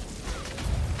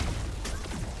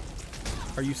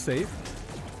 Are you safe?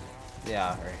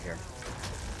 Yeah, right here.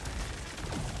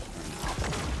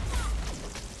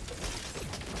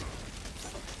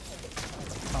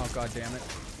 Oh god damn it.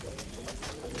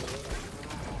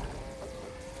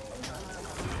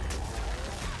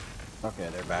 Okay,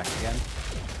 they're back again.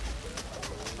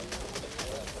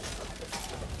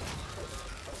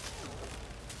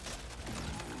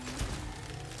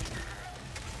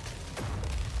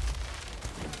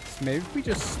 So maybe if we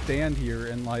just stand here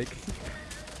and like...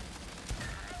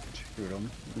 Shoot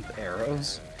them with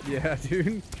arrows. Yeah,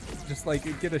 dude. Just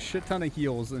like get a shit ton of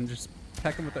heals and just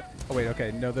peck them with the... Oh wait,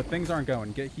 okay. No, the things aren't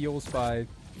going. Get heals by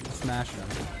smashing them.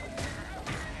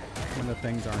 When the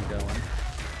things aren't going.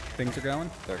 Things are going?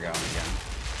 They're going again.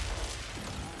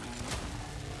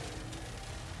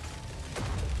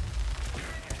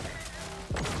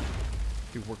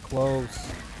 Dude, we're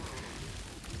close.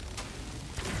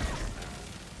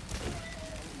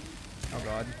 Oh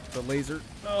god, the laser.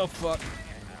 Oh fuck.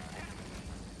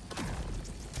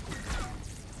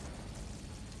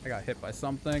 I got hit by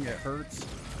something. It hurts.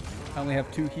 I only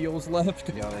have 2 heals left.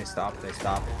 Yo, they stopped. They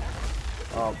stopped.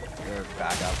 Oh, they're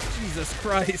back up. Jesus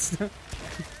Christ.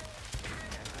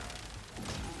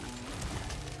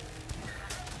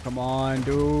 Come on,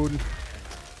 dude.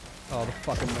 Oh, the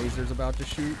fucking laser's about to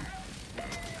shoot.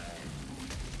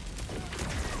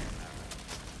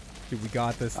 Dude, we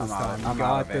got this I'm time. out We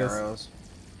got of this. arrows.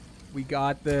 We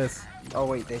got this. Oh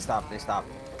wait, they stopped. They stopped.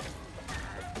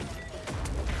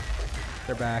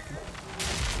 They're back.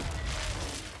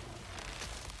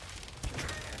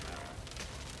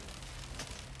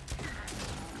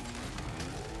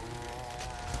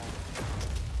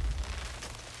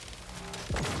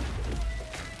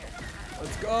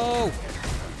 Let's go!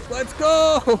 Let's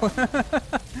go!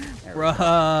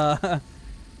 Bruh.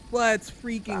 Let's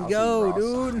freaking go,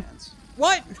 dude.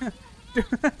 What? Dude,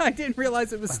 I didn't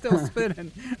realize it was still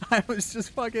spinning. I was just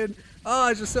fucking... Oh, I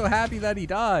was just so happy that he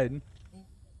died.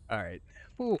 Alright.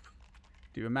 Ooh.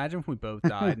 Dude, imagine if we both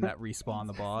died and that respawned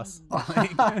the boss.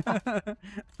 Like, that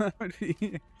would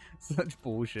be such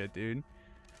bullshit, dude.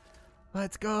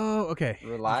 Let's go. Okay. Did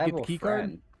you Reliable get the key friend.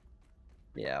 card?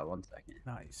 Yeah, 1 second.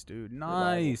 Nice, dude.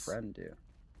 Reliable Nice. friend, dude.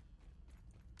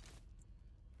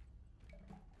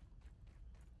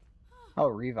 Oh,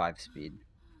 revive speed.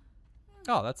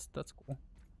 Oh, that's cool.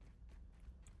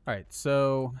 All right,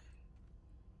 so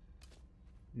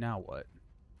now what?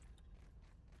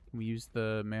 Can we use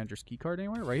the manager's key card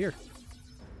anywhere? Right here.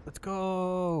 Let's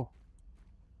go.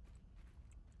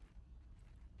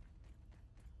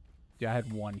 Yeah, I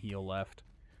had 1 heal left.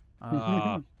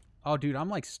 Oh, dude, I'm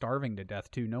like starving to death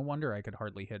too. No wonder I could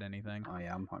hardly hit anything. Oh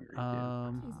yeah, I'm hungry,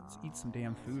 dude. Let's eat some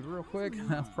damn food real quick.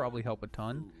 That'll probably help a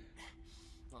ton.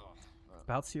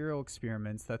 About serial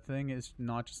experiments, that thing is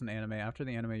not just an anime. After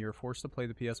the anime, you were forced to play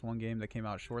the PS1 game that came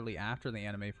out shortly after the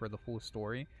anime for the full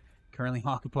story. Currently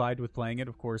occupied with playing it,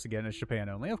 of course, again, it's Japan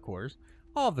only, of course.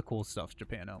 All of the cool stuff's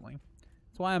Japan only.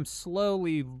 That's why I'm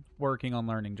slowly working on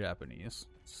learning Japanese.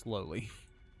 Slowly.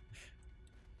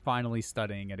 Finally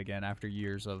studying it again after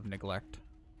years of neglect.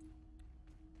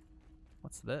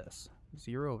 What's this?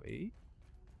 0 of 8?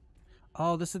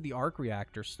 Oh, this is the arc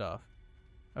reactor stuff.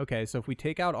 Okay, so if we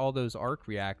take out all those arc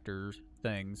reactor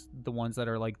things, the ones that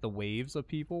are like the waves of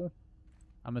people,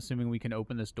 I'm assuming we can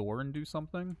open this door and do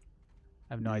something.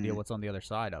 I have no idea what's on the other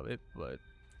side of it, but...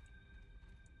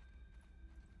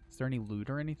 Is there any loot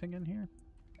or anything in here?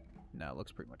 No, it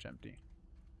looks pretty much empty.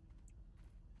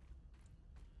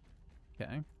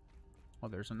 Okay. Well,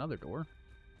 there's another door.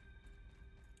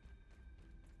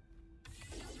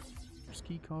 There's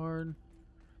key card.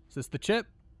 Is this the chip?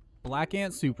 Black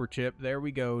Ant Super Chip. There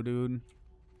we go, dude.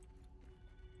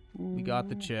 We got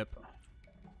the chip.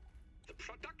 The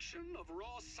production of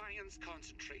raw science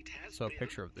concentrate has So a been,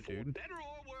 picture of the for dude. better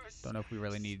or worse, Don't know if we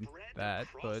really need spread that,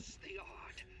 but across the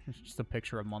yard. there's just a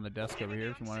picture of him on the desk over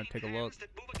here if you want to take a look. That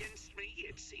move against me,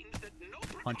 it seems that no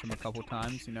Punch him a couple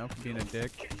times, you know, for being a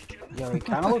dick. Yo, he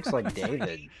kind of looks like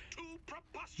David.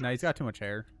 No, he's got too much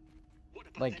hair.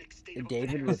 Like,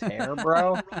 David with hair,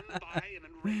 bro?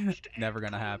 Never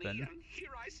gonna happen. Here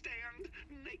I stand,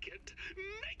 naked,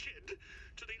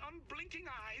 to the unblinking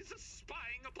eyes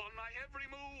spying upon my every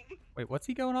move. Wait, what's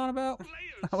he going on about?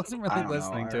 I wasn't really I don't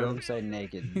listening know. to I heard him. him say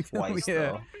naked twice, Yeah.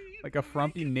 though. Like a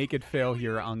frumpy naked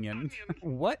failure onion.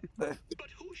 What? But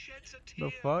who sheds a The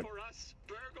tear fuck? for us,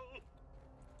 Burgle?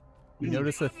 You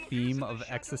notice a theme of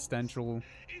existential,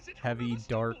 Is it heavy, whoever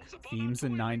dark stumbles upon themes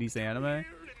in our 90s anime? career in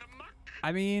the muck?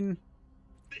 I mean,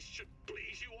 This should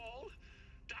please you all.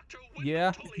 Dr.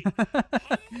 yeah. Tully,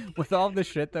 With all the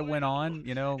shit that went on,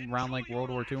 you know, around like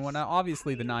World War II and whatnot,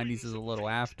 obviously the 90s is a little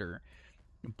after.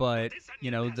 But,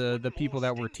 you know, the people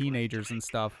that were teenagers and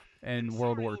stuff in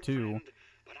World War II,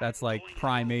 that's like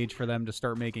prime age for them to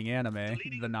start making anime,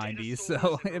 the 90s.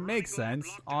 So it makes sense,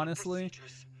 honestly.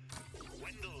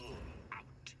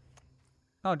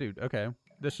 Oh, dude, okay.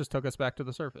 This just took us back to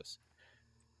the surface.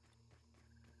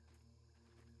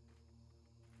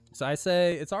 So I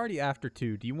say it's already after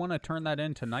 2. Do you want to turn that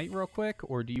in tonight real quick,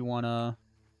 or do you want to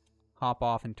hop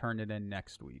off and turn it in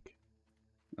next week?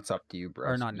 It's up to you, bro.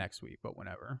 Or not next week, but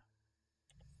whenever.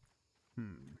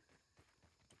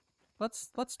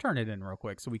 Let's turn it in real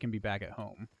quick so we can be back at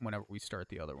home whenever we start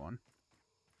the other one.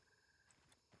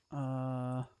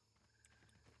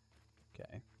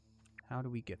 Okay. How do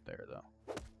we get there though?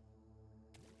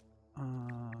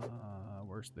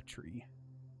 Where's the tree?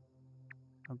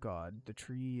 Oh god, the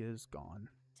tree is gone.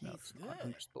 No, it's not.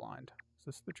 I'm just blind. Is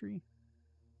this the tree?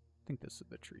 I think this is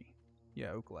the tree.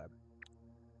 Yeah, Oak Lab.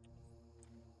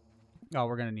 Oh,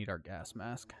 we're gonna need our gas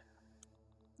mask.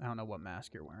 I don't know what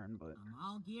mask you're wearing, but... I'm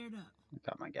all geared up.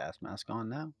 Got my gas mask on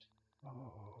now.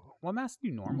 Oh. What mask do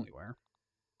you normally wear?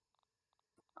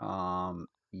 Blind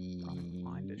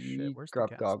as shit. Where's the Grub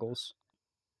gas goggles.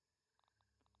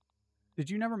 Did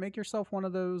you never make yourself one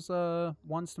of those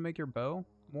ones to make your bow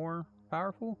more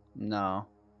powerful? No.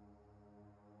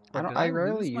 Or did I lose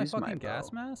rarely my use my fucking gas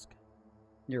bow. mask?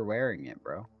 You're wearing it,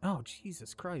 bro. Oh,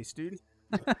 Jesus Christ, dude.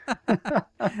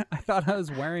 I thought I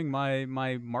was wearing my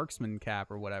marksman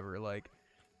cap or whatever. Like,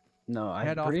 No,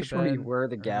 Head I'm off pretty to sure you bed wear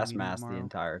the early gas mask the tomorrow.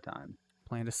 entire time.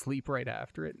 plan to sleep right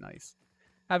after it. Nice.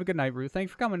 Have a good night, Ruth.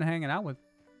 Thanks for coming and hanging out with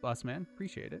us, man.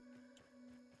 Appreciate it.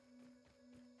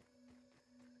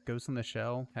 Ghost in the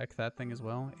Shell. Heck, that thing as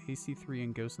well. AC3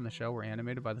 and Ghost in the Shell were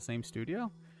animated by the same studio?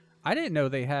 I didn't know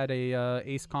they had a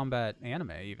Ace Combat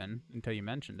anime even until you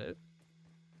mentioned it.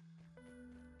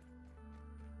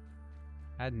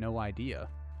 I had no idea.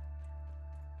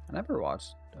 I never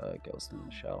watched Ghost in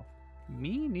the Shell.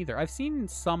 Me neither. I've seen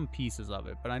some pieces of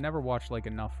it, but I never watched like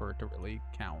enough for it to really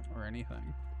count or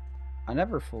anything. I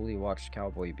never fully watched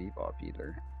Cowboy Bebop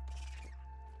either.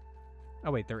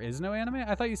 Oh wait, there is no anime?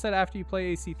 I thought you said after you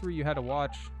play AC3 you had to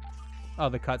watch... Oh,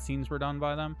 the cutscenes were done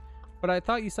by them? But I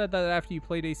thought you said that after you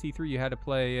played AC3, you had to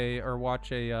play or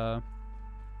watch a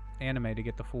anime to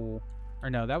get the full. Or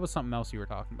no, that was something else you were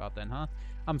talking about then, huh?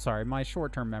 I'm sorry, my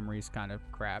short-term memory is kind of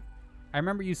crap. I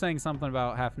remember you saying something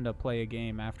about having to play a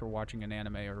game after watching an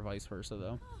anime or vice versa,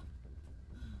 though.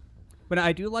 But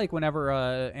I do like whenever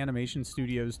animation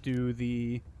studios do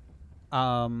the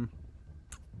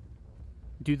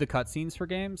cutscenes for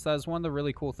games. That's one of the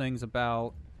really cool things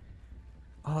about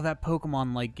that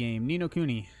Pokemon-like game, Ni no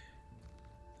Kuni.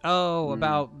 Oh,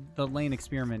 about the lane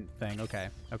experiment thing. Okay,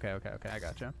 I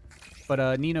gotcha.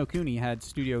 But Ni no Kuni had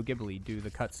Studio Ghibli do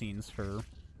the cutscenes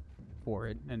for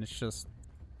it, and it's just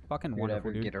fucking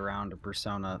wonderful, dude. Get around to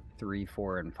Persona 3,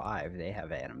 4, and 5, they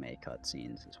have anime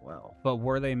cutscenes as well. But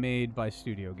were they made by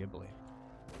Studio Ghibli?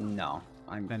 No.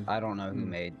 I don't know who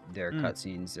made their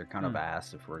cutscenes. They're kind of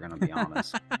ass, if we're going to be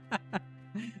honest.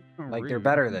 Like, they're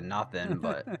better than nothing,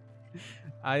 but...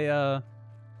 What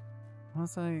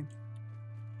was I...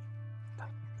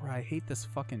 Bro, I hate this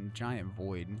fucking giant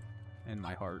void in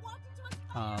my heart.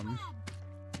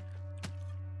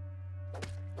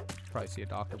 Probably see a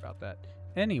doctor about that.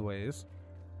 Anyways.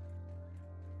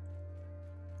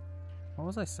 What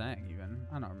was I saying, even?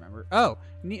 I don't remember. Oh!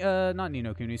 Not Ni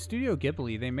no Kuni. Studio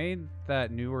Ghibli, they made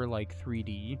that newer, like,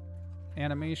 3D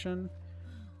animation.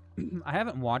 I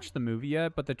haven't watched the movie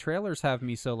yet, but the trailers have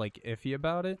me so, like, iffy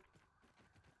about it.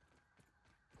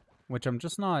 Which I'm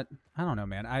just not... I don't know,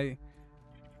 man.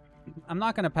 I'm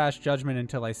not going to pass judgment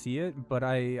until I see it, but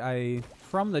I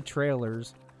from the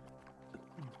trailers...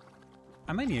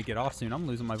 I might need to get off soon. I'm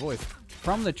losing my voice.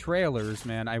 From the trailers,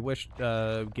 man, I wish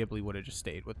Ghibli would have just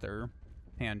stayed with their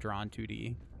hand-drawn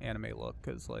 2D anime look,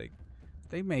 because, like,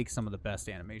 they make some of the best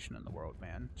animation in the world,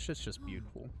 man. It's just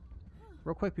beautiful.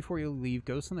 Real quick before you leave,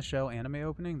 Ghost in the Shell anime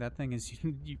opening, that thing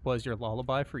was your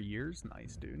lullaby for years?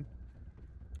 Nice, dude.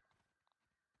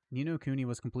 Ni no Kuni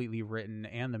was completely written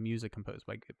and the music composed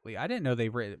by Ghibli. I didn't know they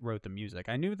wrote the music.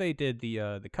 I knew they did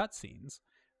the cutscenes,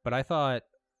 but I thought...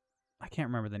 I can't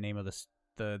remember the name of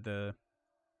the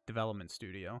development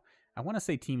studio. I want to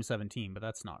say Team 17, but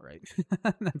that's not right.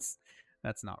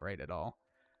 that's not right at all.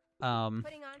 Putting on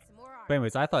some more art. But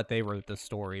anyways, I thought they wrote the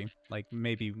story, like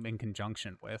maybe in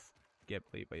conjunction with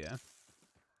Ghibli, but yeah.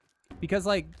 Because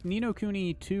like Ni no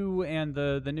Kuni 2 and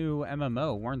the new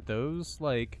MMO, weren't those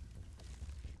like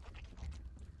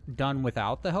done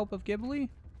without the help of Ghibli?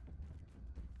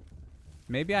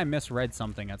 Maybe I misread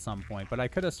something at some point, but I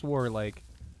could have swore like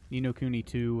Ni no Kuni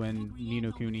 2 and Ni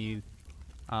no Kuni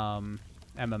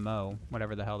MMO,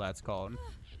 whatever the hell that's called,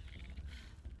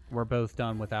 were both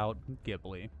done without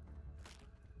Ghibli.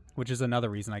 Which is another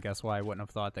reason, I guess, why I wouldn't have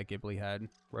thought that Ghibli had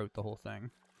wrote the whole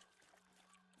thing.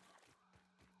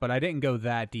 But I didn't go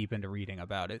that deep into reading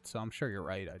about it, so I'm sure you're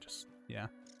right. I just, yeah,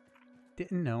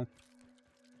 didn't know.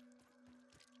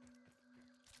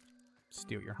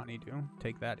 Steal your honeydew.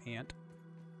 Take that, ant.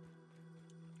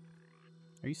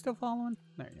 Are you still following?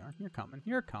 There you are. You're coming.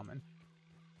 You're coming.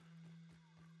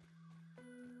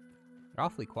 You're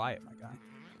awfully quiet, my guy.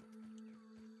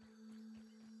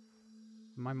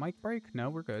 Did my mic break? No,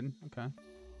 we're good. Okay.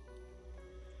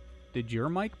 Did your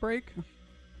mic break?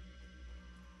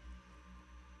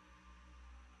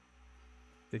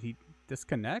 Did he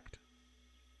disconnect?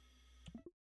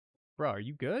 Bro, are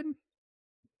you good?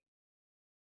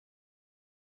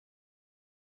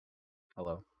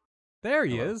 Hello. There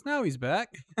he Hello. is. Now he's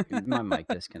back. My mic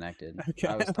disconnected. Okay,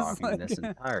 I was I was talking like- this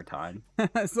entire time.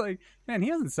 It's like, man, he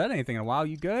hasn't said anything in a while.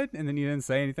 You good? And then you didn't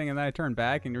say anything, and then I turned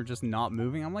back, and you're just not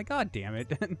moving. I'm like, God damn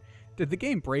it. Did the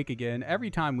game break again? Every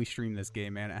time we stream this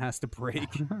game, man, it has to break.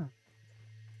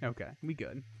 Okay, we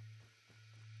good.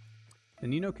 The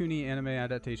Ni no Kuni anime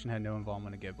adaptation had no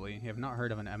involvement in Ghibli. You have not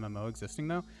heard of an MMO existing,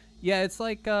 though? Yeah, it's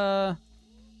like,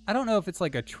 I don't know if it's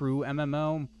like a true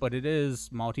MMO, but it is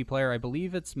multiplayer. I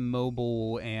believe it's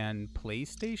mobile and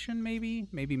PlayStation, maybe?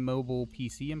 Maybe mobile,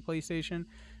 PC, and PlayStation.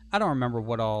 I don't remember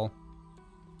what all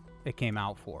it came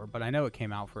out for, but I know it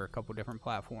came out for a couple different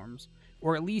platforms.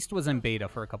 Or at least was in beta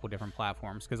for a couple different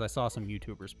platforms, because I saw some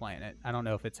YouTubers playing it. I don't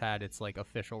know if it's had its like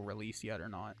official release yet or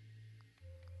not.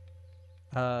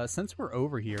 Since we're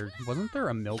over here, wasn't there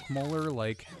a milk molar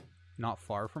like not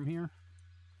far from here?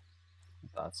 I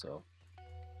thought so.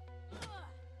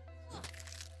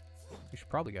 We should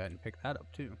probably go ahead and pick that up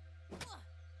too.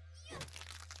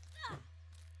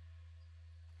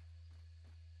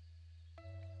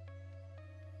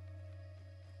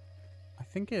 I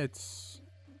think it's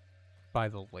by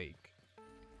the lake.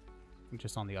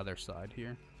 Just on the other side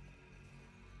here.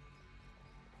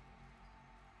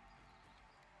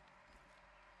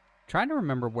 Trying to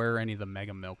remember where any of the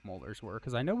mega milk molars were,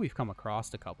 because I know we've come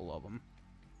across a couple of them.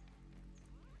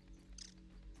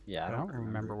 Yeah, I I don't don't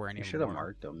remember where any You of should them have are.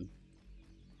 marked them.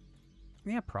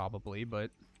 Yeah, probably, but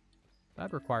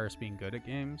that requires being good at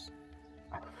games.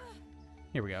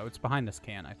 Here we go. It's behind this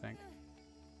can, I think.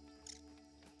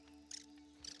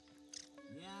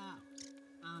 Yeah,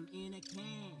 I'm in a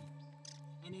can.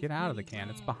 And Get out of the can.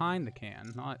 It's behind the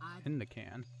can, not in the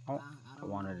can. Oh, I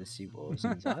wanted to see what was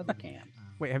inside the can.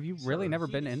 Wait, have you really never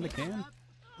been in the can?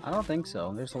 I don't think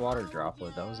so. There's a water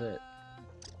droplet. That was it.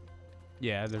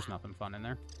 Yeah, there's nothing fun in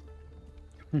there.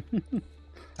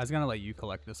 I was gonna let you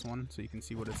collect this one so you can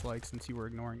see what it's like since you were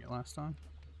ignoring it last time.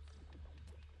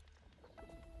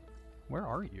 Where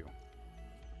are you?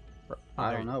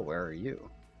 I don't know. Where are you?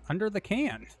 Under the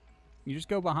can. You just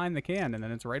go behind the can and then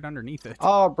it's right underneath it.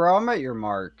 Oh, bro, I'm at your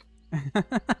mark.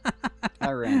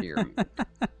 I ran to your.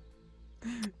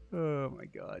 Oh my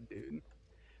god, dude.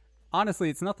 Honestly,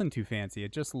 it's nothing too fancy.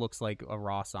 It just looks like a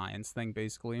raw science thing,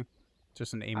 basically.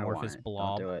 Just an amorphous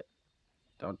blob. Don't do it.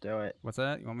 Don't do it. What's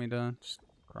that? You want me to just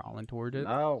crawling toward it?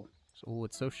 No. Oh,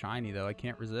 it's so shiny though. I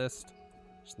can't resist.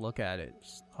 Just look at it.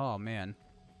 Just, oh man.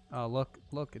 Oh look,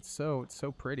 look. It's so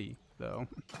pretty though.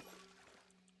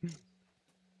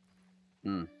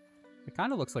 It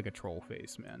kind of looks like a troll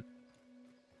face, man.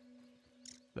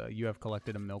 You have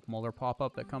collected a milk molar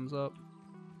pop-up that comes up.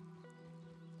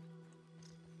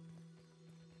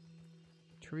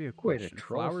 Trivia question.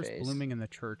 Flowers face. blooming in the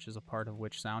church is a part of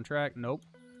which soundtrack? Nope.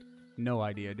 No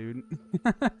idea, dude.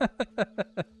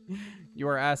 You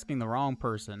are asking the wrong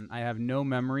person. I have no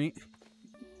memory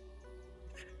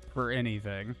for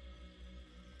anything.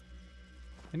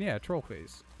 And yeah, troll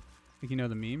face. Think you know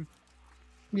the meme?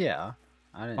 Yeah.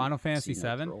 I didn't Final Fantasy see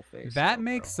no VII. troll face, That though,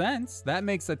 makes bro. sense. That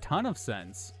makes a ton of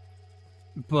sense.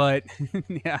 But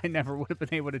yeah, I never would have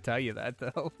been able to tell you that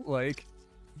though. Like,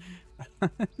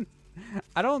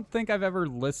 I don't think I've ever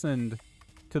listened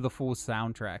to the full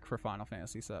soundtrack for Final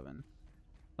Fantasy VII.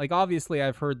 Like, obviously,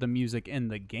 I've heard the music in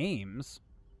the games,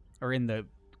 or in the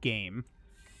game.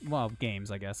 Well, games,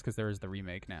 I guess, because there is the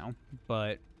remake now.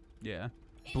 But yeah,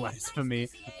 blasphemy.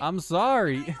 I'm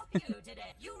sorry. Eureka!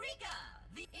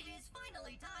 It is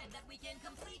finally time that we can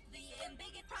complete the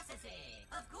embigget processing.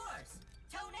 Of course,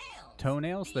 toenails.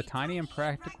 Toenails, the tiny and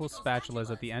practical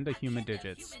spatulas at the end of human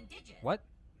digits. What?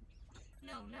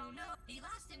 No. The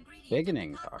last ingredient.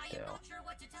 Beginning I am cocktail. not sure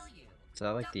what to tell you. Is that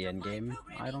like the end game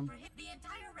item?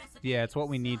 Yeah, it's what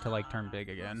we need to like turn big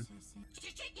again.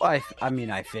 Well, I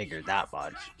mean, I figured that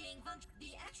much.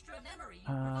 The extra memory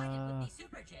provided with the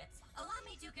super chips allow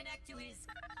me to connect to his.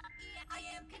 I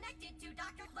am connected to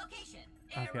Dr. Location.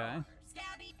 Okay. Error.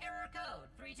 Scabby error code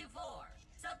 324.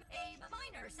 Sub a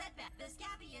minor setback. The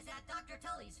Scabby is at Dr.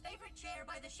 Tully's favorite chair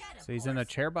by the shed. So he's in a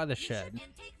chair by the shed.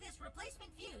 And take this replacement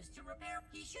fuse to repair.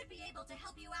 He should be able to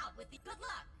help you out with the good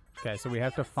luck. Okay, so we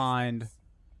have to find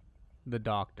the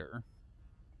doctor.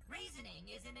 Reasoning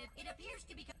is in it. It appears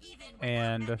to be even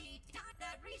And that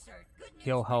research, good news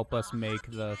he'll help us for make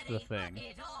the humanity, thing. but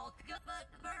it all good, but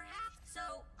perhaps so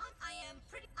I am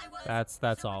pretty. I was.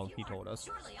 That's so all if he you told are us.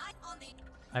 surely on the.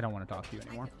 I don't want to talk to you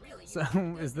anymore. Really So,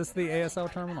 is this the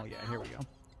ASL terminal? Yeah, here we go.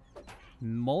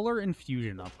 Molar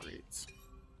infusion upgrades.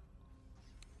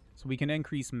 So we can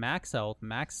increase max health,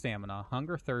 max stamina,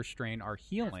 hunger, thirst drain, our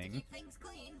healing, keep things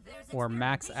clean, there's or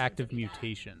max experimentation to active be done.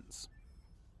 mutations.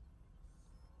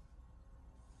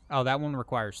 Oh, that one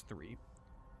requires 3.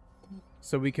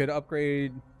 So we could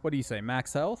upgrade, what do you say,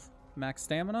 max health? Max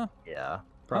stamina? Yeah.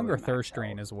 Hunger, max thirst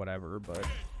drain health. is whatever, but...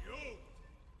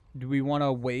 Do we want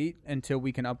to wait until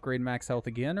we can upgrade max health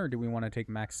again, or do we want to take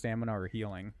max stamina or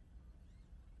healing?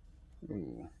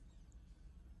 Ooh.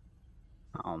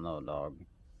 I don't know, dog.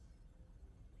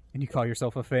 And you call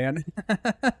yourself a fan?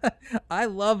 I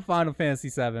love Final Fantasy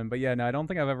VII, but yeah, no, I don't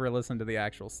think I've ever listened to the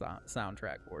actual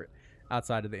soundtrack for it,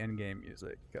 outside of the in-game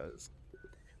music, because...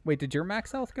 Wait, did your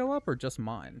max health go up, or just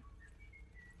mine?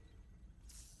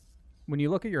 When you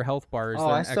look at your health bar, is there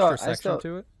an extra section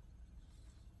to it?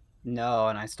 No,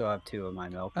 and I still have 2 of my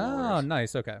milk Oh, molars.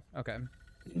 nice, okay, okay.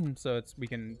 So we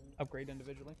can upgrade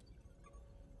individually?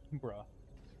 Bruh.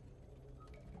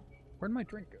 Where'd my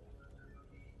drink go?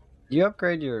 You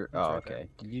upgrade your... It's Oh, right okay.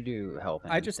 Did you do health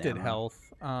and I just did stamina? health.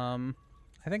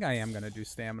 I think I am going to do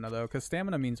stamina, though, because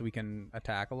stamina means we can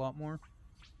attack a lot more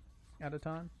at a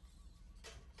time.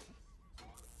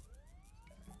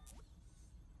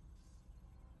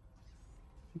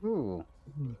 Ooh.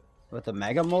 With the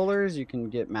mega molars, you can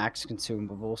get max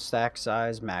consumable stack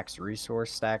size, max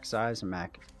resource stack size, and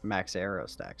max arrow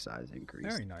stack size increase.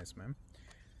 Very nice, man.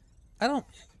 I don't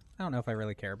know if I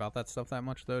really care about that stuff that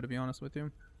much, though, to be honest with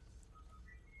you.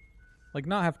 Like,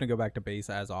 not having to go back to base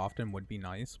as often would be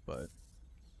nice, but...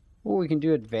 Well, we can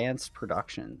do advanced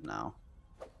production now.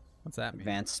 What's that mean?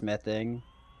 Advanced smithing,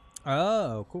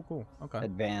 Oh, cool. Okay.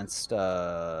 advanced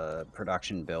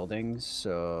production buildings.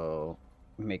 So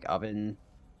we make an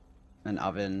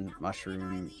oven,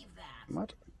 mushroom.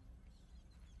 What?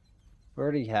 We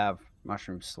already have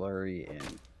mushroom slurry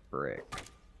and brick.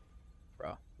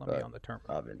 Bro, let me on the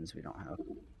terminal. Ovens we don't have.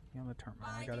 Me on the terminal.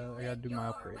 I gotta do my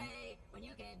upgrade.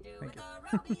 Thank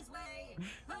you.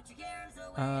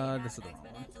 This is the wrong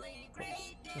one.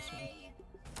 This one.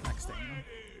 Next thing.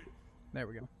 There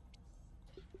we go.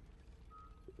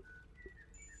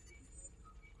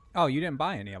 Oh, you didn't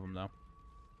buy any of them, though.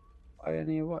 Buy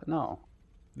any of what? No.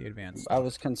 The advanced. I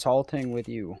was consulting with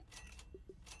you.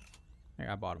 Here,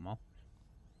 I bought them all.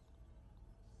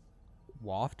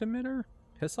 Waft emitter?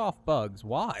 Piss off bugs.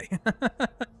 Why?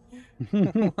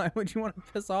 Why would you want to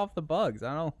piss off the bugs?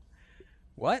 I don't...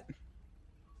 What?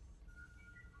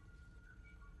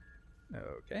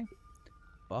 Okay.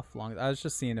 Buff long... I was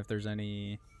just seeing if there's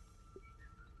any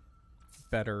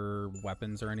better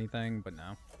weapons or anything, but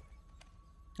no.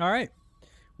 Alright.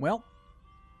 Well,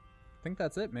 I think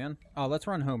that's it, man. Oh, let's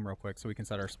run home real quick so we can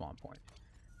set our spawn point.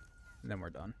 And then we're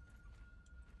done.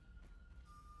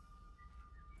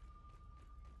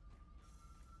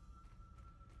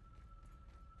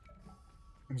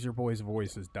 Because your boy's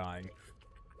voice is dying.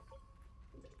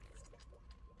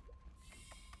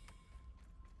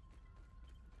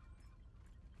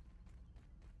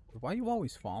 Why are you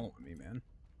always following me, man?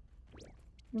 What do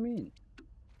you mean?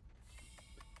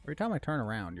 Every time I turn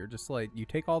around, you're just like, you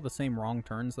take all the same wrong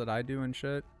turns that I do and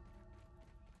shit.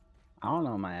 I don't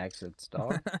know my exits,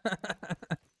 dog.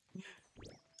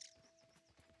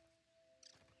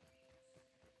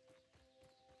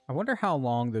 I wonder how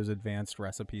long those advanced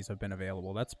recipes have been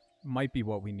available. That's might be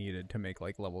what we needed to make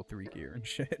like level 3 gear and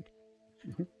shit.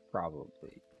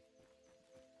 Probably.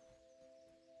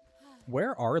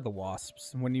 Where are the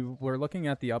wasps? When you were looking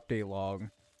at the update log,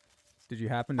 did you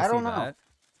happen to I see don't know. that?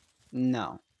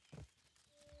 No.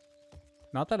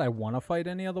 Not that I want to fight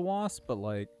any of the wasps, but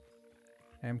like,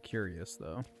 I am curious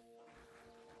though.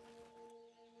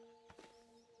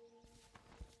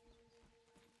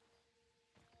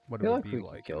 What I it feel would like be we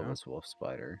like, could kill you know? this wolf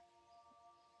spider.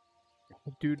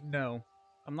 Dude, no.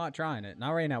 I'm not trying it.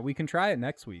 Not right now. We can try it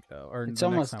next week though. Or It's the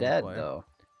next almost time we dead play. though.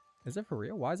 Is it for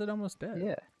real? Why is it almost dead?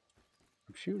 Yeah.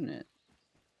 I'm shooting it.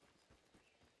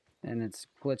 And it's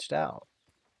glitched out.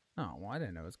 Oh, well, I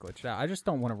didn't know it was glitched out. I just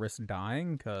don't want to risk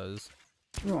dying because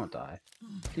You won't die.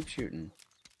 Keep shooting.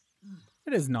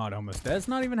 it is not almost dead. It's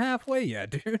not even halfway yet,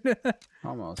 dude.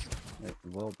 Almost. It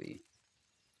will be.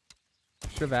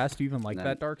 Should have asked, do you even like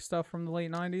that dark stuff from the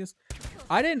late 90s?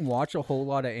 I didn't watch a whole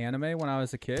lot of anime when I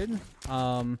was a kid,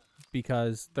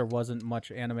 because there wasn't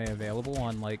much anime available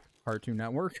on, like, Cartoon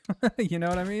Network. You know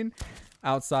what I mean?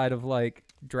 Outside of, like,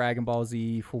 Dragon Ball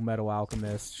Z, Full Metal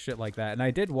Alchemist, shit like that. And I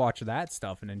did watch that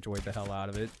stuff and enjoyed the hell out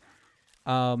of it.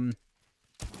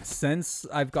 Since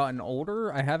I've gotten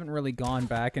older, I haven't really gone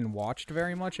back and watched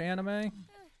very much anime.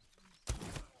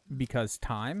 Because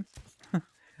time.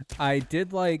 I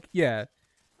did like, yeah,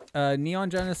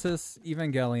 Neon Genesis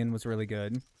Evangelion was really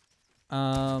good.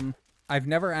 I've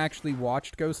never actually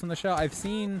watched Ghost in the Shell. I've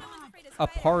seen a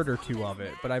part or two of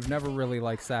it, but I've never really,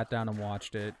 like, sat down and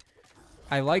watched it.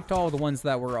 I liked all the ones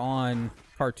that were on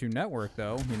Cartoon Network,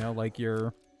 though. You know, like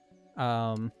your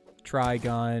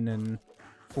Trigun and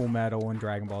Full Metal and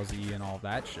Dragon Ball Z and all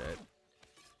that shit.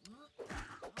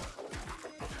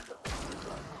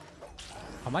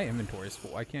 Oh, my inventory's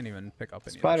full. I can't even pick up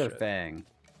any Spider of that shit. Fang.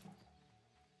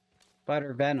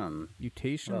 Spider Venom.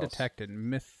 Mutation What else? detected.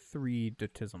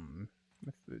 Mithridatism.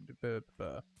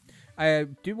 I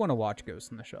do want to watch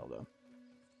Ghost in the Shell, though.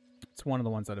 It's one of the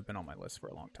ones that have been on my list for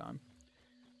a long time.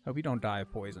 Hope you don't die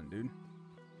of poison, dude.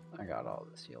 I got all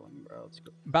this healing, bro. Let's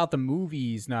go. About the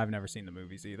movies, no, I've never seen the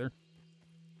movies either.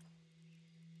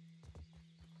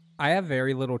 I have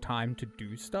very little time to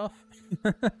do stuff.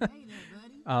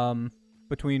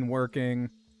 Between working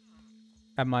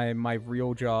at my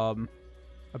real job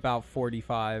about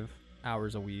 45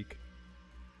 hours a week,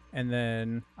 and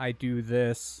then I do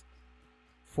this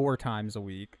 4 times a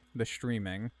week, the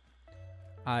streaming.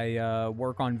 I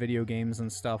work on video games and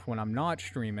stuff when I'm not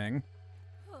streaming.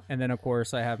 And then, of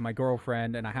course, I have my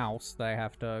girlfriend and a house that I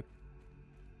have to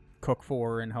cook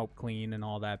for and help clean and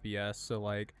all that BS. So,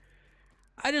 like,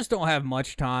 I just don't have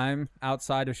much time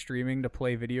outside of streaming to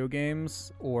play video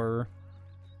games or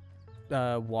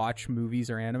watch movies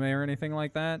or anime or anything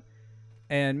like that.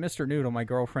 And Mr. Noodle, my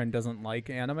girlfriend, doesn't like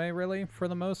anime, really, for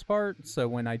the most part. So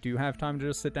when I do have time to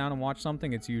just sit down and watch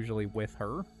something, it's usually with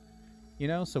her. You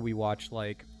know, so we watch,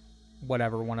 like,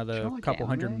 whatever, one of the She don't like couple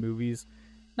hundred anime? movies.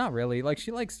 Not really. Like,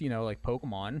 she likes, you know, like,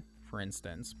 Pokemon, for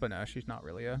instance. But no, she's not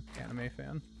really a anime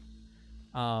fan.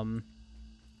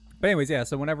 But anyways, yeah,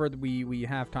 so whenever we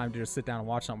have time to just sit down and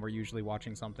watch something, we're usually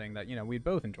watching something that, you know, we'd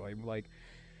both enjoy. Like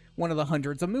one of the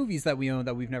hundreds of movies that we own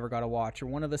that we've never got to watch, or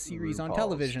one of the series on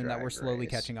television that we're slowly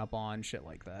catching up on, shit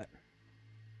like that.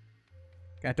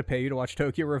 Got to pay you to watch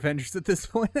Tokyo Revengers at this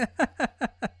point.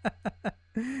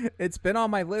 It's been on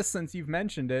my list since you've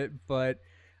mentioned it, but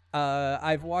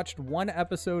I've watched one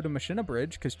episode of Machina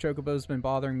Bridge because Chocobo's been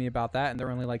bothering me about that, and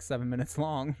they're only like 7 minutes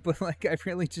long. But like, I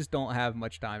really just don't have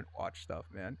much time to watch stuff,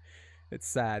 man. It's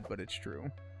sad, but it's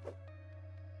true.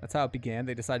 That's how it began.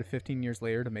 They decided 15 years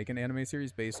later to make an anime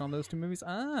series based on those two movies.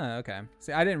 Ah, okay.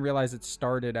 See, I didn't realize it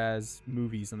started as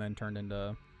movies and then turned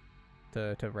into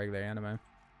to regular anime.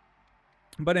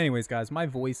 But anyways, guys, my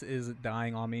voice is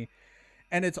dying on me,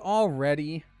 and it's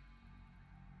already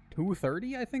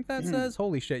 2:30, I think that says.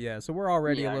 Holy shit, yeah. So we're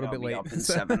already a little bit late. Up in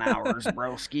 7 hours,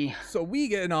 broski. So we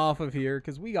getting off of here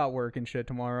because we got work and shit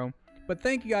tomorrow. But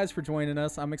thank you guys for joining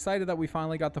us. I'm excited that we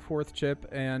finally got the 4th chip,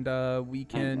 and we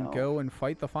can go and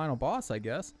fight the final boss, I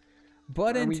guess.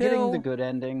 But Are we getting the good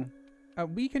ending?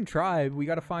 We can try. We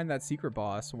got to find that secret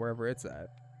boss wherever it's at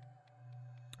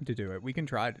to do it. We can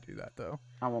try to do that, though.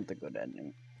 I want the good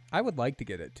ending. I would like to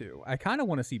get it, too. I kind of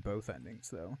want to see both endings,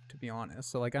 though, to be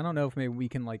honest. So, like, I don't know if maybe we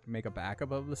can, like, make a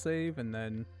backup of the save and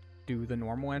then do the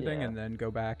normal ending and then go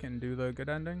back and do the good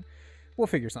ending. We'll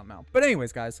figure something out. But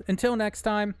anyways, guys, until next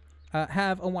time,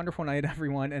 have a wonderful night,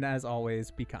 everyone. And as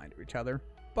always, be kind to each other.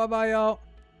 Bye-bye, y'all.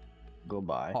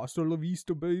 Goodbye. Hasta la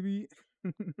vista, baby.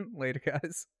 Later,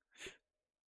 guys.